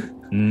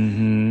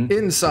room.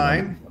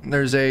 Inside,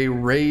 there's a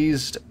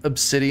raised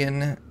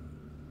obsidian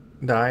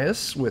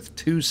dais with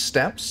 2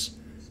 steps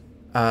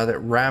that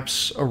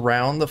wraps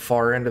around the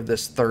far end of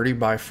this 30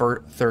 by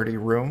 30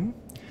 room.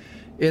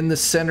 In the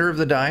center of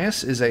the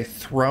dais is a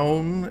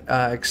throne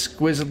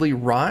exquisitely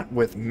wrought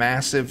with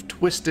massive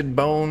twisted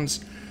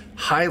bones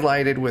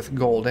highlighted with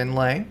gold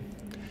inlay.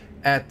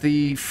 At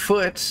the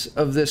foot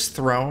of this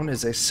throne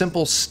is a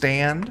simple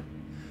stand,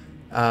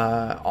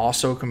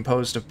 also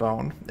composed of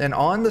bone. And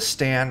on the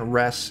stand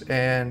rests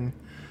an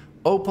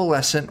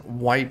opalescent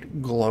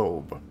white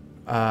globe,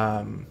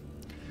 about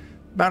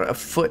a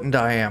foot in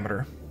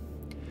diameter.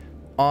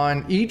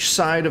 On each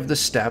side of the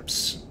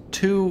steps,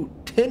 2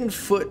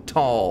 10-foot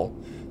tall,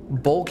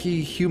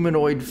 bulky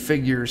humanoid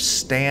figures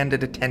stand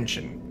at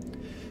attention.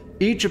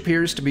 Each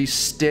appears to be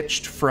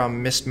stitched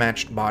from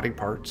mismatched body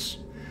parts,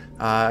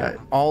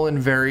 all in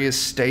various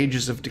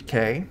stages of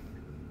decay.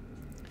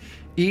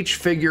 Each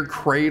figure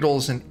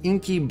cradles an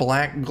inky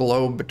black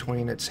globe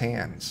between its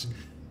hands.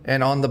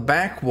 And on the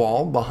back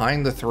wall,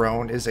 behind the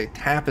throne, is a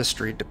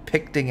tapestry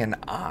depicting an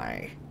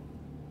eye.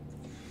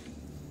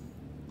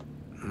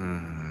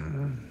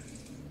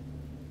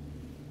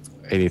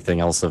 anything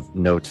else of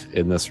note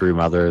in this room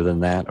other than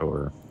that,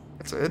 or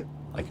That's it.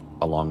 like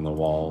along the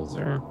walls,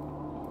 or?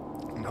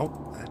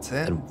 Nope, that's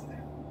it.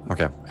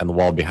 Okay, and the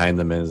wall behind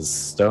them is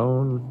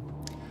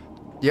stone.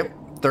 Yep,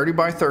 30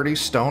 by 30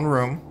 stone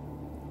room.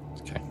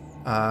 Okay.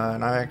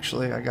 And I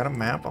got a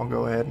map. I'll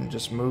go ahead and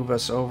just move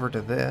us over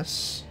to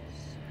this.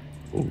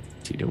 Ooh,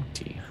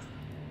 T-do-T.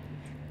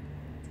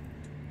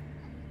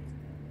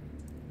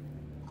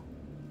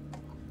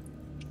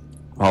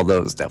 Well,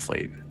 those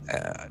definitely.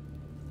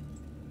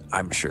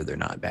 I'm sure they're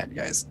not bad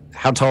guys.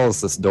 How tall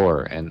is this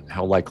door, and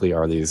how likely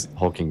are these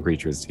hulking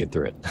creatures to get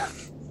through it?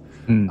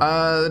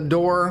 The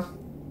door,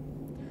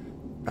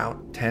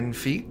 about 10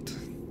 feet.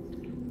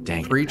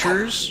 Dang.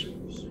 Creatures,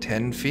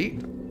 10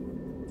 feet.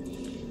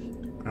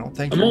 I don't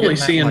think I'm you're only getting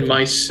that seeing lucky.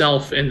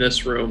 myself in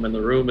this room, and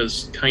the room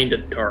is kind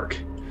of dark.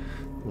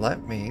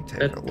 Let me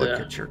take a look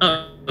at your.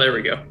 Oh, there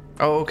we go.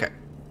 Oh, okay.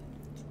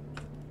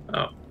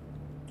 Oh,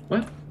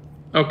 what?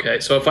 Okay,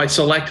 so if I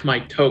select my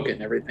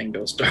token, everything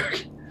goes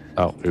dark.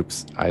 Oh,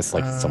 oops. I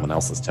selected someone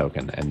else's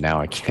token, and now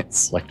I can't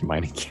select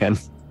mine again.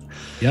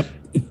 Yep.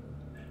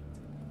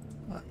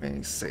 Let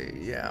me see.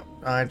 Yeah,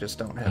 I just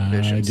don't have I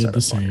vision did set the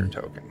up on your same.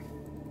 token.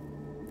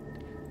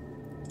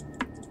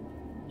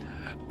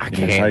 I Yes,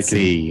 can't I can-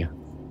 see.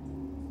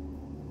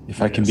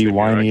 If I can Yes, be here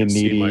whiny I and can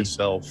see needy,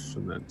 myself,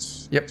 and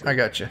that's Yep, I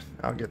got you.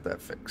 I'll get that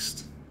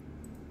fixed.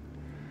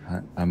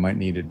 I might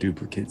need a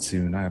duplicate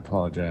soon. I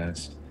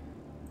apologize.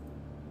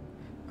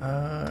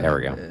 There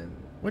we go. And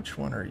which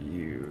one are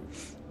you?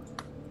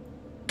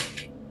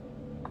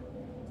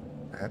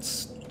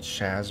 That's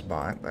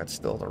Shazbot. That's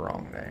still the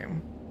wrong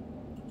name.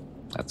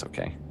 That's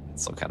okay.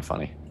 It's still kind of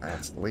funny.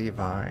 That's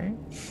Levi.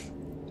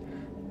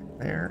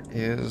 There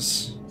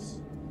is.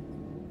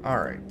 All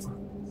right.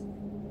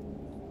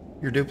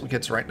 Your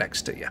duplicate's right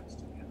next to you.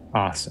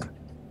 Awesome.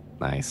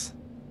 Nice.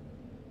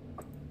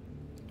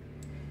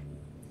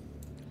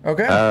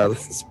 Okay.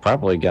 This is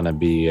probably going to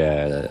be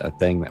a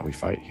thing that we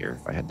fight here,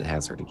 if I had to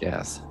hazard a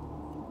guess.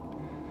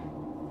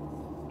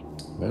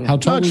 How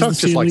tall is the Chuck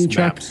just likes ceiling,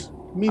 Chuck? maps.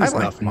 I Means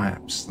like nothing.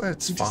 maps.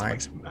 That's He just fine.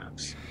 likes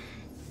maps.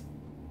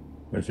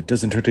 But if it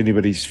doesn't hurt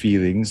anybody's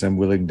feelings, I'm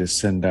willing to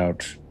send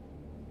out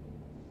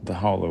the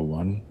hollow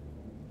one.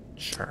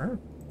 Sure.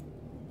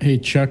 Hey,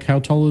 Chuck, how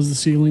tall is the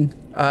ceiling?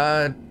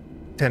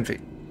 10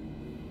 feet.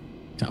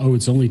 Oh,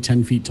 it's only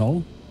 10 feet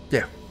tall?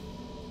 Yeah.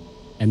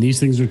 And these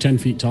things are 10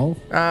 feet tall?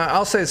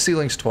 I'll say the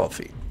ceiling's 12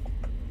 feet.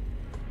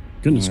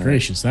 Goodness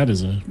gracious, that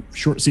is a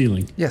short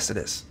ceiling. Yes, it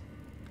is.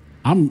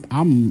 I'm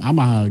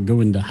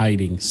go into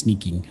hiding,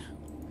 sneaking.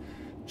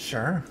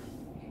 Sure.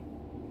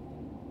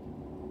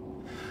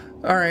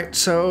 All right.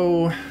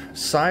 So,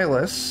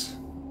 Silas,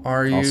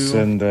 are you? I'll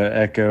send the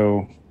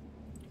echo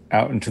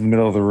out into the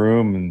middle of the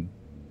room and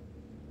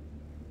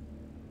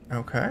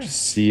Okay.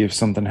 see if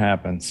something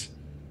happens.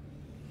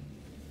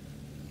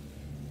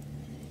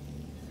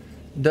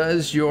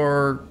 Does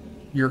your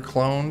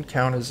clone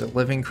count as a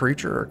living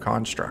creature or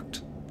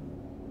construct?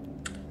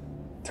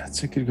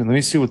 That's a good one. Let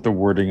me see what the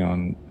wording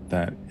on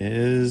that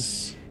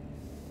is.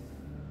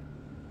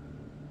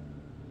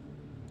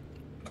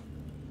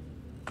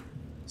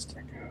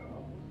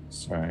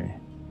 Sorry.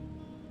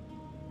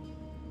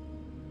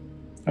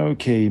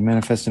 Okay,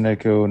 manifest an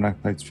echo, knock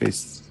light's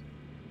face.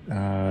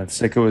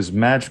 This echo is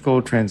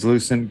magical,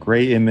 translucent,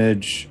 gray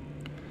image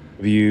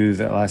of you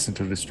that lasts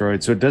until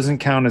destroyed. So it doesn't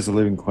count as a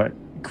living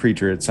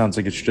creature. It sounds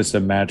like it's just a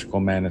magical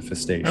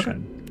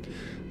manifestation.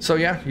 So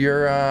yeah,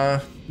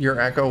 your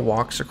echo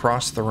walks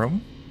across the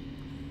room,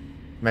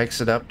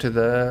 makes it up to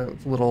the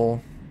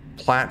little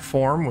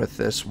platform with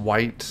this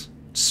white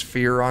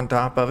sphere on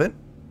top of it.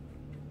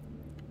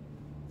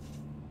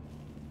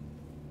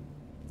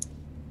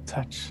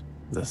 Touch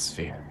the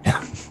sphere.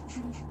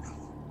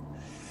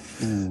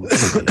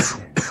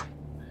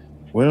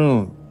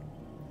 Well,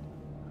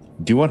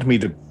 do you want me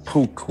to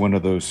poke one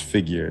of those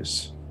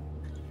figures?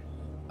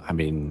 I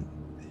mean,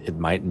 it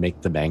might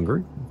make them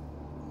angry,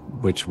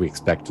 which we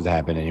expect to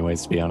happen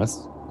anyways, to be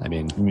honest. I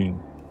mean,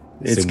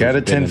 It's assume got a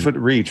we've been 10-foot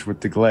reach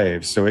with the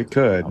glaive, so it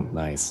could. Oh,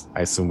 nice.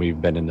 I assume we've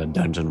been in a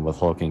dungeon with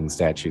hulking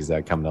statues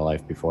that come to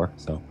life before,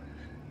 so.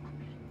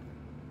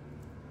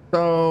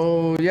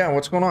 So yeah,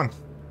 what's going on?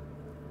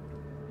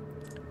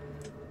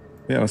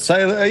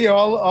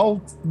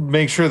 I'll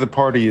make sure the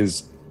party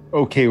is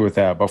okay with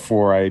that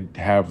before I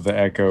have the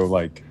echo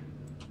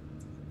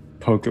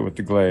poke it with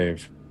the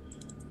glaive.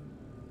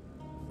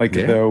 Yeah.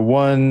 The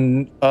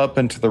one up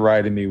and to the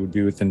right of me would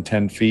be within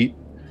 10 feet.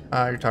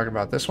 You're talking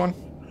about this one?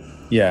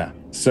 Yeah.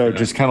 So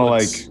just kind of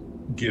Let's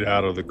get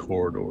out of the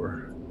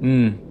corridor.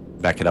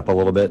 Back it up a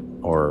little bit,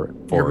 or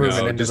You're forward.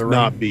 moving into just the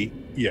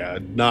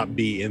room. not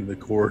be in the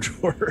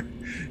corridor.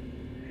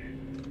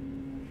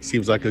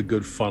 Seems like a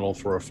good funnel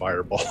for a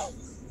fireball.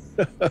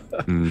 That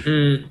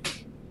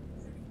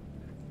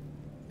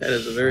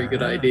is a very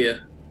good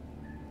idea.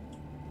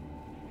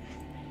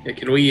 Yeah,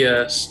 can we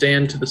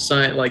stand to the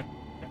side like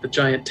the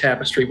giant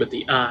tapestry with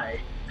the eye?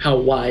 How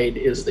wide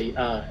is the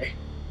eye?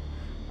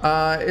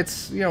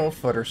 It's a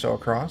foot or so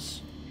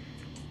across.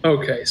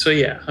 Okay, so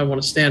yeah, I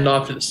want to stand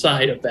off to the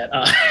side of that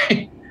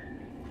eye.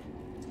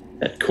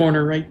 That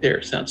corner right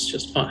there sounds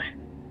just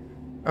fine.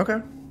 Okay.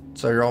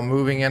 So you're all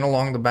moving in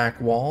along the back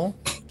wall,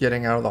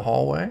 getting out of the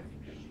hallway.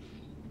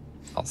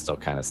 I'll still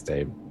kind of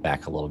stay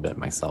back a little bit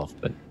myself,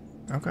 but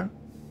Okay.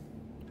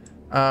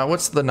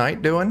 What's the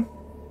knight doing?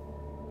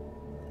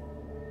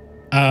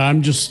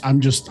 I'm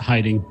just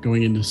hiding,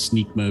 going into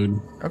sneak mode.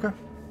 Okay.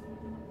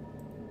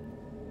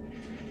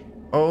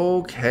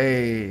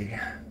 Okay.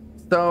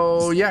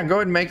 So, yeah, go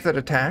ahead and make that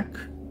attack.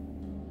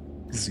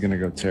 This is gonna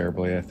go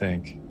terribly, I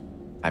think.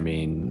 I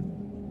mean,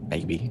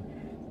 maybe.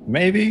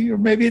 Maybe, or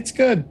maybe it's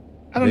good.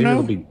 I don't Maybe know.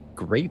 it'll be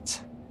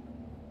great.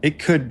 It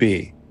could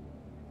be.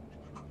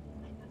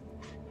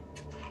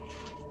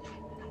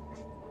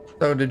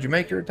 So, did you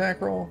make your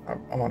attack roll?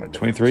 I want to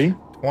 23?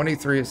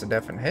 23 is a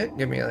definite hit.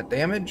 Give me that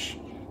damage.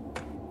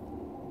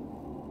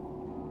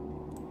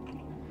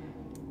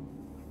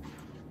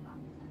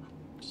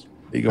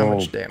 Big How much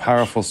old damage?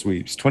 powerful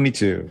sweeps.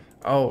 22.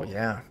 Oh,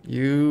 yeah.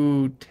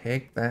 You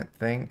take that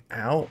thing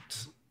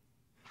out.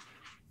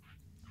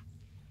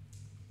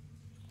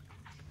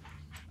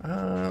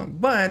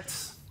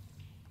 But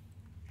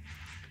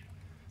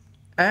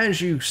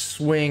as you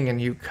swing and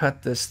you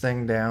cut this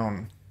thing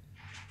down,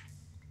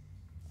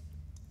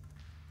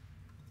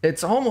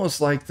 it's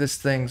almost like this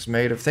thing's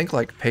made of, think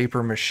like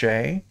paper mache,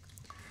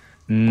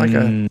 like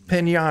a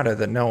pinata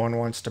that no one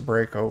wants to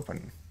break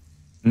open.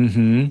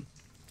 Mm-hmm.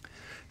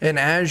 And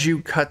as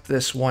you cut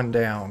this one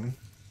down,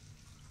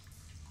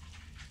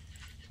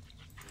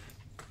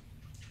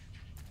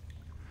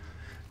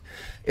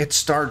 it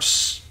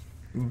starts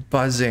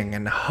buzzing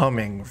and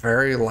humming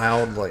very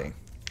loudly.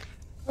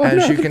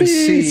 As you can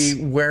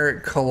see where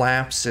it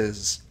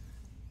collapses,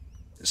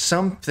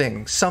 some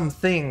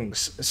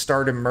things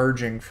start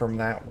emerging from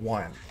that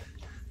one.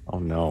 Oh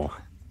no.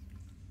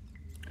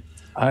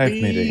 I've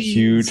made a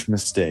huge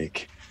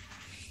mistake.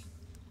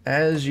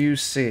 As you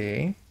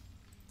see,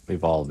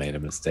 We've all made a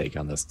mistake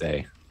on this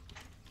day.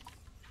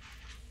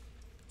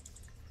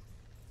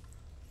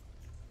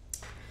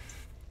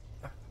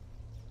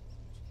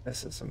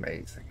 this is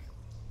amazing.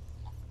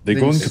 They're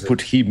going These- to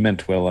put he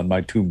meant well on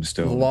my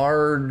tombstone.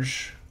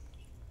 Large,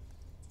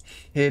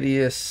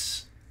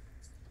 hideous,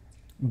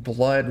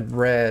 blood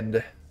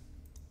red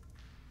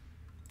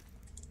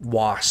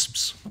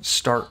wasps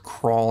start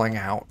crawling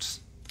out.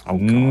 Oh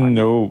god.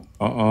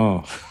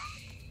 No.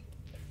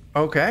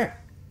 Okay.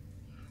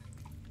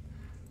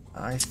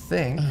 I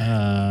think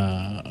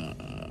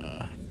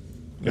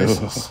this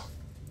Ugh. is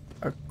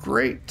a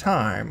great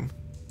time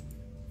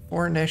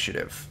for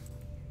initiative.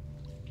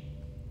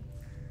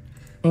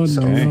 Oh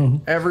So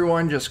no.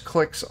 everyone just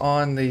clicks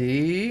on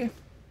the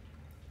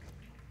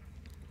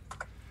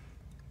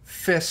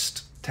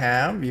fist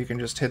tab. You can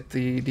just hit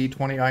the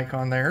D20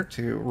 icon there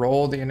to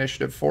roll the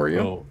initiative for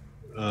you.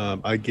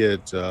 I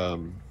get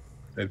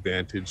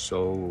advantage.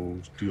 So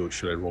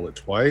should I roll it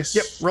twice?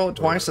 Yep, roll it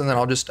twice, and then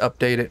I'll just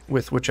update it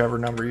with whichever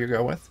number you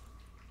go with.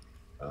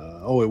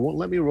 It won't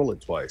let me roll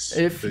it twice.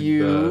 If the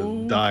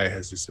you- die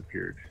has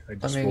disappeared. I I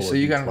just mean, roll so a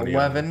you got an D20 on it.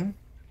 11.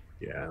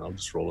 Yeah, and I'll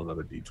just roll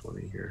another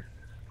D20 here.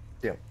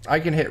 Yeah, I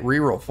can hit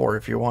reroll 4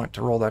 if you want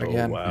to roll that Oh,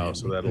 again. wow.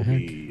 So that'll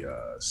be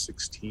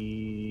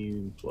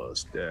 16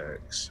 plus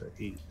dex,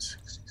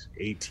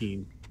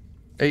 18.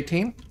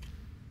 18.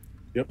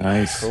 Yep.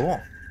 Nice.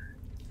 Cool.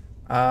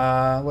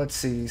 Let's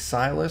see,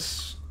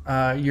 Silas.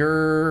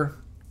 Your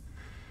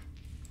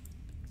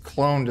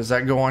clone, does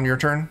that go on your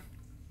turn?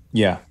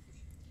 Yeah.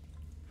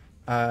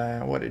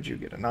 What did you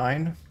get? A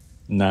 9?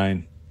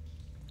 9.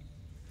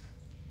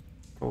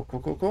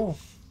 Cool.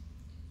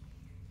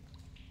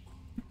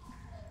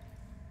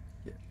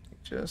 Yeah,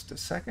 just a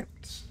second.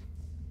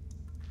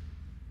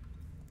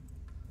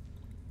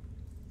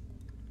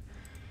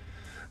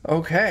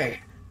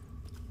 Okay.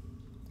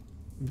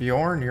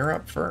 Bjorn, you're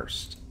up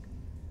first.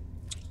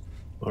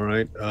 All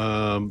right.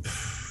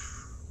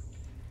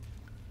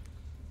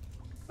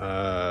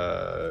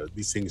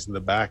 These things in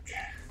the back,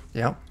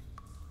 Yep.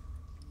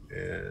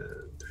 and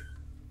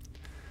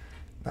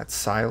That's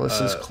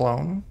Silas's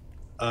clone.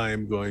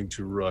 I'm going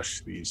to rush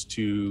these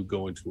two,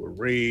 go into a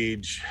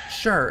rage.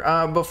 Sure.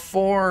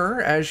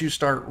 Before, as you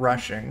start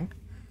rushing,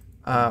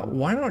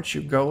 why don't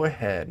you go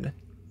ahead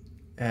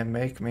and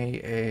make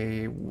me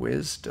a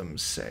wisdom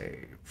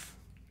save?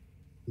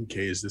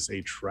 Okay, is this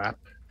a trap?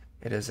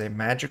 It is a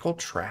magical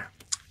trap.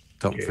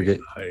 Don't Okay, forget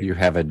I- you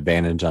have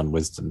advantage on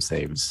wisdom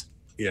saves.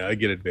 Yeah, I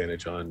get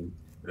advantage on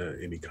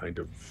any kind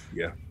of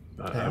Yeah.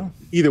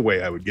 Either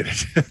way, I would get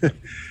it.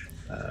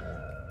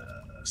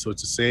 So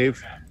it's a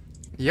save.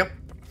 Yep.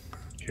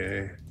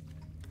 Okay,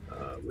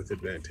 with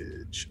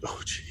advantage.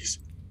 Oh, jeez.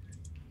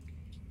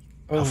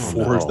 Oh,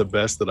 Four is no. the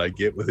best that I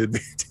get with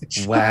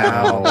advantage.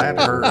 Wow, that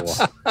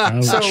hurts.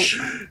 Ouch.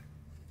 So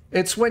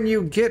it's when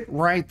you get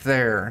right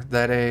there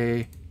that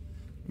a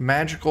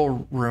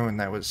magical rune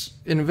that was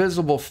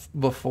invisible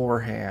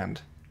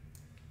beforehand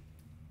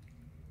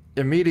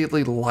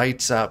immediately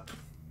lights up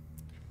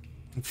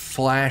and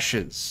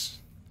flashes,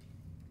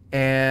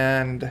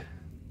 and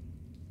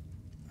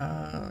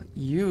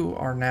you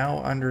are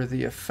now under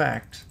the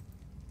effect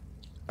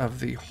of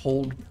the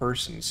hold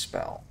person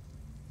spell.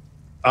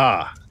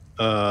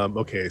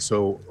 Okay,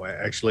 so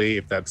actually,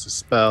 if that's a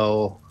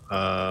spell,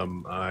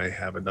 I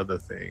have another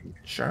thing.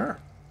 Sure.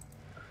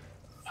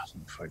 Let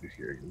me find it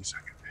here. Give me a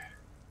second.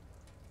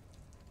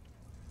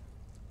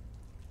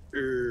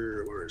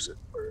 Where is it?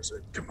 Where is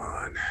it? Come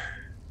on.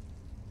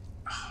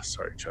 Oh,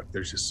 sorry, Chuck.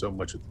 There's just so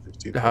much with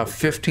the 15th.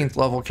 15th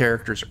level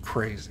characters are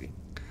crazy.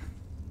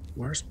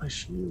 Where's my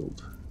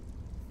shield?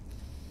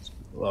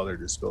 Well,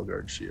 there's a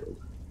Spellguard shield.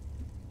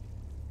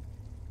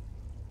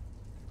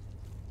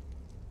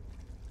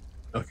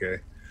 Okay.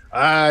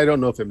 I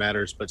don't know if it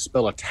matters, but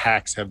spell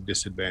attacks have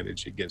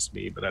disadvantage against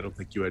me, but I don't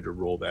think you had to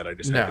roll that. I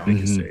just had to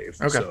make a save.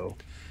 Okay. So,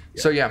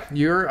 So yeah,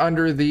 you're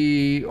under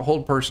the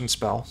hold person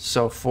spell.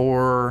 So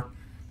for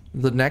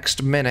the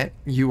next minute,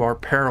 you are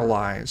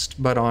paralyzed,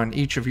 but on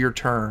each of your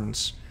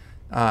turns,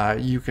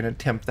 you can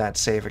attempt that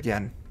save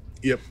again.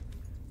 Yep.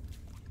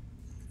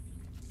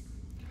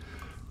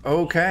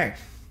 Okay.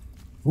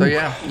 So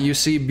yeah, you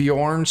see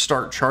Bjorn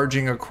start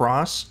charging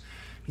across,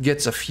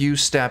 gets a few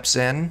steps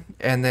in,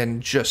 and then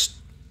just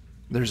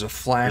there's a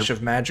flash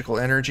of magical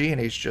energy,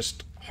 and he's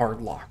just hard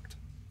locked.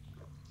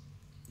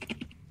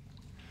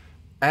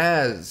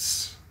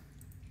 As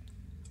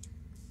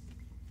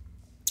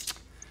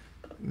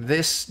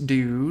this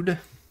dude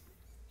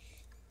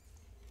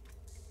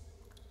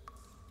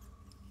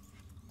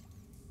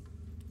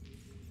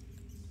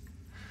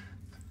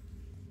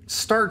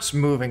starts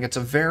moving, it's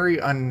a very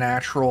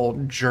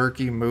unnatural,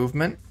 jerky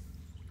movement.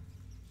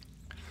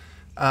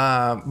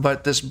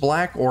 But this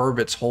black orb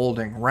it's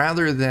holding,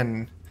 rather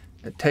than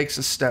it takes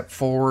a step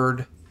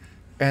forward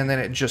and then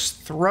it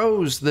just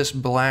throws this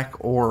black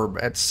orb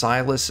at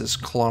Silas's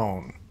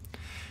clone,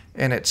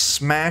 and it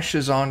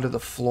smashes onto the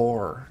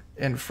floor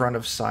in front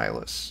of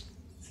Silas.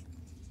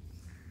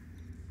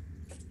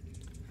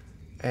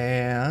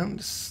 And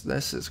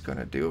this is going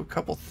to do a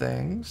couple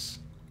things.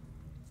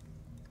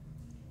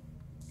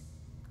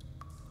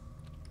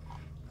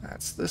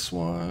 That's this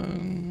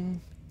one.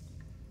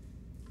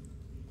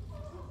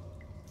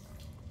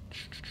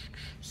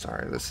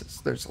 Sorry,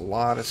 there's a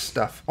lot of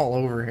stuff all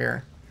over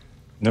here.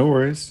 No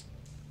worries.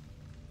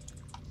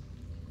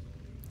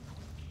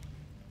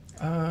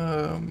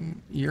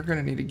 You're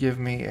gonna need to give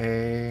me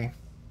a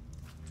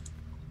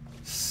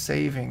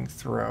saving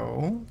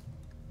throw.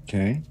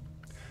 Okay.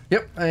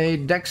 Yep, a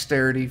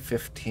dexterity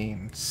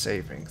 15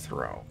 saving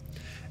throw.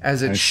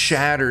 As it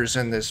shatters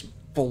and this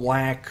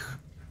black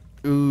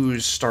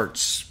ooze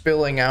starts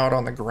spilling out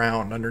on the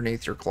ground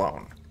underneath your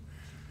clone.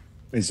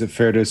 Is it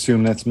fair to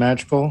assume that's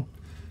magical?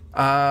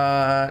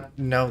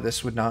 No,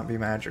 this would not be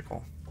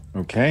magical.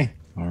 Okay.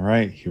 All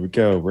right. Here we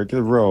go.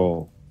 Regular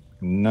roll.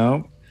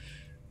 Nope.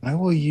 I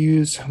will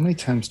use. How many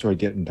times do I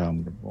get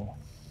Indomitable?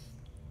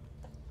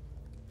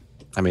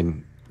 I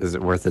mean, is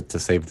it worth it to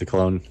save the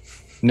clone?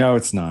 No,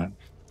 it's not.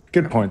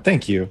 Good point.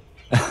 Thank you.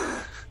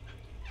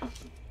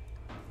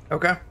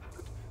 Okay.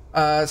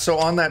 So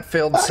on that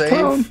failed save,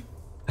 clone.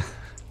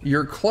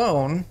 Your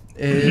clone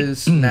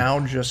is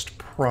now just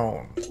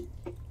prone.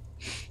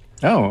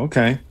 Oh,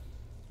 okay.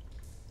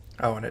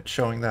 Oh, and it's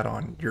showing that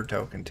on your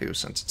token too,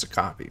 since it's a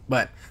copy.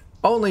 But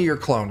only your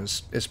clone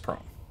is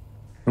prone.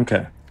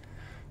 Okay.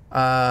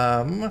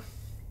 And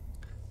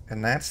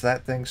that's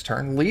that thing's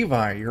turn.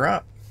 Levi, you're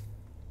up.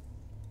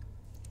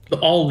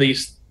 All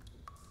these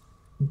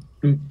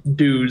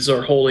dudes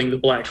are holding the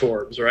black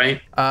orbs,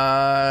 right?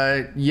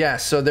 Yeah,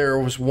 so there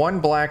was one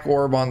black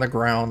orb on the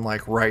ground,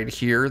 like right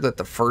here, that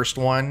the first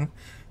one,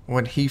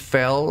 when he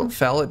fell,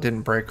 it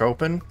didn't break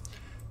open.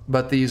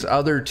 But these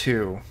other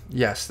two,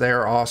 yes, they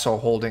are also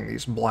holding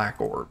these black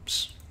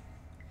orbs.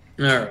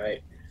 All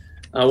right.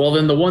 Well,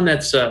 then the one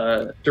that's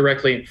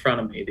directly in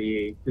front of me,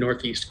 the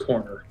northeast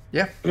corner.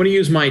 Yeah. I'm going to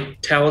use my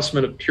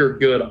Talisman of Pure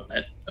Good on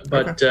it,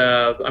 but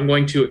I'm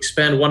going to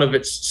expend one of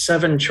its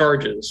 7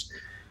 charges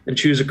and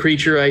choose a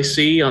creature I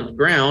see on the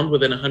ground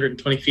within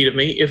 120 feet of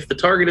me. If the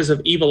target is of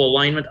evil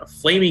alignment, a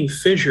flaming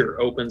fissure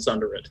opens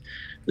under it.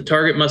 The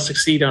target must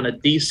succeed on a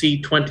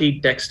DC 20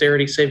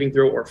 dexterity saving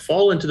throw or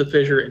fall into the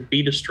fissure and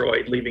be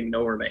destroyed, leaving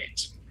no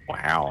remains.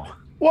 Wow.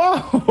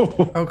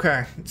 Whoa.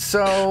 Okay,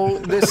 so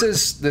this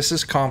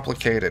is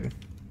complicated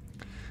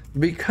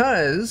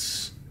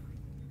because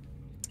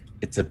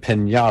It's a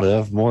pinata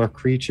of more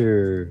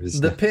creatures.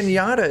 the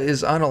pinata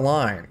is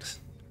unaligned,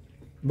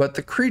 but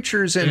the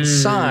creatures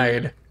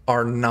inside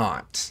are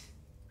not.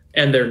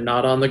 And they're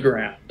not on the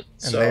ground.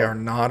 And they are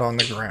not on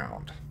the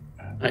ground.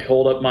 I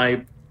hold up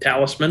my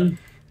talisman,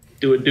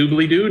 do a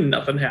doobly-doo,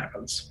 nothing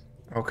happens.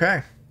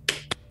 Okay.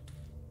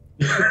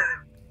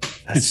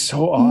 That's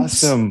so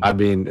awesome. I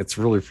mean, it's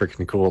really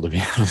freaking cool, to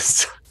be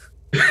honest.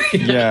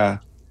 Yeah.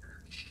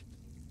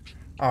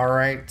 All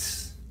right.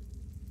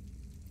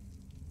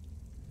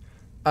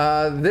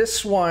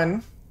 This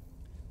one,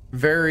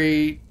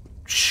 very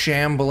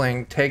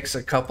shambling, takes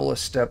a couple of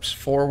steps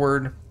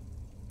forward,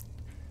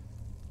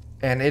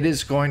 and it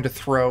is going to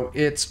throw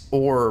its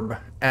orb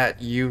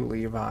at you,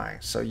 Levi.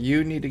 So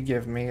you need to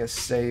give me a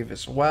save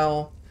as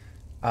well.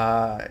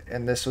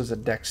 And this was a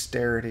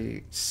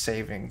dexterity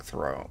saving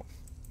throw.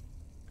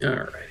 All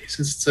right.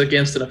 Since it's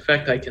against an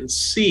effect I can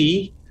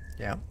see,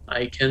 Yeah.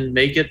 I can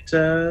make it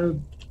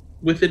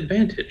with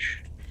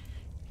advantage.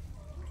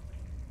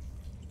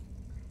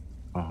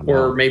 Oh,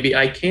 Or no. maybe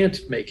I can't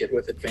make it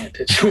with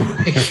advantage.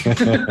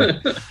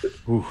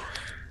 Ooh.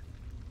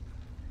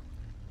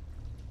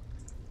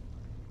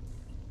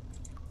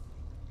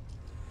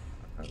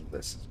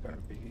 This is going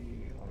to be,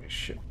 let me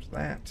shift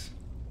that.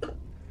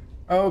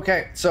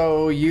 Okay,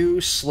 so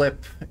you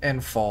slip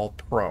and fall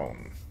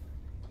prone.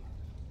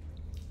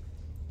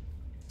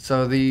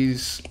 So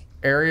these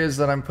areas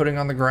that I'm putting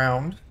on the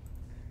ground,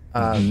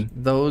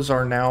 those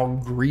are now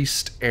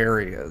greased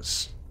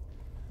areas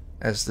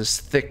as this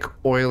thick,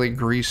 oily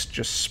grease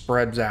just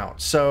spreads out.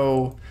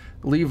 So,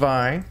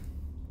 Levi,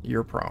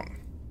 you're prone.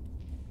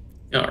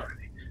 All right.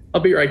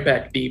 I'll be right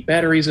back. The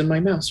batteries in my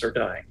mouse are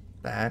dying.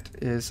 That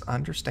is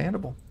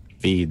understandable.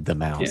 Feed the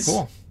mouse. Yes.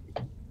 Cool.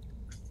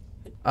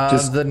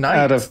 Just The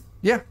knight.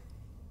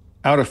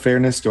 out of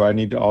fairness, do I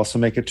need to also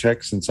make a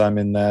check since I'm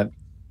in that?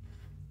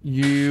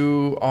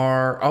 You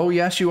are. Oh,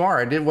 yes, you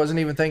are. I wasn't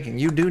even thinking.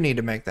 You do need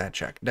to make that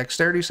check.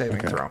 Dexterity saving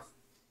throw.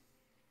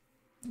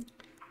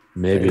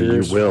 Maybe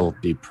There's- you will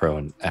be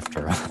prone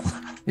after all.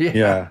 Yeah.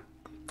 Yeah.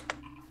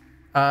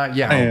 I Oh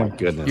am. my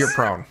goodness. You're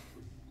prone.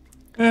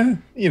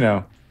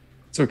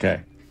 It's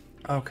okay.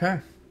 Okay.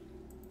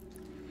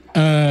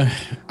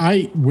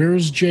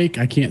 Where's Jake?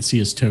 I can't see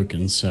his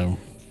token, so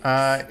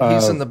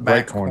He's in the Right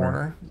back corner.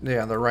 corner.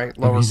 Yeah, the right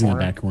lower he's corner. in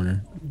the back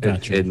corner.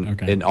 Gotcha.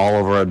 Okay. In all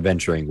of our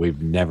adventuring,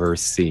 we've never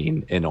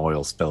seen an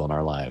oil spill in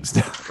our lives.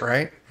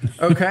 Right?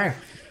 Okay.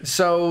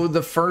 So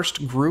the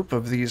first group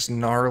of these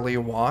gnarly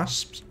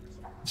wasps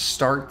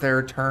start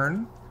their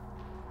turn.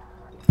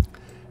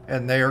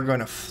 And they are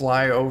going to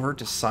fly over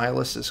to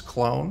Silas's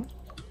clone.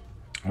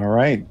 All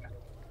right.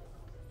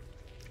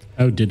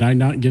 Oh, did I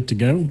not get to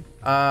go?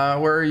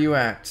 Where are you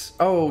at?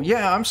 Oh,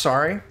 yeah, I'm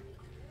sorry.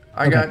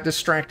 I got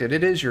distracted.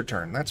 It is your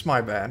turn. That's my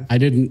bad. I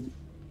didn't.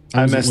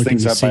 I wasn't messed looking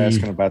things to up by see-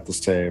 asking about the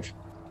save.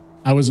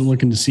 I wasn't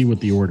looking to see what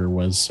the order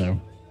was, so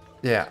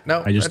Yeah,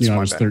 no, I just that's knew I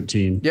my was bad.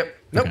 13. Yep.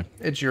 Nope. Okay.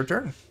 It's your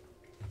turn.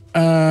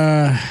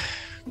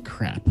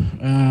 Crap.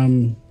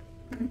 1,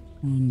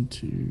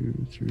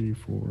 2, 3,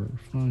 4,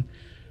 5.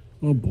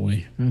 Oh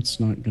boy, that's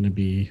not going to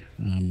be.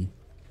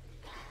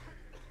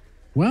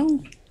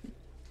 Well,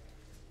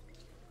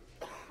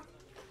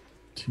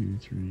 2,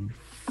 3,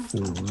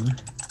 4.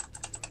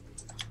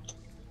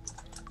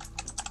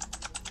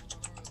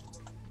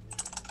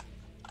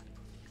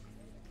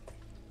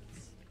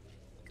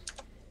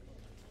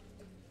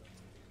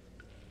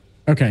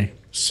 Okay,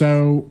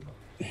 so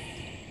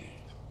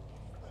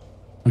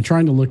I'm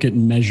trying to look at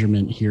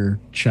measurement here,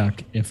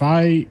 Chuck. If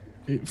I,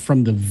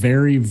 from the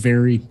very,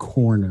 very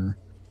corner,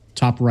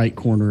 top right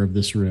corner of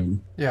this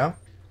room, Yeah.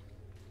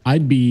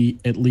 I'd be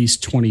at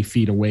least 20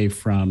 feet away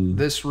from.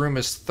 This room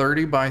is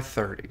 30 by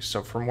 30.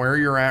 So from where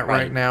you're at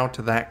right Right. now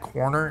to that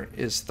corner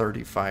is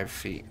 35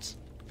 feet.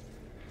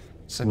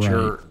 Since Right.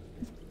 you're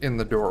in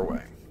the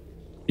doorway.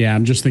 Yeah,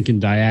 I'm just thinking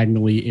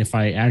diagonally. If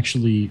I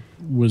actually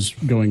was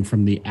going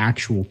from the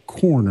actual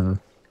corner,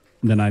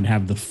 then I'd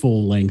have the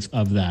full length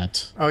of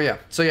that. Oh, yeah.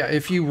 So, yeah,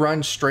 if you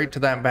run straight to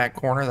that back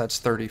corner, that's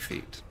 30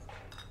 feet.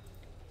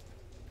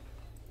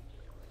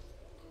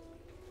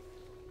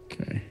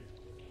 Okay.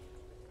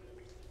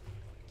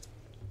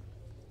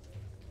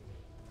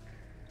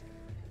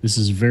 This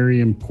is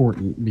very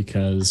important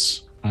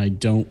because I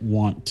don't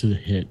want to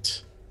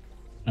hit.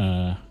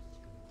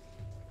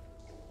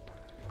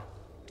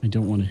 I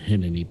don't want to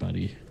hit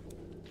anybody.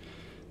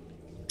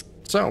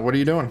 So, what are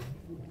you doing?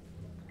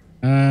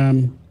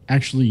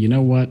 Actually, you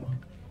know what?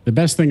 The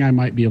best thing I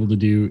might be able to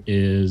do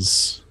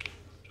is,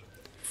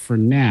 for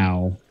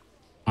now,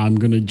 I'm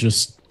going to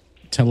just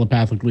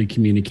telepathically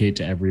communicate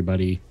to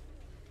everybody.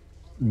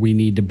 We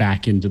need to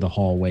back into the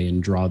hallway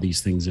and draw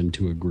these things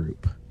into a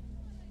group.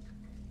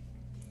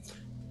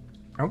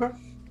 Okay.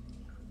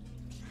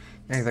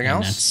 Anything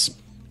And else?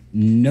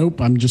 Nope,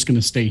 I'm just going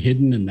to stay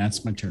hidden, and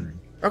that's my turn.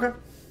 Okay.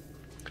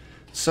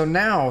 So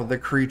now the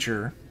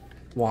creature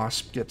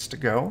wasp gets to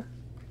go.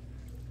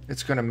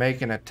 It's going to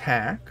make an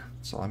attack.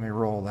 So let me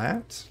roll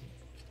that.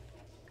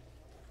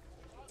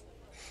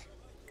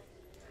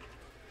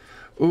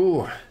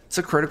 Ooh, it's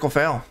a critical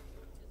fail.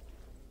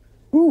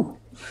 Ooh.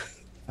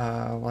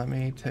 Let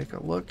me take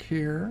a look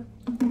here.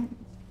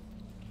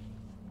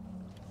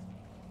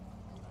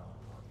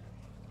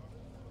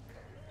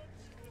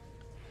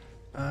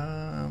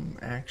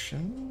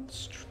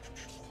 Actions.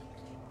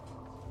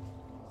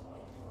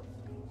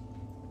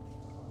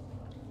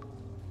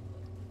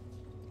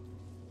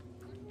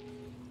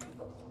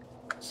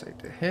 Save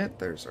to hit.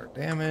 There's our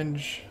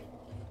damage.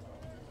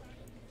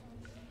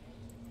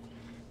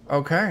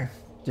 Okay.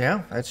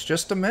 Yeah, that's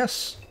just a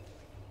miss.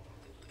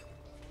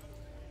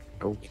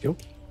 Okey-doke.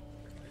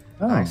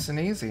 Oh. Nice and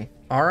easy.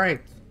 All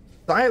right.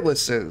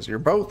 Silas's. You're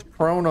both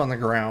prone on the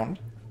ground.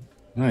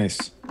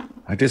 Nice.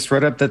 I just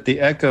read up that the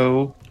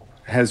Echo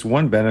has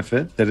one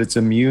benefit, that it's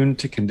immune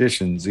to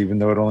conditions, even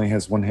though it only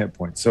has 1 hit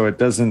point. So it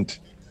doesn't.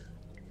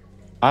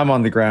 I'm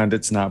on the ground,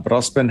 it's not, but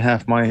I'll spend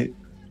half my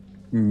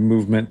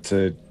movement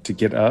to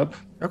get up.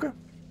 Okay.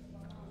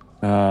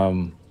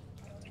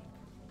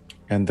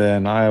 And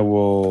then I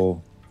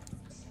will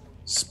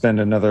spend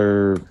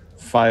another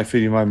 5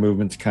 feet of my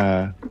movement to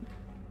kind of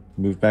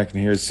move back in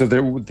here. So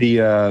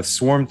the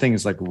swarm thing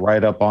is like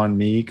right up on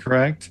me,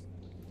 correct?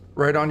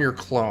 Right on your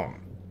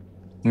clone.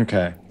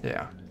 Okay.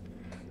 Yeah.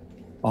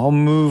 I'll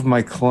move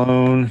my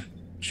clone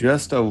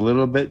just a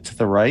little bit to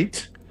the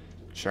right.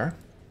 Sure.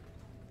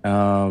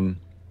 And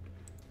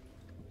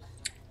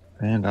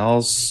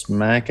I'll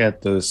smack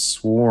at the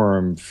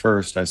swarm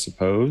first, I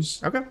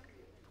suppose. Okay.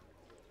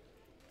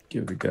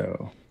 Give it a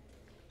go.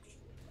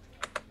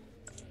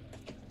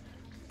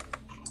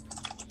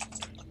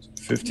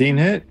 15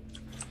 hit?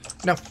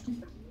 No.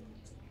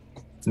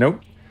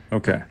 Nope.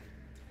 Okay.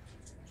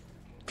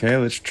 Okay,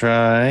 let's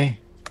try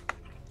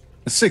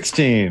a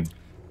 16.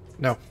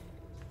 No.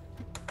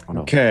 Oh,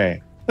 no.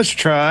 Okay, let's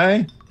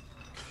try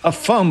a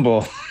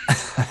fumble.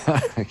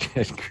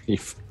 Good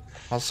grief.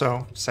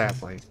 Also,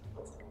 sadly,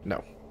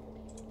 no.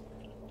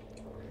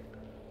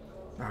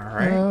 All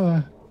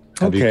right.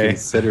 Have you Okay.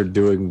 considered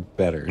doing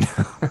better?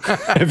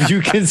 Have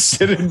you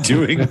considered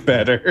doing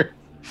better?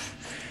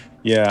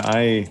 Yeah,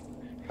 I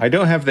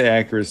don't have the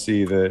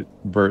accuracy that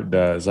Bert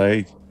does.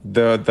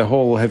 The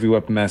whole heavy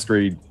weapon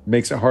mastery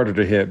makes it harder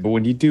to hit, but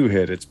when you do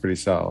hit, it's pretty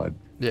solid.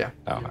 Yeah.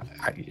 Oh,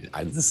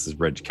 this is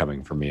rich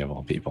coming from me of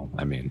all people.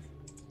 I mean,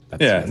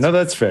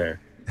 That's fair.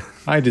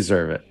 I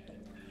deserve it.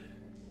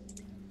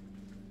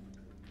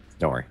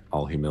 Don't worry,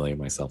 I'll humiliate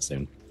myself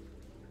soon.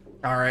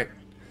 All right.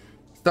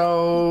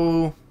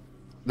 So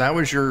that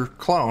was your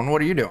clone.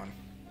 What are you doing?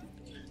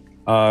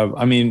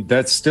 I mean,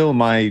 that's still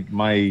my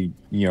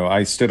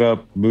I stood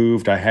up,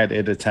 moved, I had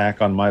it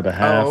attack on my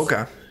behalf. Oh,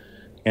 okay.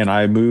 And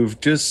I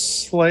moved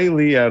just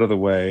slightly out of the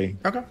way.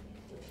 Okay.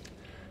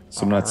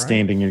 So I'm not All right.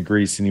 standing in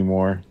grease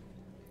anymore.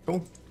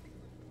 Cool.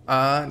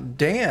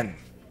 Dan,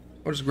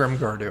 what is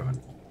Grimgar doing?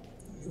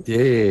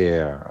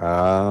 Yeah.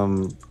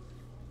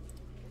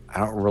 I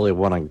don't really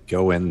want to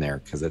go in there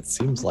because it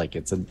seems like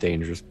it's a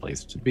dangerous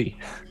place to be.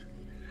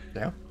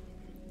 Yeah.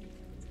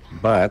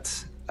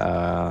 But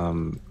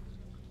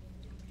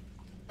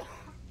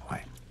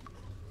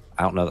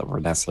I don't know that we're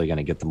necessarily going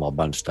to get them all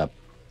bunched up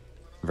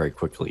very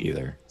quickly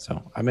either.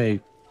 So I may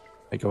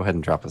go ahead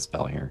and drop a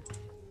spell here.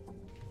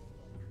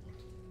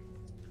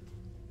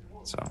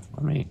 So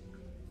let me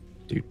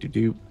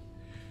do.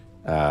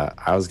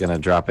 I was going to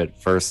drop it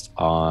first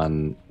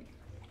on,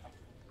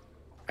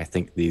 I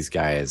think, these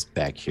guys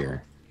back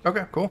here.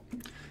 Okay, cool.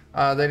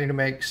 They need to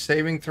make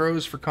saving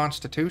throws for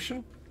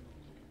Constitution.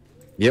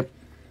 Yep.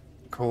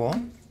 Cool.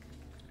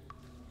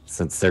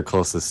 Since they're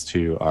closest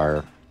to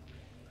our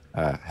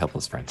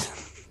helpless friend.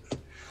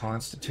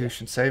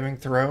 Constitution saving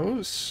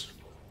throws.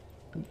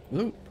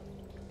 Ooh.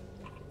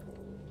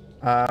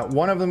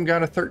 One of them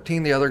got a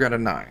 13, the other got a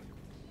 9.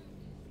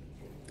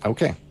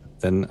 Okay,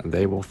 then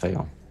they will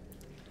fail.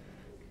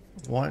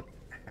 What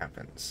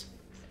happens?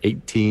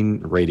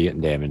 18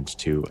 radiant damage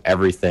to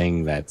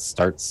everything that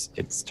starts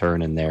its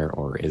turn in there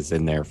or is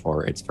in there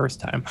for its first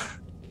time.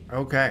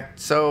 Okay,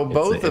 so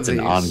both of it's these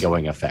an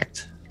ongoing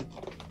effect.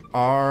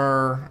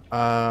 are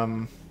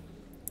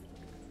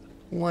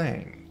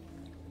playing.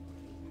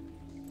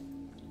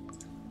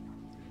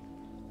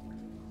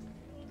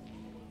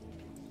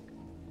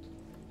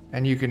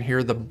 And you can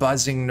hear the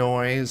buzzing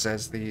noise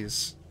as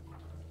these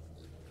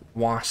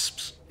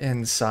wasps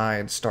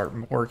inside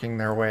start working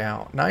their way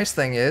out. Nice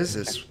thing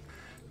is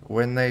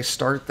when they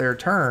start their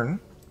turn,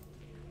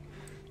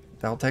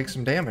 they'll take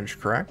some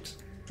damage, correct?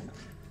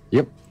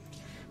 Yep.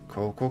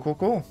 Cool.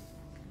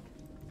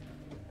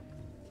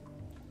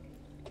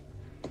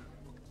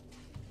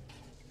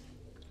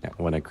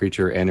 When a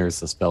creature enters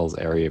the spell's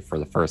area for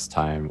the first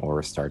time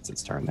or starts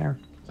its turn there.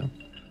 So.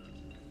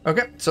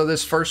 Okay, so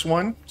this first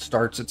one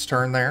starts its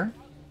turn there.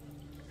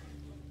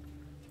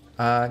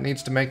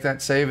 Needs to make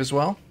that save as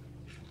well.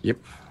 Yep.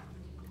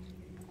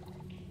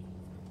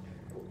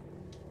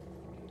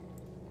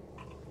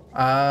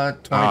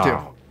 22.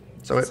 Oh,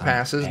 So it son of a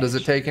passes. Does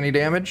it bitch. take any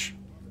damage?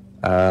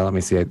 Let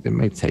me see. It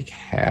may take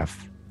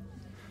half.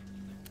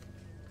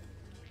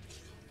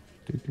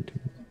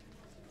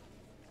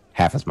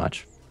 Half as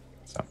much.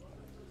 So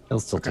it'll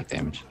still take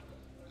damage.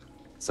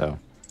 So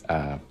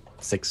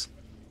 6.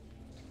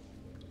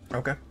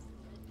 Okay.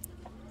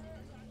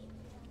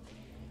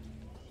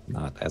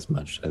 Not as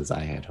much as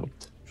I had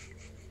hoped.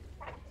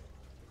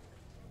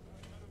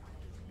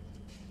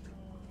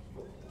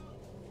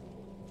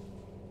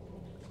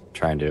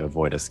 Trying to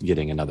avoid us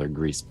getting another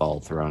grease ball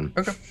thrown.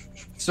 Okay.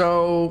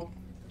 So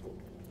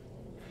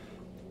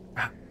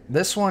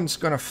this one's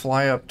going to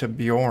fly up to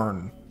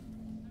Bjorn.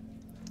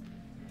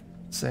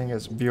 Seeing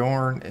as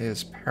Bjorn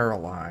is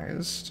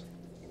paralyzed.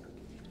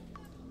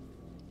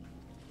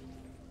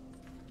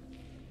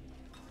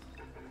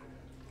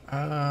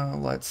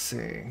 Let's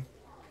see.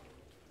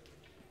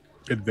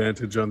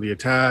 Advantage on the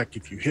attack.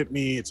 If you hit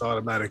me, it's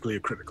automatically a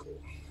critical.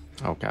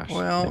 Oh gosh.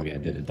 Well, Maybe I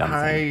did a dumb thing.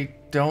 I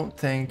don't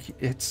think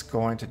it's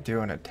going to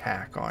do an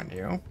attack on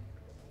you.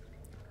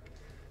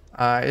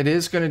 It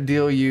is going to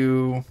deal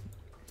you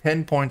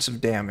 10 points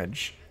of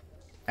damage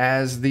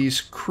as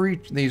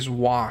these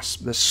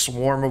wasps, this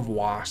swarm of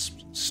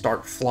wasps,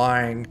 start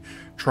flying,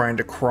 trying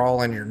to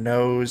crawl in your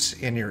nose,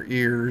 in your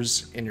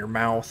ears, in your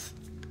mouth.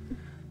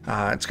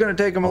 It's going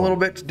to take them a little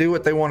bit to do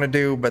what they want to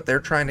do, but they're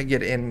trying to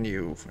get in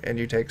you, and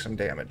you take some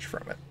damage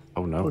from it.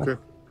 Oh no. Okay.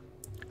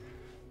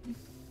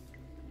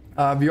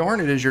 Bjorn,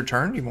 it is your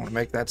turn. You want to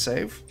make that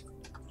save?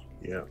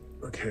 Yeah.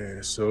 Okay.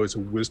 So it's a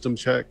wisdom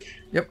check.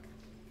 Yep.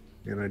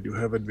 And I do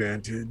have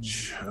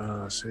advantage.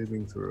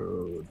 Saving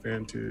throw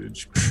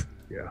advantage.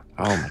 Yeah.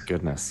 Oh my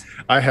goodness.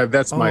 I have.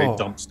 That's my Oh.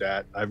 dump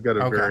stat. I've got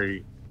a Okay.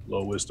 very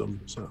low wisdom.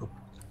 So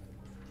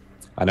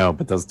I know,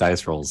 but those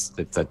dice rolls,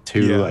 it's a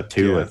 2, Yeah, a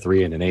 2, yeah. a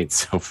 3, and an 8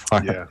 so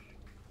far. yeah.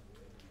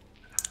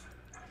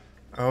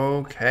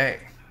 Okay.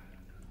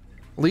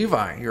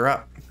 Levi, you're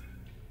up.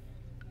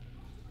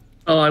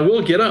 I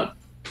will get up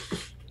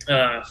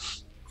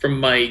from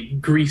my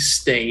grease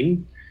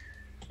stain.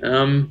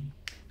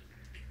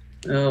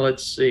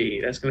 Let's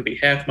see. That's going to be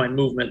half my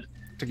movement.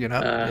 To get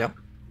up. Yep.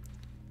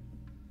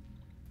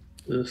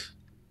 Ugh. Let's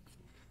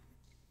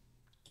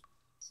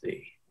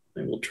see.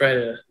 I will try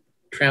to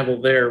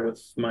travel there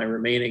with my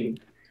remaining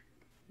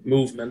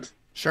movement.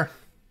 Sure.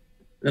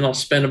 Then I'll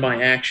spend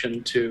my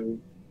action to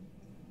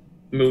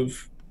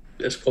move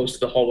as close to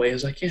the hallway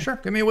as I can. Sure.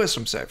 Give me a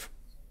wisdom save.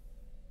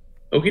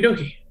 Okie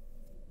dokie.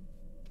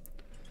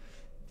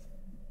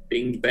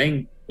 Bing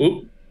bang.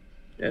 Oop.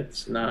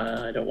 That's not.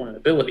 I don't want an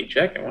ability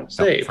check. I want to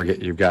Don't save.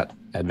 forget you've got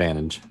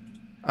advantage.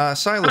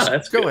 Silas,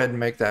 that's go good. ahead and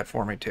make that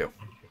for me too.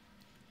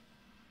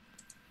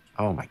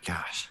 Oh my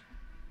gosh.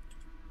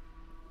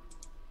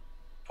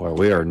 Boy,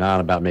 we are not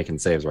about making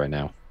saves right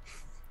now.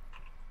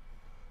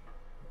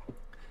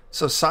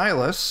 So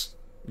Silas,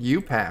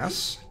 you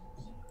pass.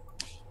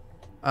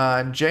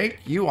 Jake,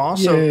 you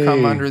also Yay.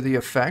 come under the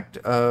effect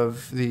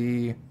of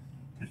the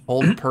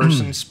hold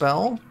person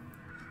spell.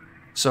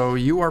 So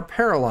you are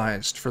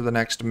paralyzed for the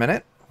next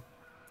minute.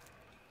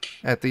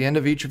 At the end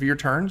of each of your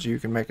turns, you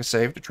can make a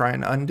save to try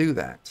and undo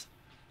that.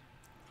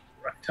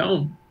 Right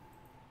home.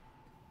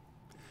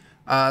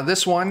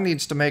 This one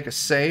needs to make a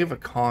save, a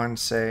con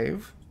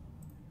save.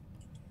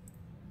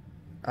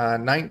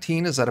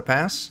 19, is that a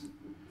pass?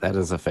 That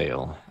is a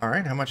fail. All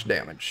right, how much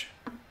damage?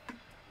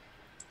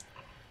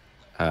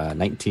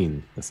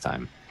 19 this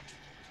time.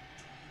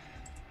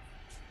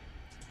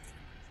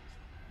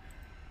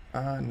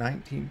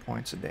 19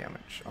 points of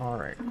damage. All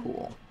right,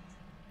 cool.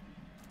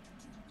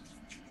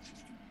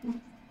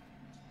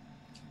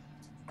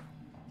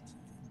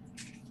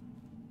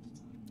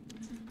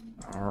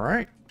 All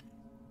right.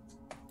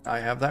 I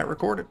have that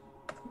recorded.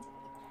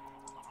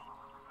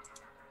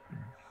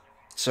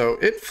 So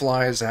it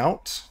flies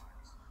out.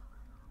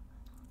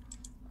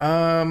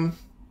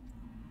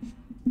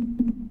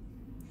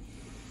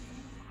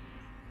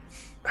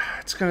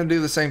 It's going to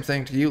do the same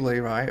thing to you,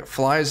 Levi. It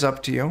flies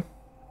up to you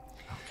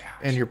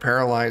in your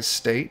paralyzed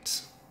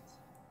state.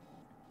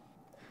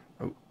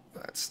 Oh,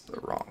 that's the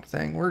wrong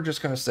thing. We're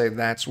just going to say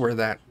that's where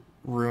that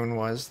rune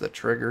was that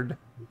triggered.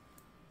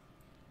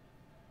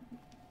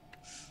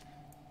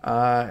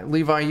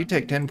 Levi, you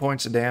take 10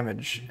 points of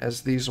damage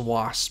as these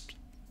wasps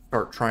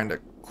start trying to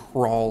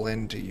crawl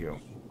into you.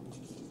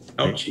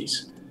 Oh,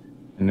 jeez.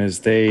 And as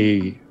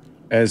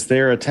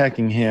they're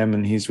attacking him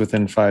and he's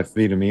within 5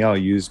 feet of me, I'll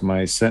use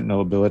my sentinel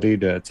ability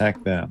to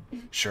attack them.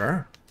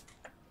 Sure.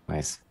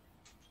 Nice.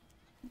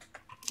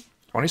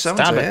 27's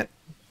Stop a it. hit.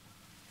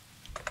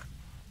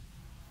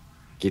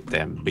 Get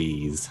them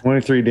bees.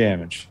 23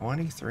 damage.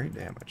 23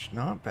 damage.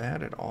 Not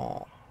bad at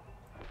all.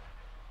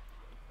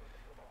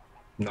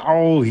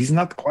 No, he's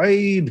not the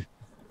Quaid.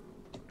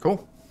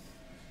 Cool.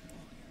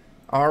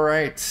 All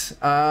right.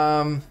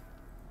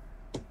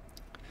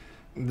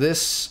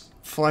 This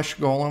flesh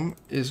golem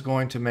is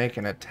going to make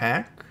an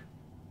attack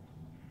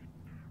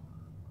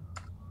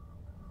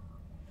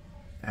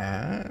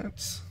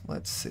at,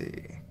 let's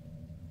see,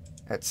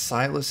 at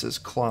Silas's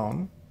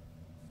clone.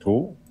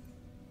 Cool.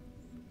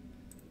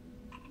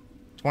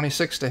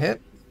 26 to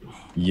hit.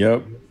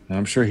 Yep.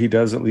 I'm sure he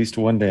does at least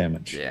 1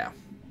 damage. Yeah.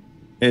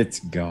 It's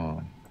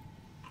gone.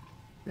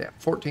 Yeah,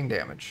 14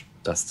 damage.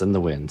 Dust in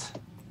the wind.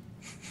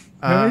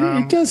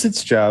 It does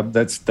its job.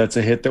 That's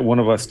a hit that one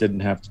of us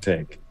didn't have to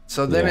take.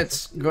 So then Yeah.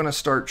 it's going to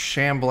start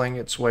shambling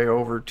its way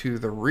over to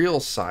the real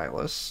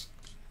Silas.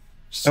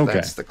 So Okay.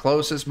 that's the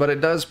closest, but it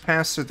does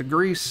pass through the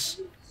grease.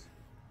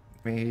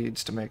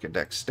 Needs to make a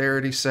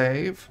dexterity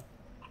save.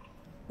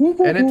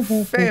 And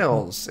it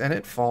fails, and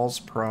it falls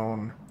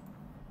prone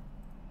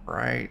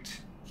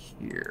right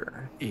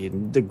here.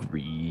 In the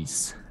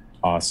grease.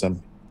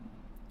 Awesome.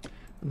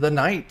 The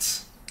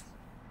knight.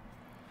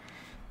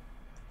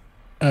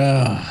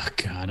 Oh,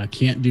 God, I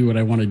can't do what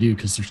I want to do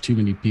because there's too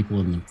many people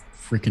in the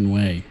freaking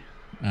way.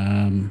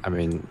 I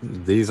mean,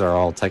 these are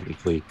all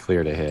technically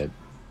cleared ahead.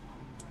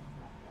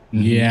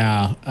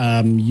 Yeah,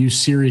 you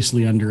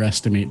seriously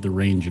underestimate the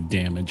range of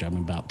damage I'm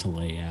about to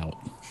lay out.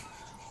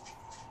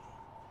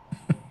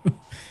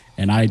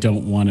 And I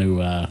don't want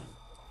to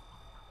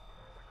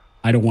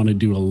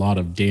do a lot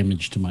of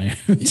damage to my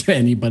to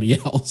anybody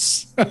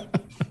else.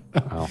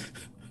 Wow.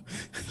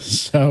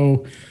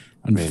 So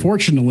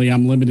Unfortunately,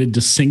 I'm limited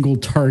to single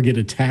target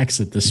attacks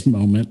at this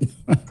moment.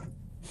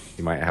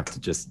 You might have to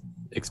just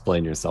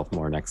explain yourself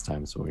more next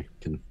time so we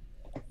can.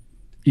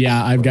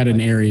 Yeah, I've got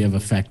an area of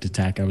effect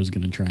attack I was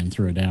going to try and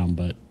throw down,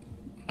 but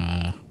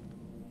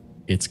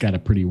it's got a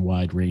pretty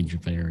wide range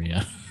of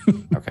area.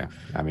 Okay.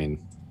 I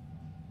mean,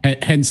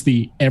 hence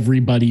the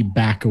everybody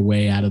back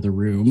away out of the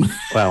room.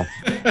 well,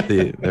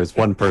 there's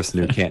one person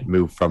who can't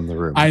move from the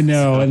room. I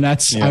know, and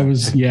that's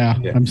Yeah.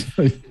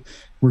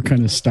 We're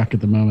kind of stuck at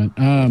the moment.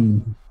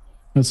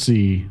 Let's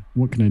see,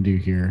 what can I do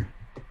here?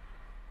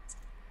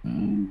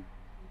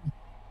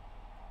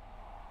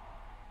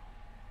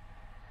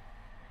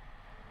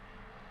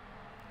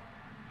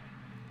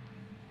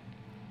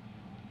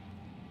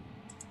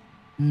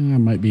 I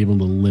might be able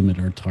to limit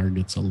our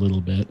targets a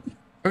little bit.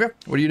 Okay,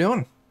 what are you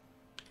doing?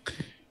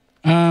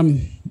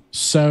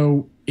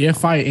 So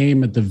if I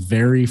aim at the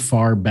very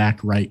far back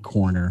right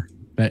corner,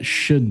 that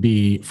should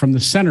be from the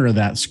center of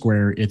that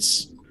square,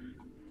 it's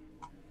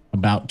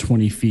about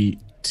 20 feet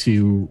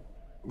to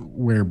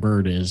where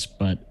Bird is.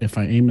 But if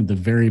I aim at the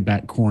very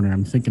back corner,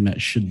 I'm thinking that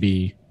should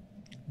be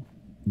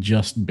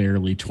just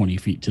barely 20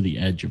 feet to the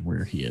edge of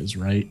where he is,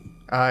 right?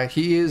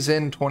 He is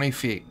in 20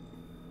 feet.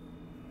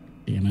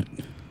 Damn it.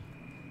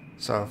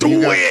 So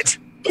Do it!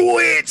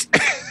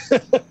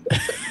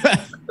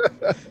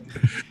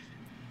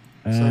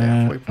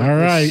 if we put All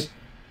right.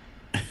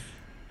 this-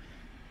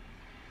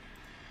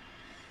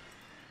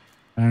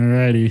 All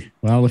righty.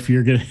 Well, if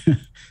you're gonna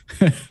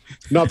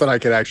Not that I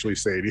can actually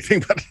say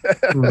anything,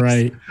 but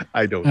right.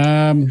 I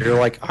don't. You're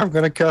like, I'm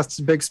going to cast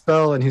a big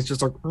spell. And he's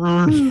just like,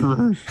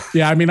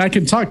 Yeah, I mean, I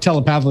can talk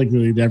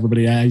telepathically to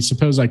everybody. I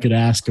suppose I could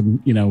ask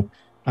him,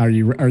 are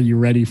you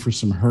ready for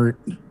some hurt?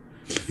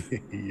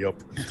 Yep.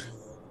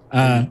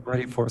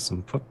 ready for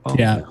some football?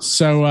 Yeah.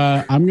 So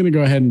I'm going to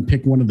go ahead and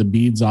pick one of the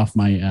beads off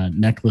my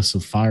necklace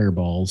of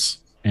fireballs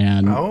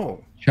and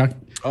chuck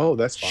Oh,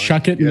 that's fine.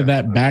 chuck it into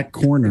that back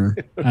corner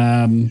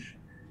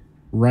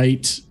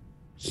right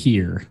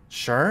here.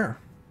 Sure.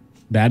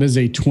 That is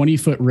a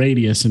 20-foot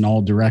radius in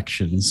all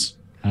directions.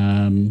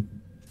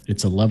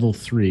 It's a level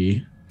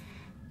 3.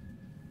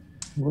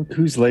 Look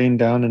who's laying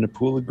down in a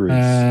pool of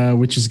grease.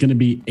 Which is going to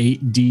be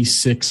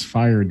 8d6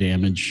 fire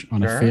damage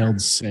on Sure. a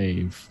failed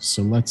save.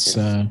 So let's...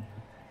 And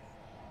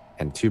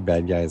 2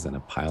 bad guys and a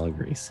pile of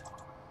grease.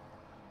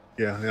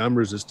 Yeah, I'm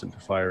resistant to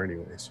fire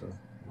anyway, so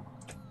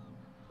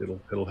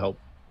it'll help.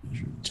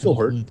 Still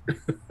hurt.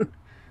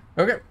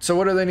 Okay, so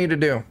what do they need to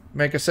do?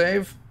 Make a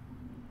save?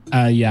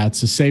 Yeah,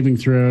 it's a saving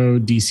throw,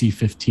 DC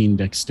 15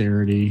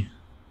 dexterity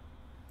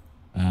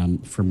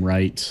from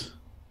right.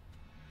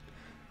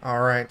 All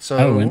right, so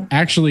Oh, and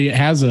actually, it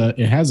has a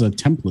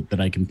template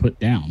that I can put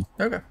down.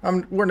 okay, we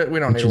don't need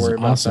Which to is worry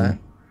about awesome.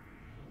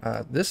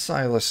 that. This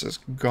Silas is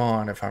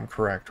gone, if I'm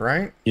correct,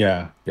 right?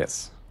 Yeah.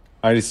 Yes.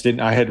 I just didn't.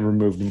 I had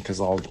removed him because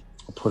I'll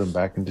put him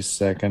back in just a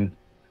second.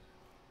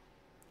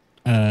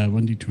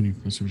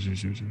 1d20 plus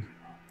 0.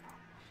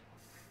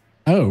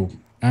 Oh,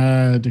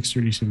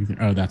 dexterity saving throw.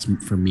 Oh, that's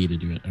for me to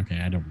do it. Okay,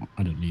 I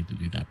don't need to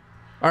do that.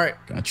 All right,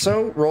 Gotcha.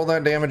 so roll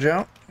that damage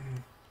out.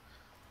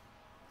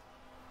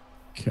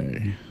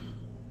 Okay.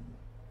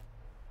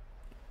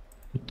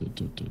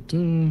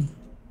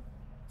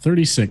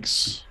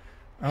 36.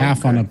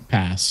 Half on a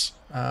pass.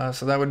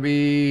 So that would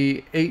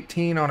be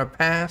 18 on a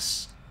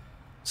pass.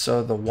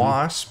 So the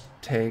wasp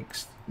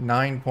takes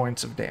 9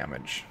 points of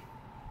damage.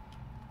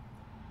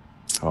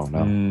 Oh,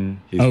 no.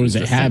 He's Oh, is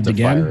it resistant halved to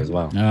again? fire as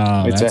well.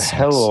 Oh, It's that a sucks.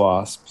 hell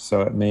wasp,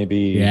 so it may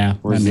be Yeah,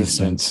 that makes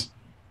resistant. sense.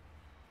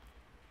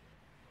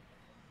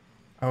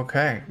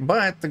 Okay,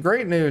 but the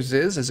great news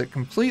is it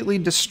completely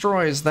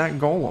destroys that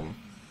golem.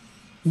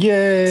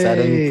 Yay!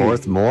 Setting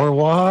forth more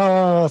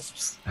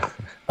wasps.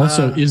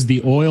 Also, is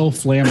the oil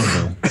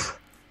flammable?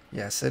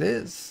 Yes, it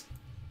is.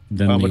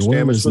 Then How the much oil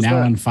damage is was now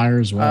that? on fire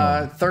as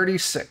well.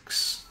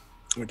 36.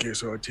 Okay,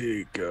 so I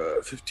take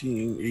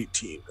 15,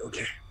 18.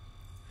 Okay.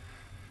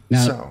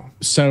 Now,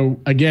 so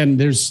again,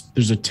 there's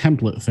a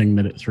template thing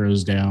that it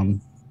throws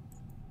down,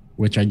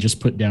 which I just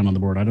put down on the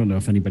board. I don't know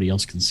if anybody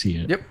else can see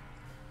it. Yep.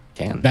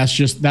 Can. That's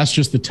just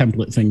the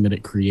template thing that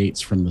it creates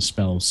from the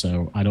spell.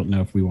 So I don't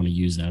know if we want to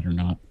use that or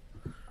not.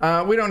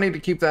 We don't need to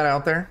keep that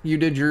out there. You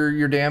did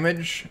your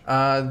damage.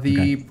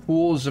 The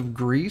pools of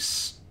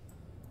grease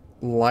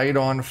light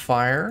on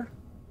fire.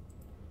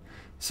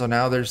 So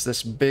now there's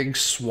this big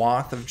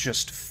swath of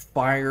just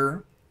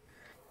fire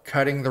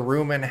cutting the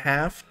room in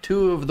half.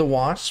 2 of the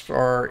wasps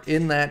are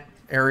in that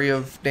area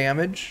of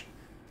damage.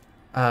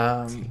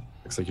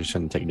 Looks like you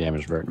shouldn't take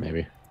damage, Bert,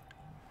 maybe.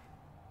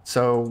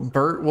 So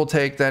Bert will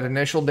take that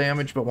initial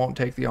damage, but won't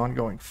take the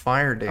ongoing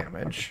fire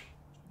damage.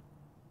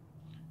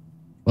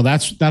 Well,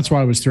 that's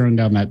why I was throwing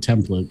down that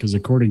template, because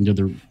according to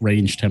the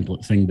range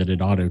template thing that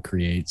it auto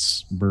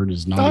creates, Bird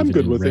is not I'm even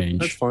good in with range. it.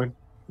 That's fine.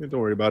 Yeah, don't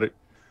worry about it.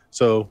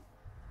 So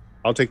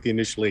I'll take the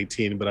initial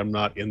 18, but I'm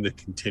not in the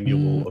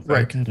continual effect.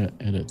 right. I gotta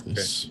edit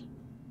this.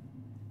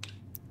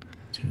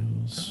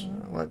 Details.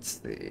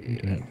 Let's see.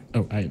 Okay.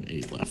 Oh, I have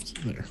 8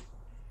 left. There.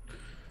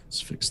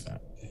 Let's fix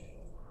that.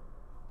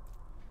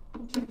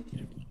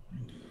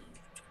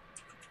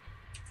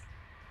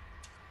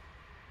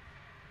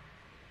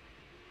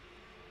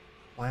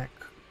 Black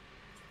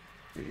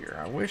Fear.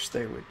 I wish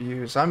they would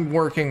use... I'm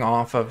working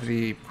off of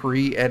the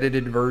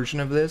pre-edited version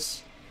of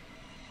this.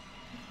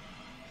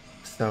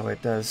 So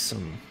it does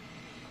some...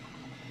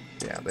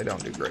 Yeah, they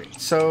don't do great.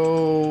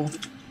 So...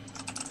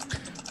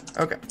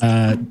 Okay.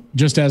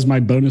 Just as my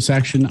bonus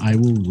action, I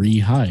will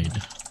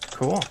re-hide.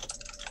 Cool.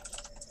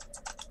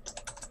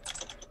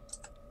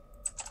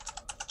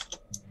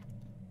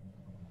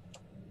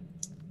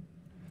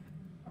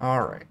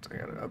 All right, I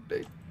gotta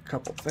update a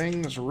couple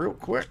things real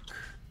quick.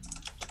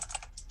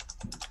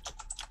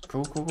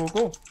 Cool, cool, cool,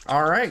 cool.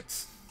 All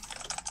right.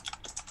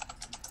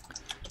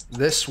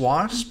 This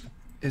wasp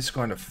is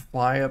going to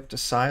fly up to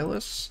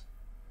Silas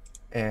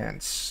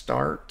and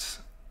start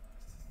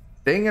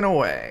stinging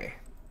away.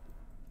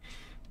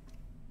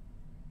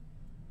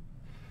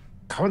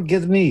 Come and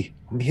get me.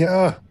 I'm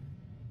here.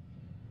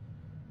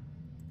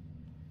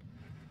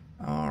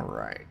 All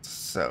right,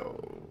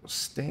 so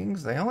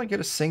stings, they only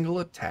get a single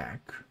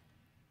attack.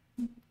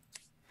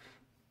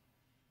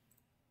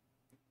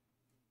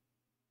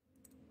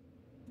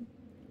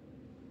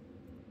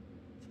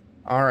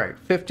 All right,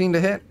 15 to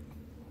hit.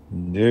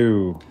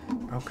 No.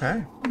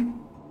 Okay.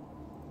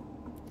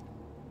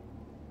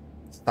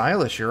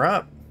 Silas, you're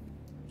up.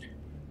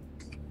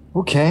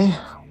 Okay.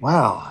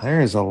 Wow, there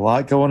is a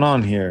lot going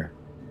on here.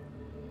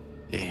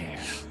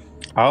 Yeah.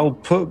 I'll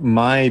put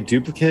my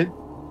duplicate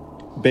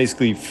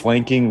basically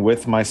flanking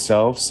with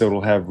myself, so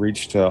it'll have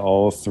reach to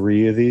all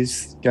three of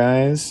these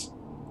guys.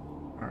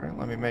 All right,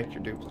 let me make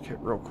your duplicate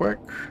real quick.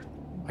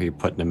 Are you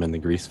putting him in the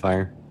grease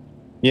fire?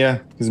 Yeah,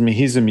 because I mean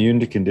he's immune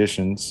to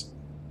conditions.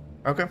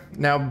 Okay.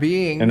 Now,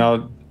 being And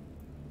I'll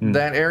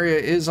that area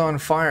is on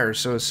fire,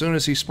 so as soon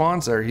as he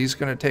spawns there, he's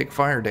going to take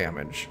fire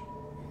damage.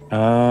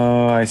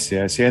 Oh, I see.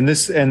 And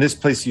this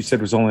place you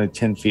said was only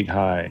 10 feet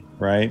high,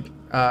 right?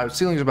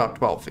 Ceiling's about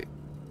 12 feet.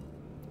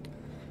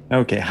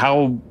 Okay,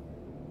 how?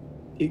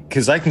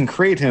 Because I can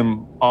create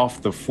him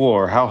off the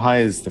floor. How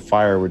high is the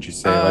fire? Would you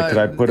say? Like, could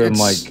I put him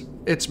like?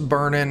 It's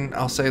burning.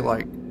 I'll say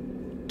like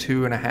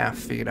 2.5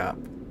 feet up.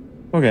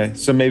 Okay,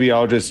 so maybe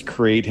I'll just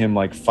create him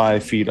like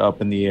 5 feet up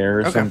in the air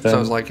or Okay, something.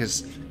 so it's like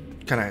his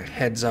kind of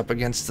heads up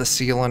against the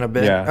ceiling a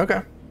bit. Yeah.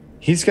 Okay.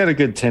 He's got a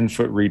good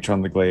 10-foot reach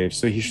on the glaive,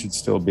 so he should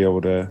still be able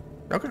to.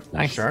 Okay.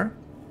 Nice. Sure.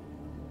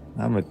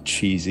 I'm a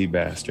cheesy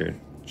bastard.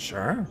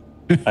 Sure.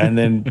 And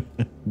then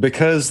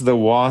because the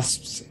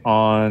wasps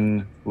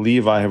on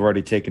Levi have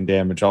already taken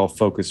damage, I'll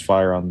focus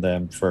fire on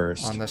them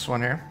first. On this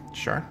one here.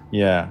 Sure.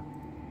 Yeah.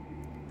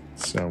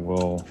 So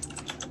we'll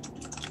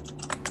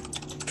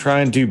try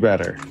and do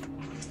better.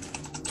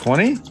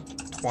 20?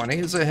 20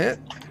 is a hit.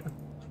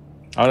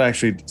 I'll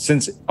actually,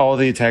 since all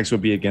the attacks will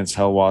be against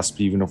Hell Wasp,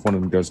 even if one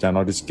of them goes down,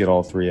 I'll just get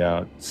all three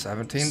out.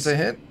 17's a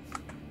hit.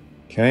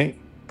 Okay.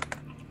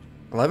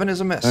 11 is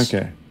a miss.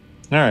 Okay.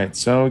 All right.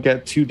 So we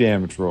got 2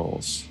 damage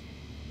rolls.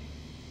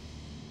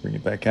 Bring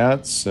it back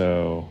out.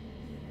 So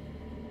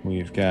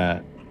we've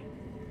got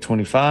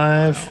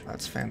 25. Wow,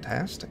 that's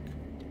fantastic.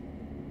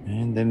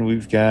 And then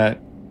we've got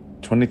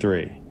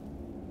 23.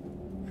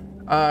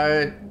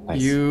 Nice.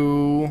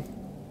 You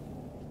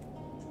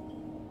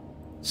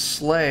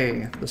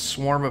slay the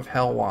swarm of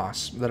hell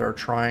wasps that are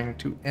trying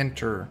to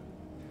enter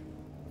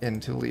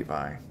into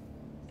Levi.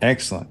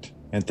 Excellent.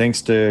 And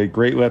thanks to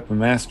Great Weapon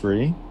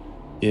Mastery,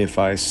 if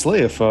I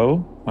slay a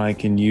foe, I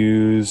can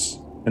use...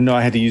 No,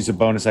 I had to use a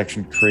bonus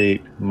action to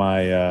create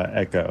my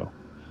echo.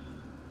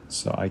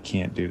 So I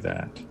can't do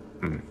that.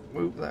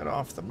 Move that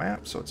off the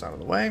map so it's out of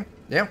the way.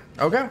 Yeah,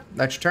 okay.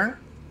 That's your turn.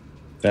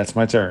 That's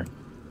my turn.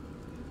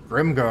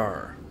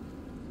 Grimgar.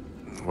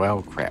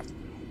 Well, crap.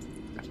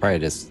 I probably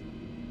just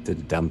did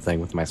a dumb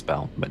thing with my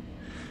spell, but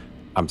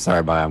I'm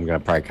sorry, but I'm going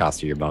to probably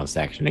cost you your bonus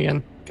action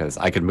again, because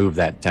I could move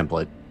that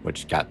template,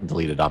 which got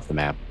deleted off the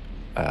map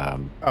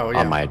on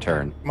my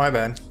turn. My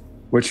bad.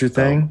 What's your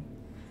thing?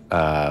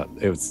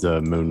 It was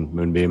the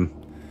moonbeam.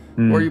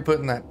 Where are you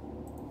putting that?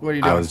 What are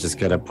you doing? I was just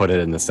going to put it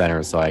in the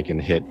center so I can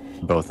hit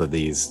both of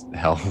these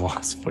hell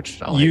wasps,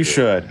 which I like. You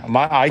should.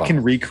 I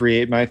can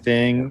recreate my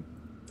thing.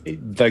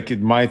 Like,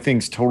 my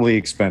thing's totally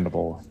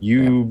expendable.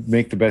 You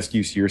make the best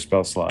use of your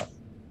spell slot.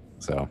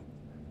 So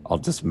I'll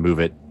just move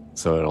it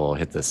so it'll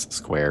hit this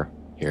square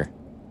here.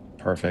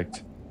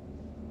 Perfect.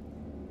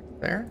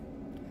 There.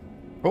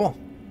 Cool.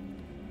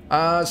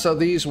 So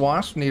these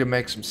wasps need to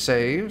make some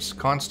saves,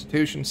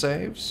 Constitution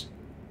saves.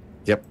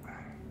 Yep.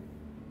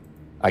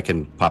 I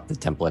can pop the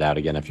template out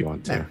again if you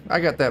want to. Yeah,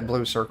 I got that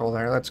blue circle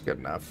there. That's good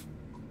enough.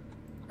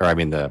 Or I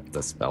mean the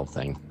spell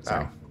thing.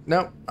 Sorry. Oh.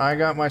 Nope. I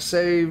got my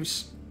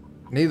saves.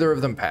 Neither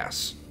of them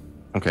pass.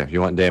 Okay, if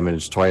you want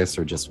damage twice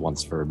or just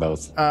once for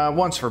both.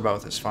 Once for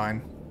both is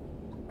fine.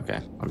 Okay,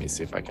 let me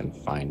see if I can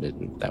find it,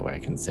 and that way I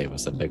can save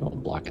us a big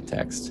old block of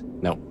text.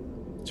 Nope,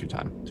 too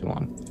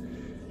long.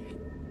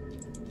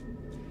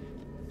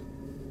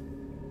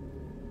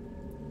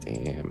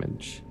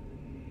 Damage.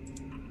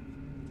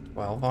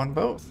 12 on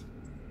both.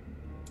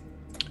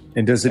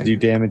 And does it do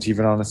damage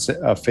even on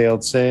a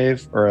failed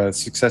save or a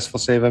successful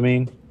save? I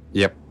mean,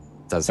 Yep,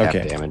 does have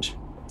Okay. damage.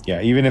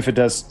 Yeah, even if it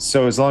does.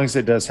 So as long as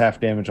it does half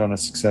damage on a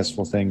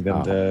successful thing, then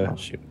Oh,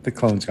 shoot. the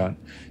clone's gone.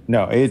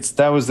 No,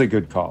 that was the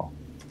good call.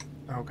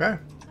 Okay.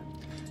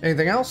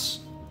 Anything else?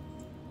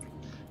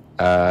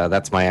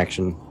 That's my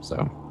action. So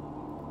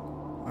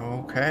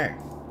Okay.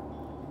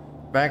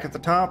 Back at the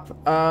top.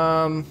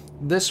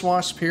 This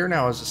wasp here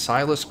now is a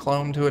Silas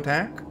clone to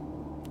attack.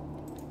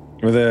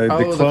 Or the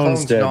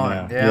clone's dead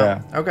gone. now.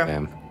 Yeah. Okay.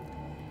 damn.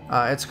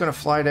 It's going to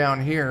fly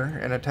down here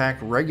and attack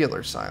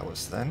regular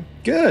Silas then.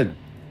 Good.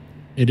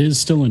 It is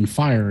still in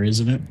fire,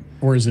 isn't it?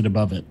 Or is it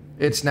above it?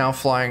 It's now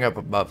flying up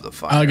above the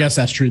fire. Oh, I guess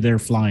that's true. They're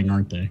flying,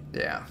 aren't they?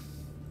 Yeah.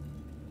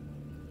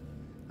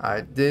 I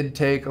did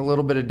take a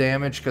little bit of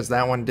damage because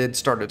that one did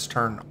start its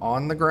turn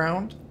on the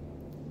ground.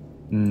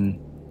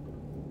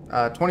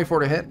 24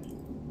 to hit.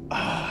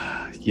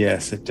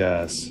 Yes, it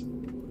does.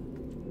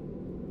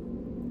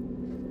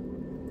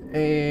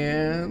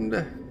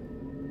 And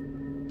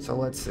so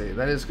let's see.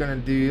 That is going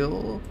to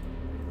deal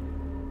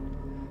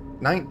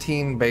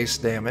 19 base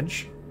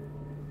damage.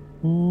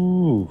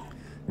 Ooh.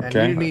 And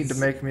Okay. you need to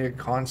make me a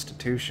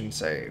Constitution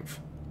save.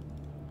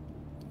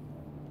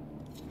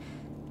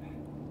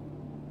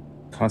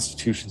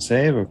 Constitution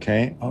save.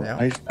 Okay. Oh,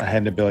 Yeah. I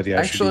had an ability.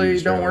 I should Actually,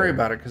 use don't worry earlier.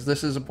 about it because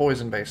this is a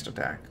poison-based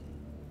attack.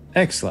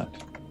 Excellent.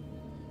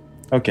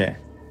 Okay.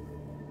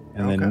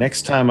 And Okay. then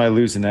next time I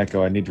lose an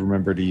echo, I need to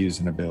remember to use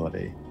an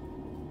ability.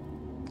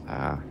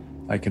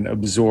 I can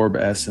absorb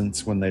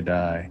essence when they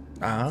die.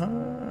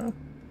 Give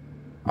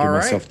Give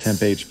myself temp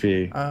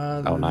HP.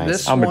 Oh, nice.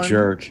 This I'm a one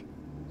jerk.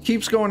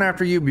 keeps going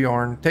after you,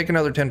 Bjorn. Take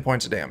another 10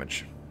 points of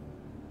damage.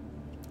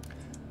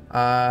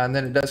 And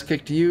then it does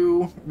kick to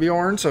you,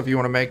 Bjorn. So if you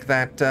want to make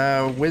that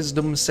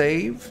wisdom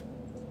save.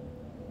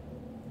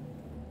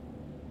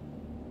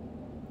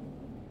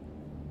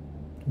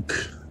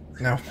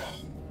 No.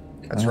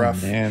 That's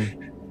rough.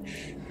 Man.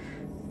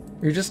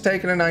 You're just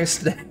taking a nice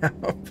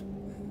stab.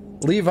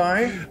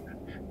 Levi,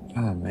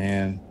 Oh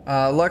man.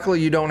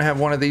 luckily you don't have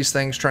one of these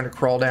things trying to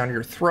crawl down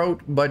your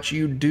throat, but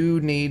you do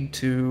need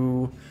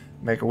to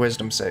make a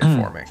wisdom save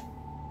for me.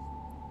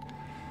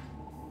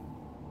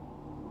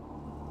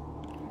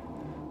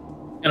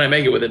 And I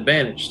make it with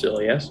advantage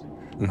still, yes?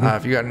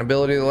 If you got an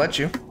ability to let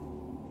you.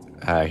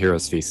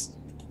 Heroes Feast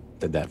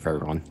did that for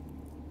everyone.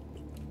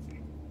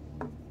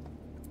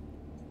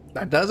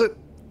 That does it.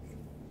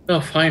 Oh,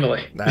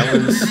 finally. That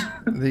was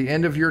the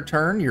end of your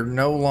turn. You're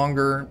no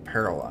longer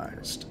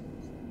paralyzed.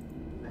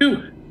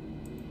 Phew.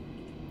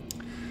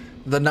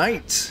 The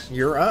knight,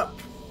 you're up.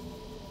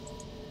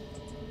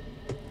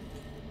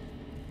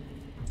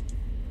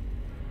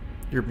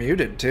 You're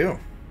muted too.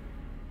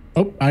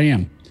 Oh, I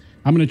am.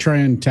 I'm going to try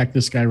and attack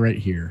this guy right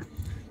here.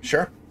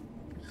 Sure.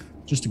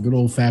 Just a good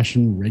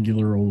old-fashioned,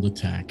 regular old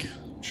attack.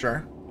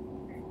 Sure.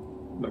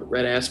 I'm a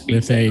red ass beat.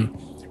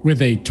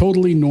 With a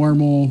totally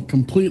normal,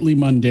 completely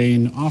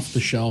mundane,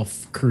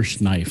 off-the-shelf cursed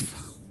knife.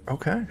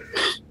 Okay.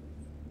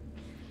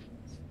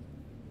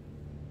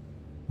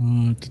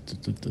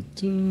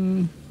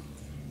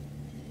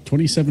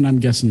 27, I'm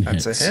guessing,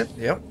 That's hits. a hit.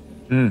 Yep.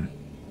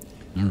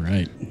 All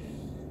right.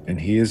 And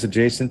he is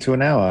adjacent to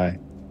an ally.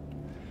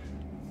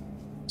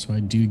 So I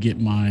do get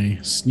my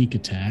sneak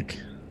attack.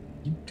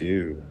 You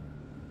do.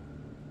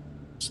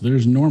 So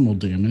there's normal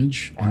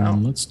damage. And Wow.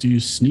 then let's do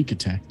sneak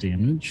attack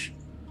damage.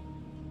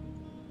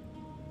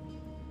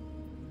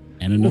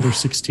 And another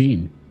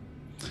 16.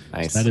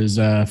 Nice. That is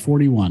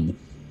 41.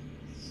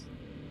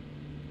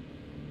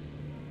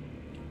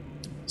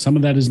 Some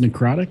of that is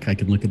necrotic. I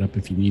can look it up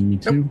if you need me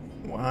to.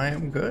 Well, I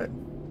am good.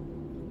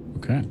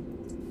 Okay.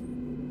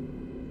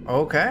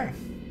 Okay.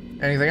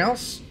 Anything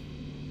else?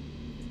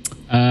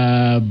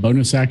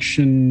 Bonus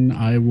action,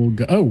 I will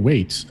go. Oh,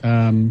 wait.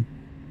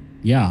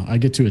 Yeah, I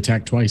get to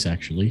attack twice,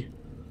 actually.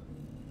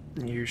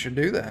 You should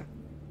do that.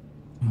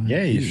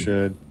 Yeah, you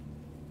should.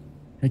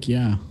 Heck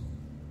yeah.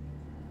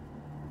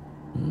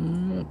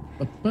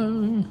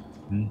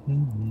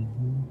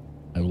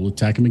 I will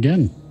attack him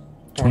again.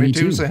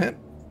 22 is a hit.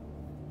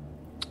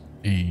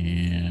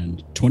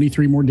 And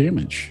 23 more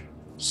damage.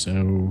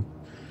 So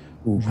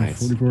Nice.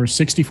 44,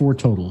 64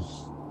 total.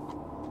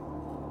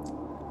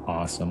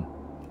 Awesome.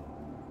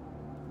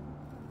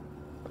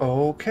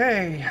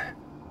 Okay.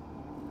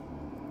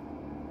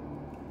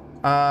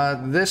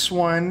 This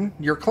one,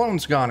 your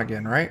clone's gone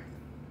again, right?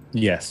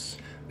 Yes.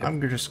 I'm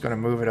just going to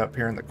move it up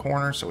here in the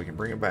corner so we can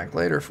bring it back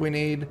later if we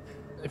need.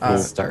 If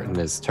he's starting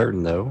his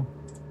turn, though.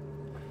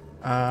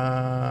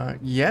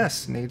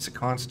 Yes, needs a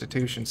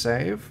Constitution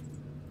save.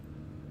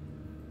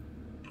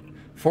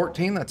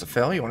 14, that's a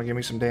fail. You want to give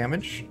me some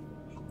damage?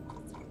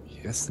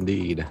 Yes,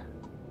 indeed.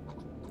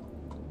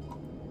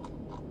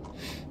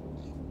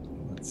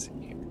 Let's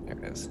see. There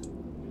it is.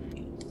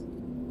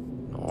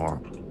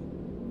 More.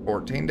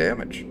 14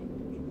 damage.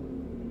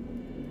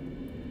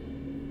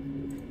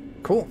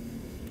 Cool.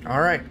 All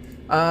right.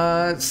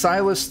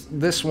 Silas,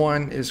 this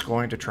one is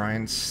going to try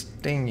and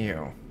sting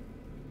you.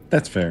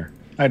 That's fair.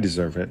 I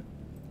deserve it.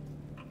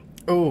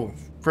 Oh,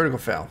 critical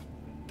fail.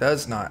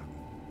 Does not.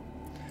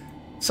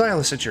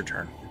 Silas, it's your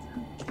turn.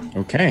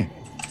 Okay.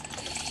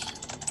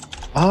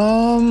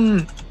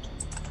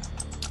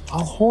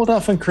 I'll hold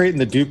off on creating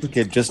the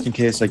duplicate just in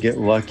case I get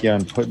lucky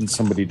on putting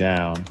somebody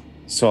down.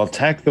 So I'll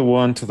attack the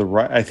one to the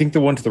right. I think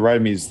the one to the right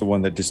of me is the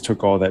one that just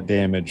took all that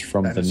damage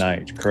from That the is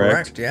knight,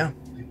 correct? Yeah.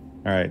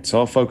 All right, so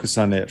I'll focus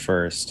on it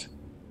first.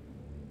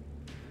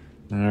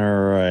 All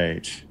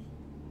right.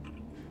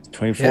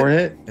 24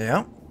 hit?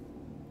 Yeah.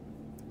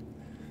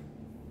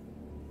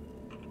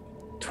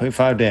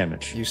 25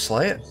 damage. You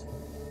slay it.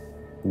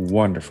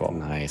 Wonderful.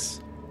 Nice.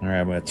 All right,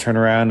 I'm going to turn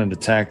around and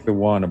attack the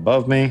one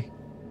above me.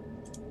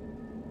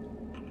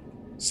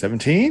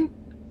 17?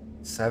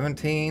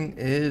 17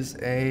 is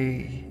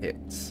a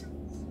hit.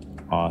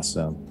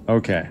 Awesome.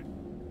 Okay.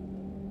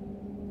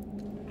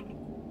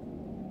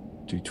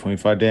 Do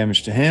 25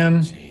 damage to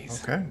him.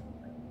 Okay.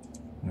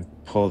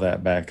 Pull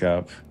that back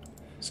up.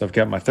 So I've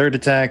got my third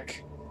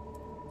attack.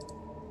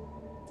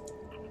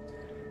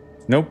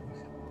 Nope.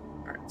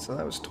 All right, so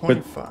that was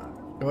 25.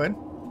 Go ahead.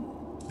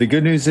 The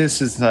good news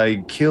is I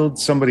killed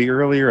somebody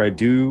earlier.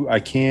 I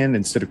can,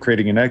 instead of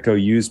creating an echo,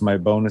 use my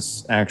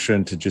bonus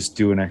action to just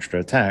do an extra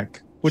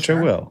attack, which I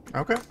will.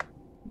 Okay.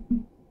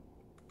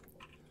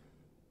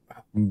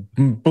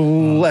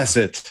 Bless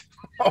it.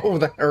 Oh,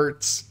 that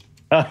hurts.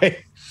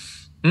 Okay.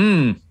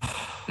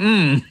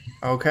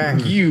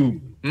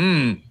 You.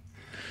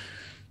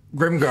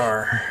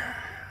 Grimgar.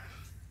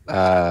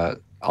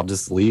 I'll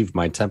just leave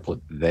my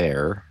template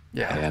there.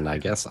 Yeah. And I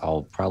guess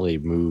I'll probably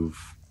move.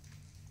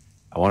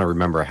 I want to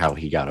remember how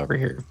he got over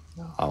here.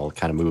 I'll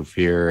kind of move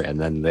here and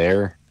then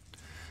there.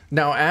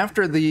 Now,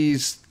 after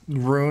these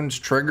runes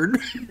triggered,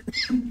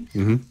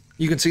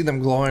 you can see them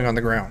glowing on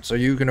the ground, so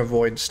you can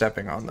avoid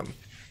stepping on them.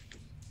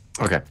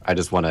 Okay. I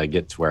just want to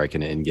get to where I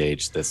can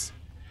engage this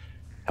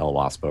hell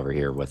wasp over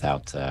here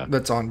without.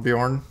 That's on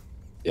Bjorn.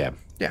 Yeah.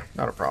 Yeah,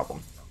 not a problem.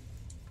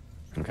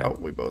 Okay. Oh,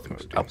 we both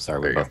moved it. Oh, sorry.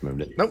 There We you both go.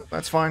 moved it. Nope,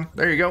 that's fine.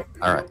 There you go.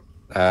 All right.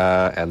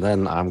 And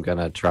then I'm going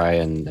to try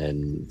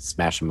and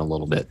smash him a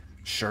little bit.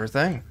 Sure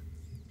thing.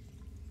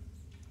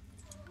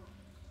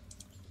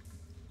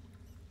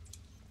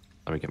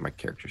 Let me get my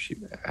character sheet.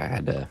 I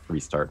had to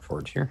restart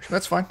Forge here.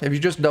 That's fine. If you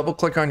just double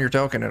click on your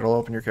token, it'll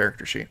open your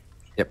character sheet.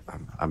 Yep,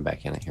 I'm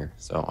back in it here.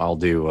 So I'll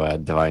do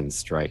Divine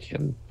Strike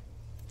and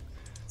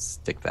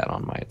stick that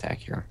on my attack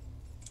here.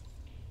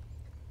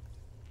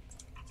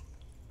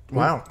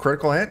 Wow,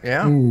 critical hit,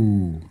 yeah.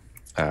 Ooh.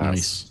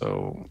 Nice.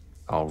 So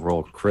I'll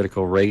roll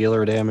critical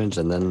regular damage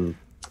and then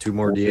 2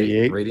 more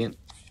 48. D8 radiant.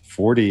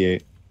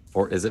 48.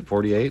 Is it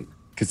 48?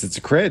 Because it's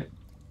a crit.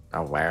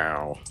 Oh,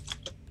 wow.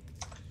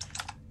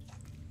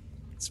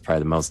 It's probably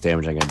the most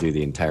damage I'm going to do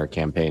the entire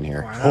campaign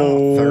here. Wow,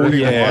 Oh,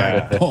 31.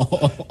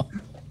 yeah.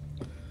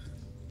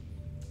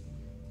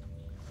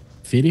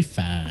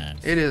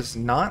 55. It is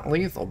not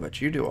lethal,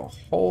 but you do a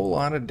whole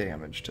lot of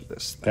damage to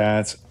this thing.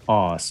 That's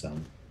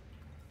awesome.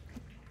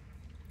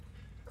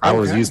 I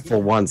was Okay.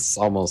 useful once,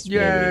 almost.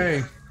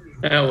 Yay.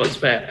 That was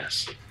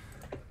fast.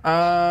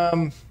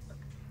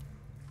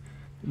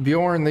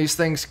 Bjorn, these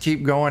things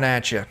keep going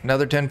at you.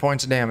 Another 10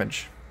 points of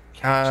damage.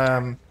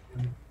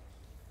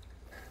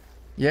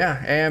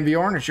 Yeah, and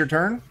Bjorn, it's your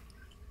turn.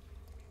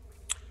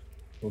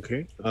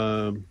 Okay.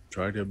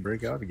 Try to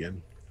break out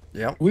again.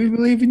 Yep. We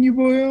believe in you,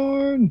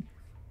 Bjorn.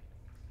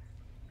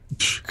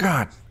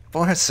 God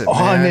bless it,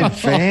 On man.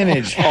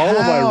 advantage. All of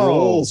my How?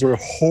 rolls were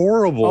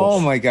horrible.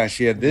 Oh my gosh,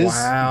 yeah, this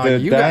Wow, the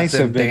you got dice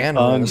them have been Dan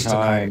rolls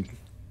unkind.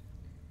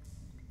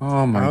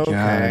 Oh my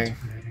Okay.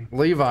 god.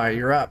 Levi,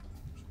 you're up.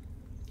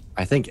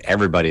 I think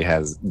everybody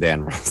has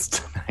Dan rolls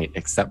tonight,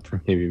 except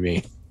for maybe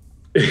me.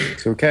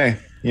 It's okay.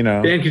 You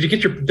know. Dan, could you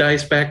get your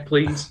dice back,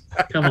 please?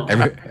 Come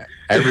on.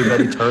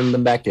 Everybody turned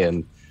them back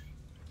in.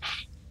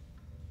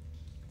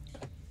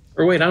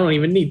 Or wait, I don't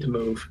even need to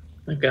move.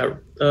 I've got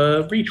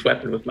a reach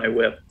weapon with my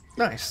whip.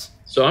 Nice.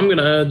 So I'm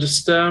gonna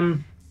just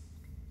I'm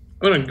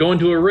gonna go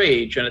into a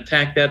rage and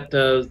attack that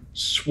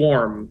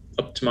swarm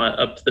up to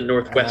the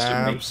northwest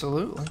of me.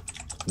 Absolutely.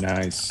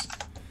 Nice.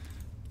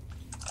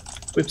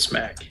 Whip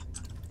smack.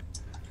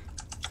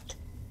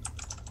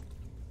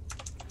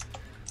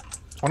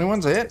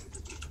 21's a hit.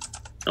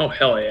 Oh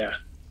hell yeah.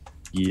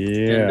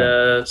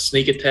 Yeah. And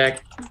sneak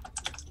attack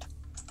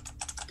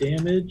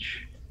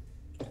damage.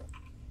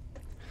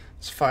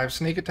 It's 5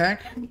 sneak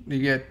attack. Do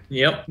you get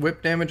Yep.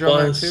 whip damage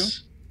on that too?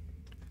 Plus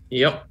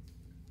Yep.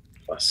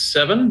 Plus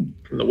 7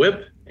 from the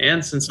whip.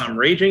 And since I'm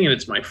raging and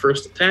it's my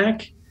first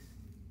attack,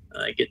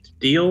 I get to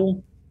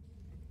deal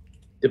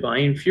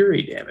Divine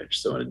Fury damage.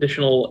 So an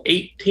additional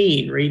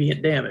 18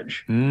 radiant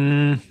damage.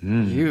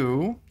 Mhm.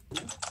 You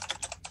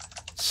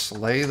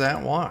slay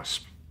that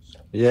wasp.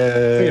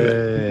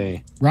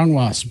 Yay! Wrong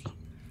wasp.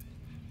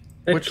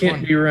 That Which can't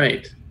one? be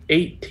right.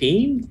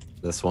 18?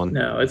 This one.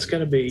 No, it's got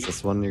to be. Is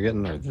this one you're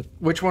getting? Or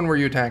Which one were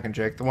you attacking,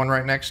 Jake? The one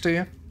right next to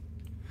you?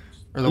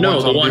 Or No,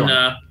 ones the on one,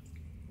 Bjorn?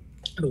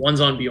 the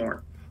one's on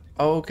Bjorn.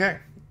 Okay.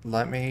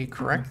 Let me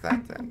correct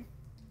that then.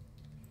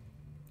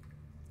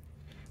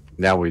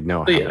 now we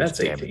know Oh, how yeah, much that's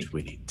damage 18.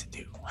 we need to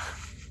do.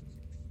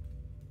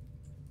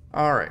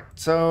 All right.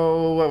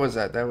 So what was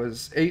that? That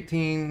was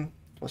 18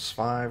 plus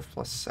 5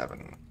 plus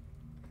 7.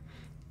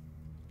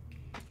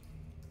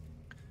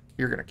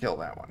 You're going to kill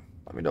that one.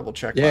 Let me double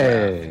check my math.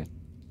 Yay!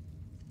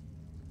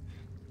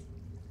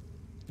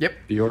 Yep.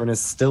 Bjorn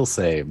is still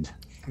saved.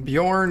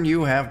 Bjorn,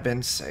 you have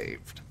been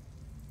saved.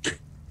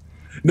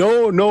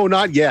 No,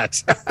 not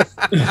yet.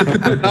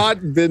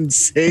 Not been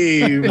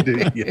saved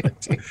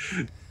yet.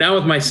 Now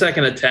with my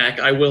second attack,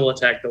 I will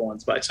attack the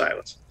ones by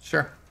Silas.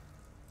 Sure.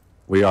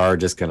 We are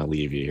just going to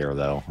leave you here,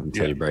 though,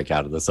 until Yeah. you break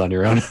out of this on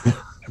your own.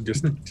 I'm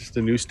just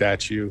a new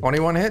statue.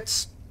 21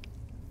 hits.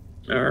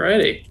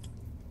 Alrighty.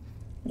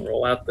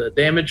 Roll out the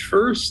damage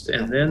first,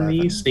 and then the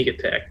 11. sneak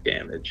attack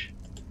damage.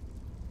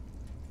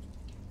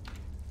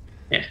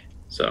 Yeah,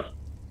 so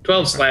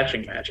 12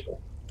 slashing magical.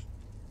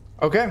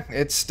 Okay,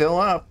 it's still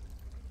up.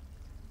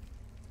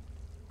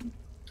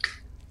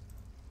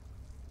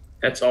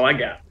 That's all I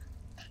got.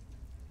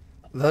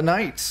 The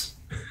knights.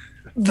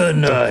 The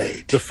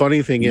night. The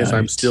funny thing is,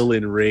 I'm Nice. still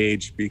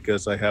enraged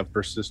because I have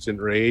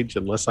persistent rage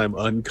unless I'm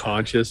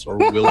unconscious or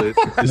will it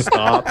to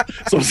stop.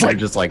 So it's I'm like,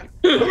 just like,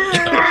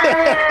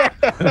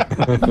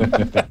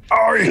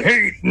 I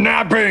hate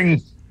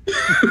napping.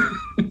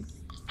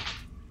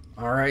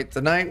 All right,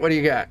 the knight. What do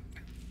you got?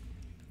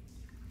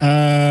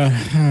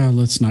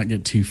 Let's not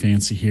get too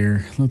fancy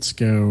here. Let's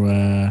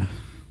go.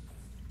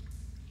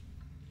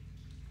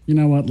 You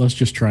know what? Let's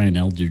just try an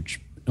Eldritch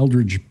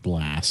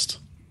Blast.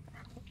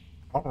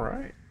 All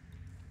right.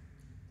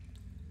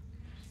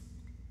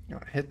 You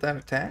want to hit that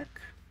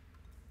attack?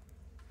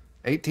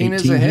 18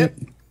 is a hit.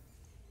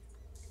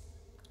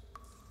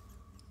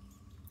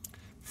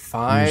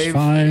 5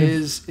 5.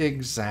 is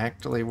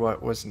exactly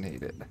what was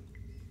needed.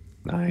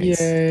 nice.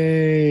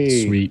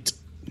 yay! Sweet.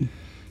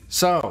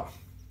 So,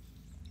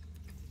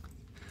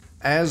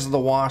 as the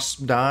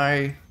wasps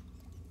die,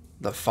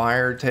 the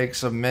fire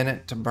takes a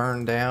minute to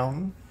burn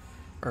down.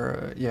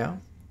 Yeah.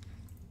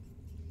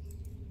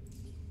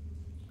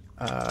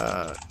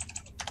 I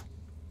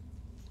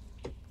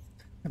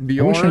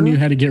Bjorn, wish I knew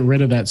how to get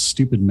rid of that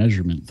stupid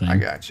measurement thing. I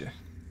got you.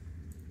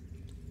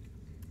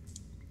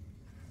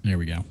 There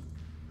we go.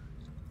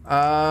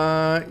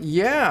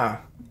 Yeah.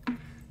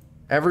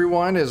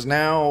 Everyone is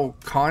now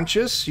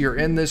conscious. You're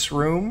in this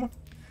room.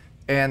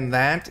 And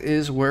that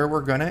is where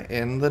we're going to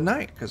end the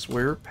night because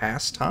we're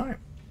past time.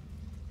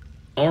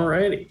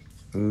 Alrighty.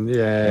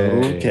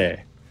 Yay.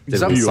 Okay. Did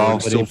Some- we Bjorn's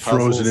solve still any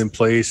frozen puzzles? in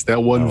place.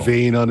 That one No.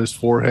 vein on his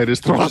forehead is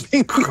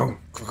throbbing.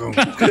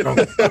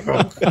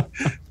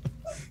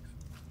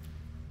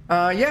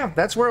 Yeah,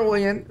 that's where we'll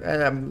end.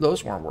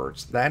 Those weren't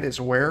words. That is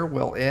where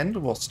we'll end.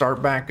 We'll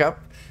start back up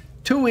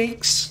 2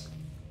 weeks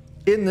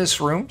in this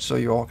room so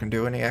you all can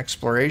do any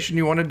exploration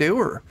you want to do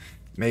or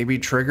maybe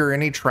trigger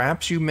any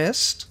traps you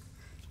missed.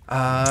 We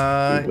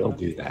will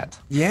do that.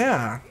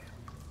 Yeah.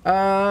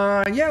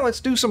 Yeah, let's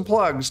do some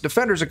plugs.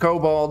 Defenders of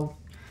Kobold.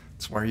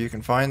 That's where you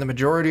can find the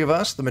majority of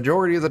us the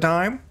majority of the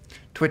time.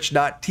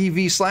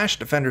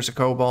 Twitch.tv/Defenders of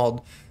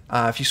Kobold.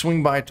 If you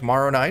swing by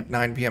tomorrow night,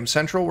 9 p.m.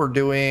 Central, we're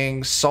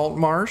doing Salt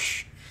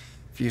Marsh.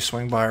 If you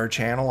swing by our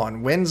channel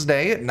on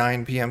Wednesday at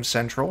 9 p.m.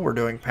 Central, we're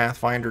doing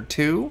Pathfinder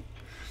 2.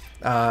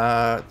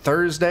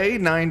 Thursday,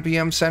 9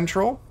 p.m.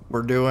 Central,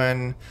 we're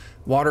doing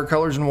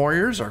Watercolors and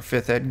Warriors, our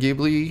 5th Ed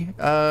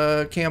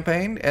Ghibli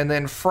campaign. And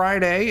then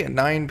Friday at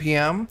 9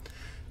 p.m.,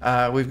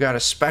 we've got a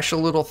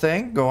special little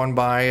thing going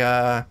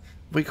by,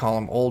 we call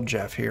him Old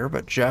Jeff here,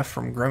 but Jeff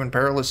from Grim and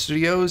Perilous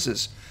Studios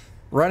is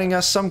running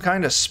us some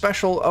kind of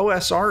special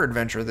OSR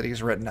adventure that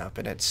he's written up,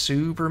 and it's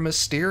super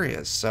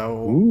mysterious.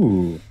 So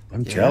Ooh,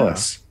 I'm yeah,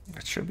 jealous.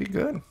 it should be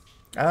good.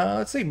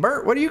 Let's see,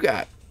 Bert, what do you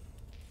got?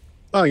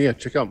 Oh yeah,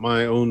 check out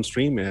my own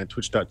stream at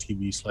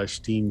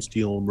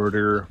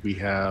twitch.tv/SteamSteelMurder. We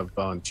have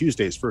on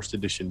Tuesdays, first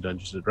edition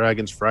Dungeons and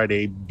Dragons,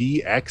 Friday,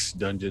 BX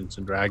Dungeons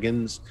and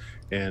Dragons,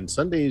 and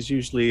Sunday is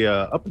usually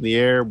up in the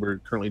air. We're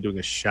currently doing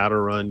a shadow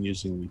run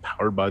using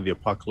Powered by the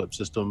Apocalypse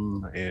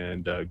system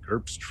and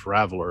GURPS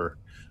Traveler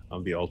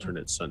on the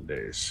alternate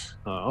Sundays.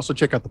 Also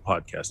check out the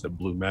podcast at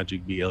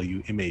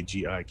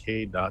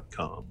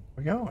BlueMagik.com. There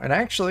we go. And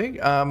actually,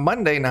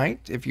 Monday night,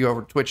 if you go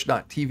over to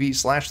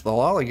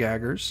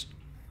twitch.tv/thelollygaggers,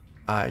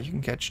 you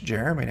can catch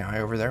Jeremy and I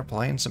over there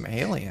playing some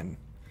Alien.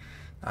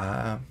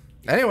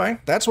 Anyway,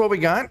 that's what we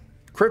got.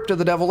 Crypt of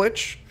the Devil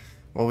Lich.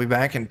 We'll be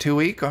back in 2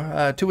 weeks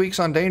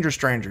on Danger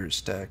Strangers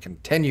to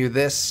continue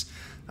this.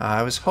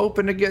 I was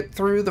hoping to get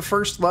through the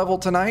first level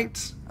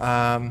tonight.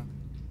 Our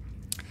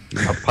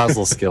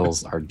puzzle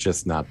skills are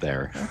just not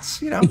there. It's,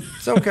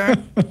 it's okay.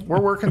 We're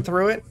working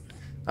through it.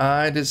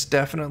 It is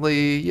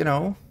definitely,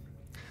 a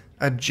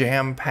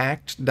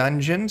jam-packed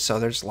dungeon, so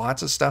there's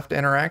lots of stuff to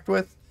interact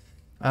with.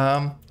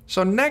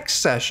 So next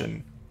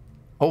session,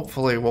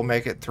 hopefully we'll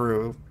make it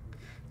through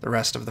the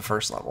rest of the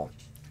first level.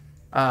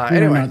 We're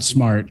Anyway, not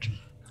smart.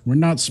 We're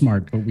not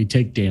smart, but we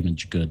take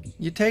damage good.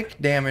 you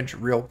take damage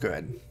real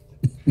good.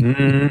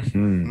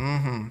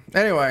 Mhm.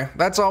 Anyway,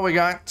 that's all we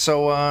got.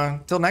 So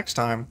till next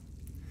time,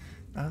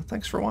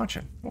 thanks for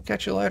watching. We'll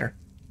catch you later.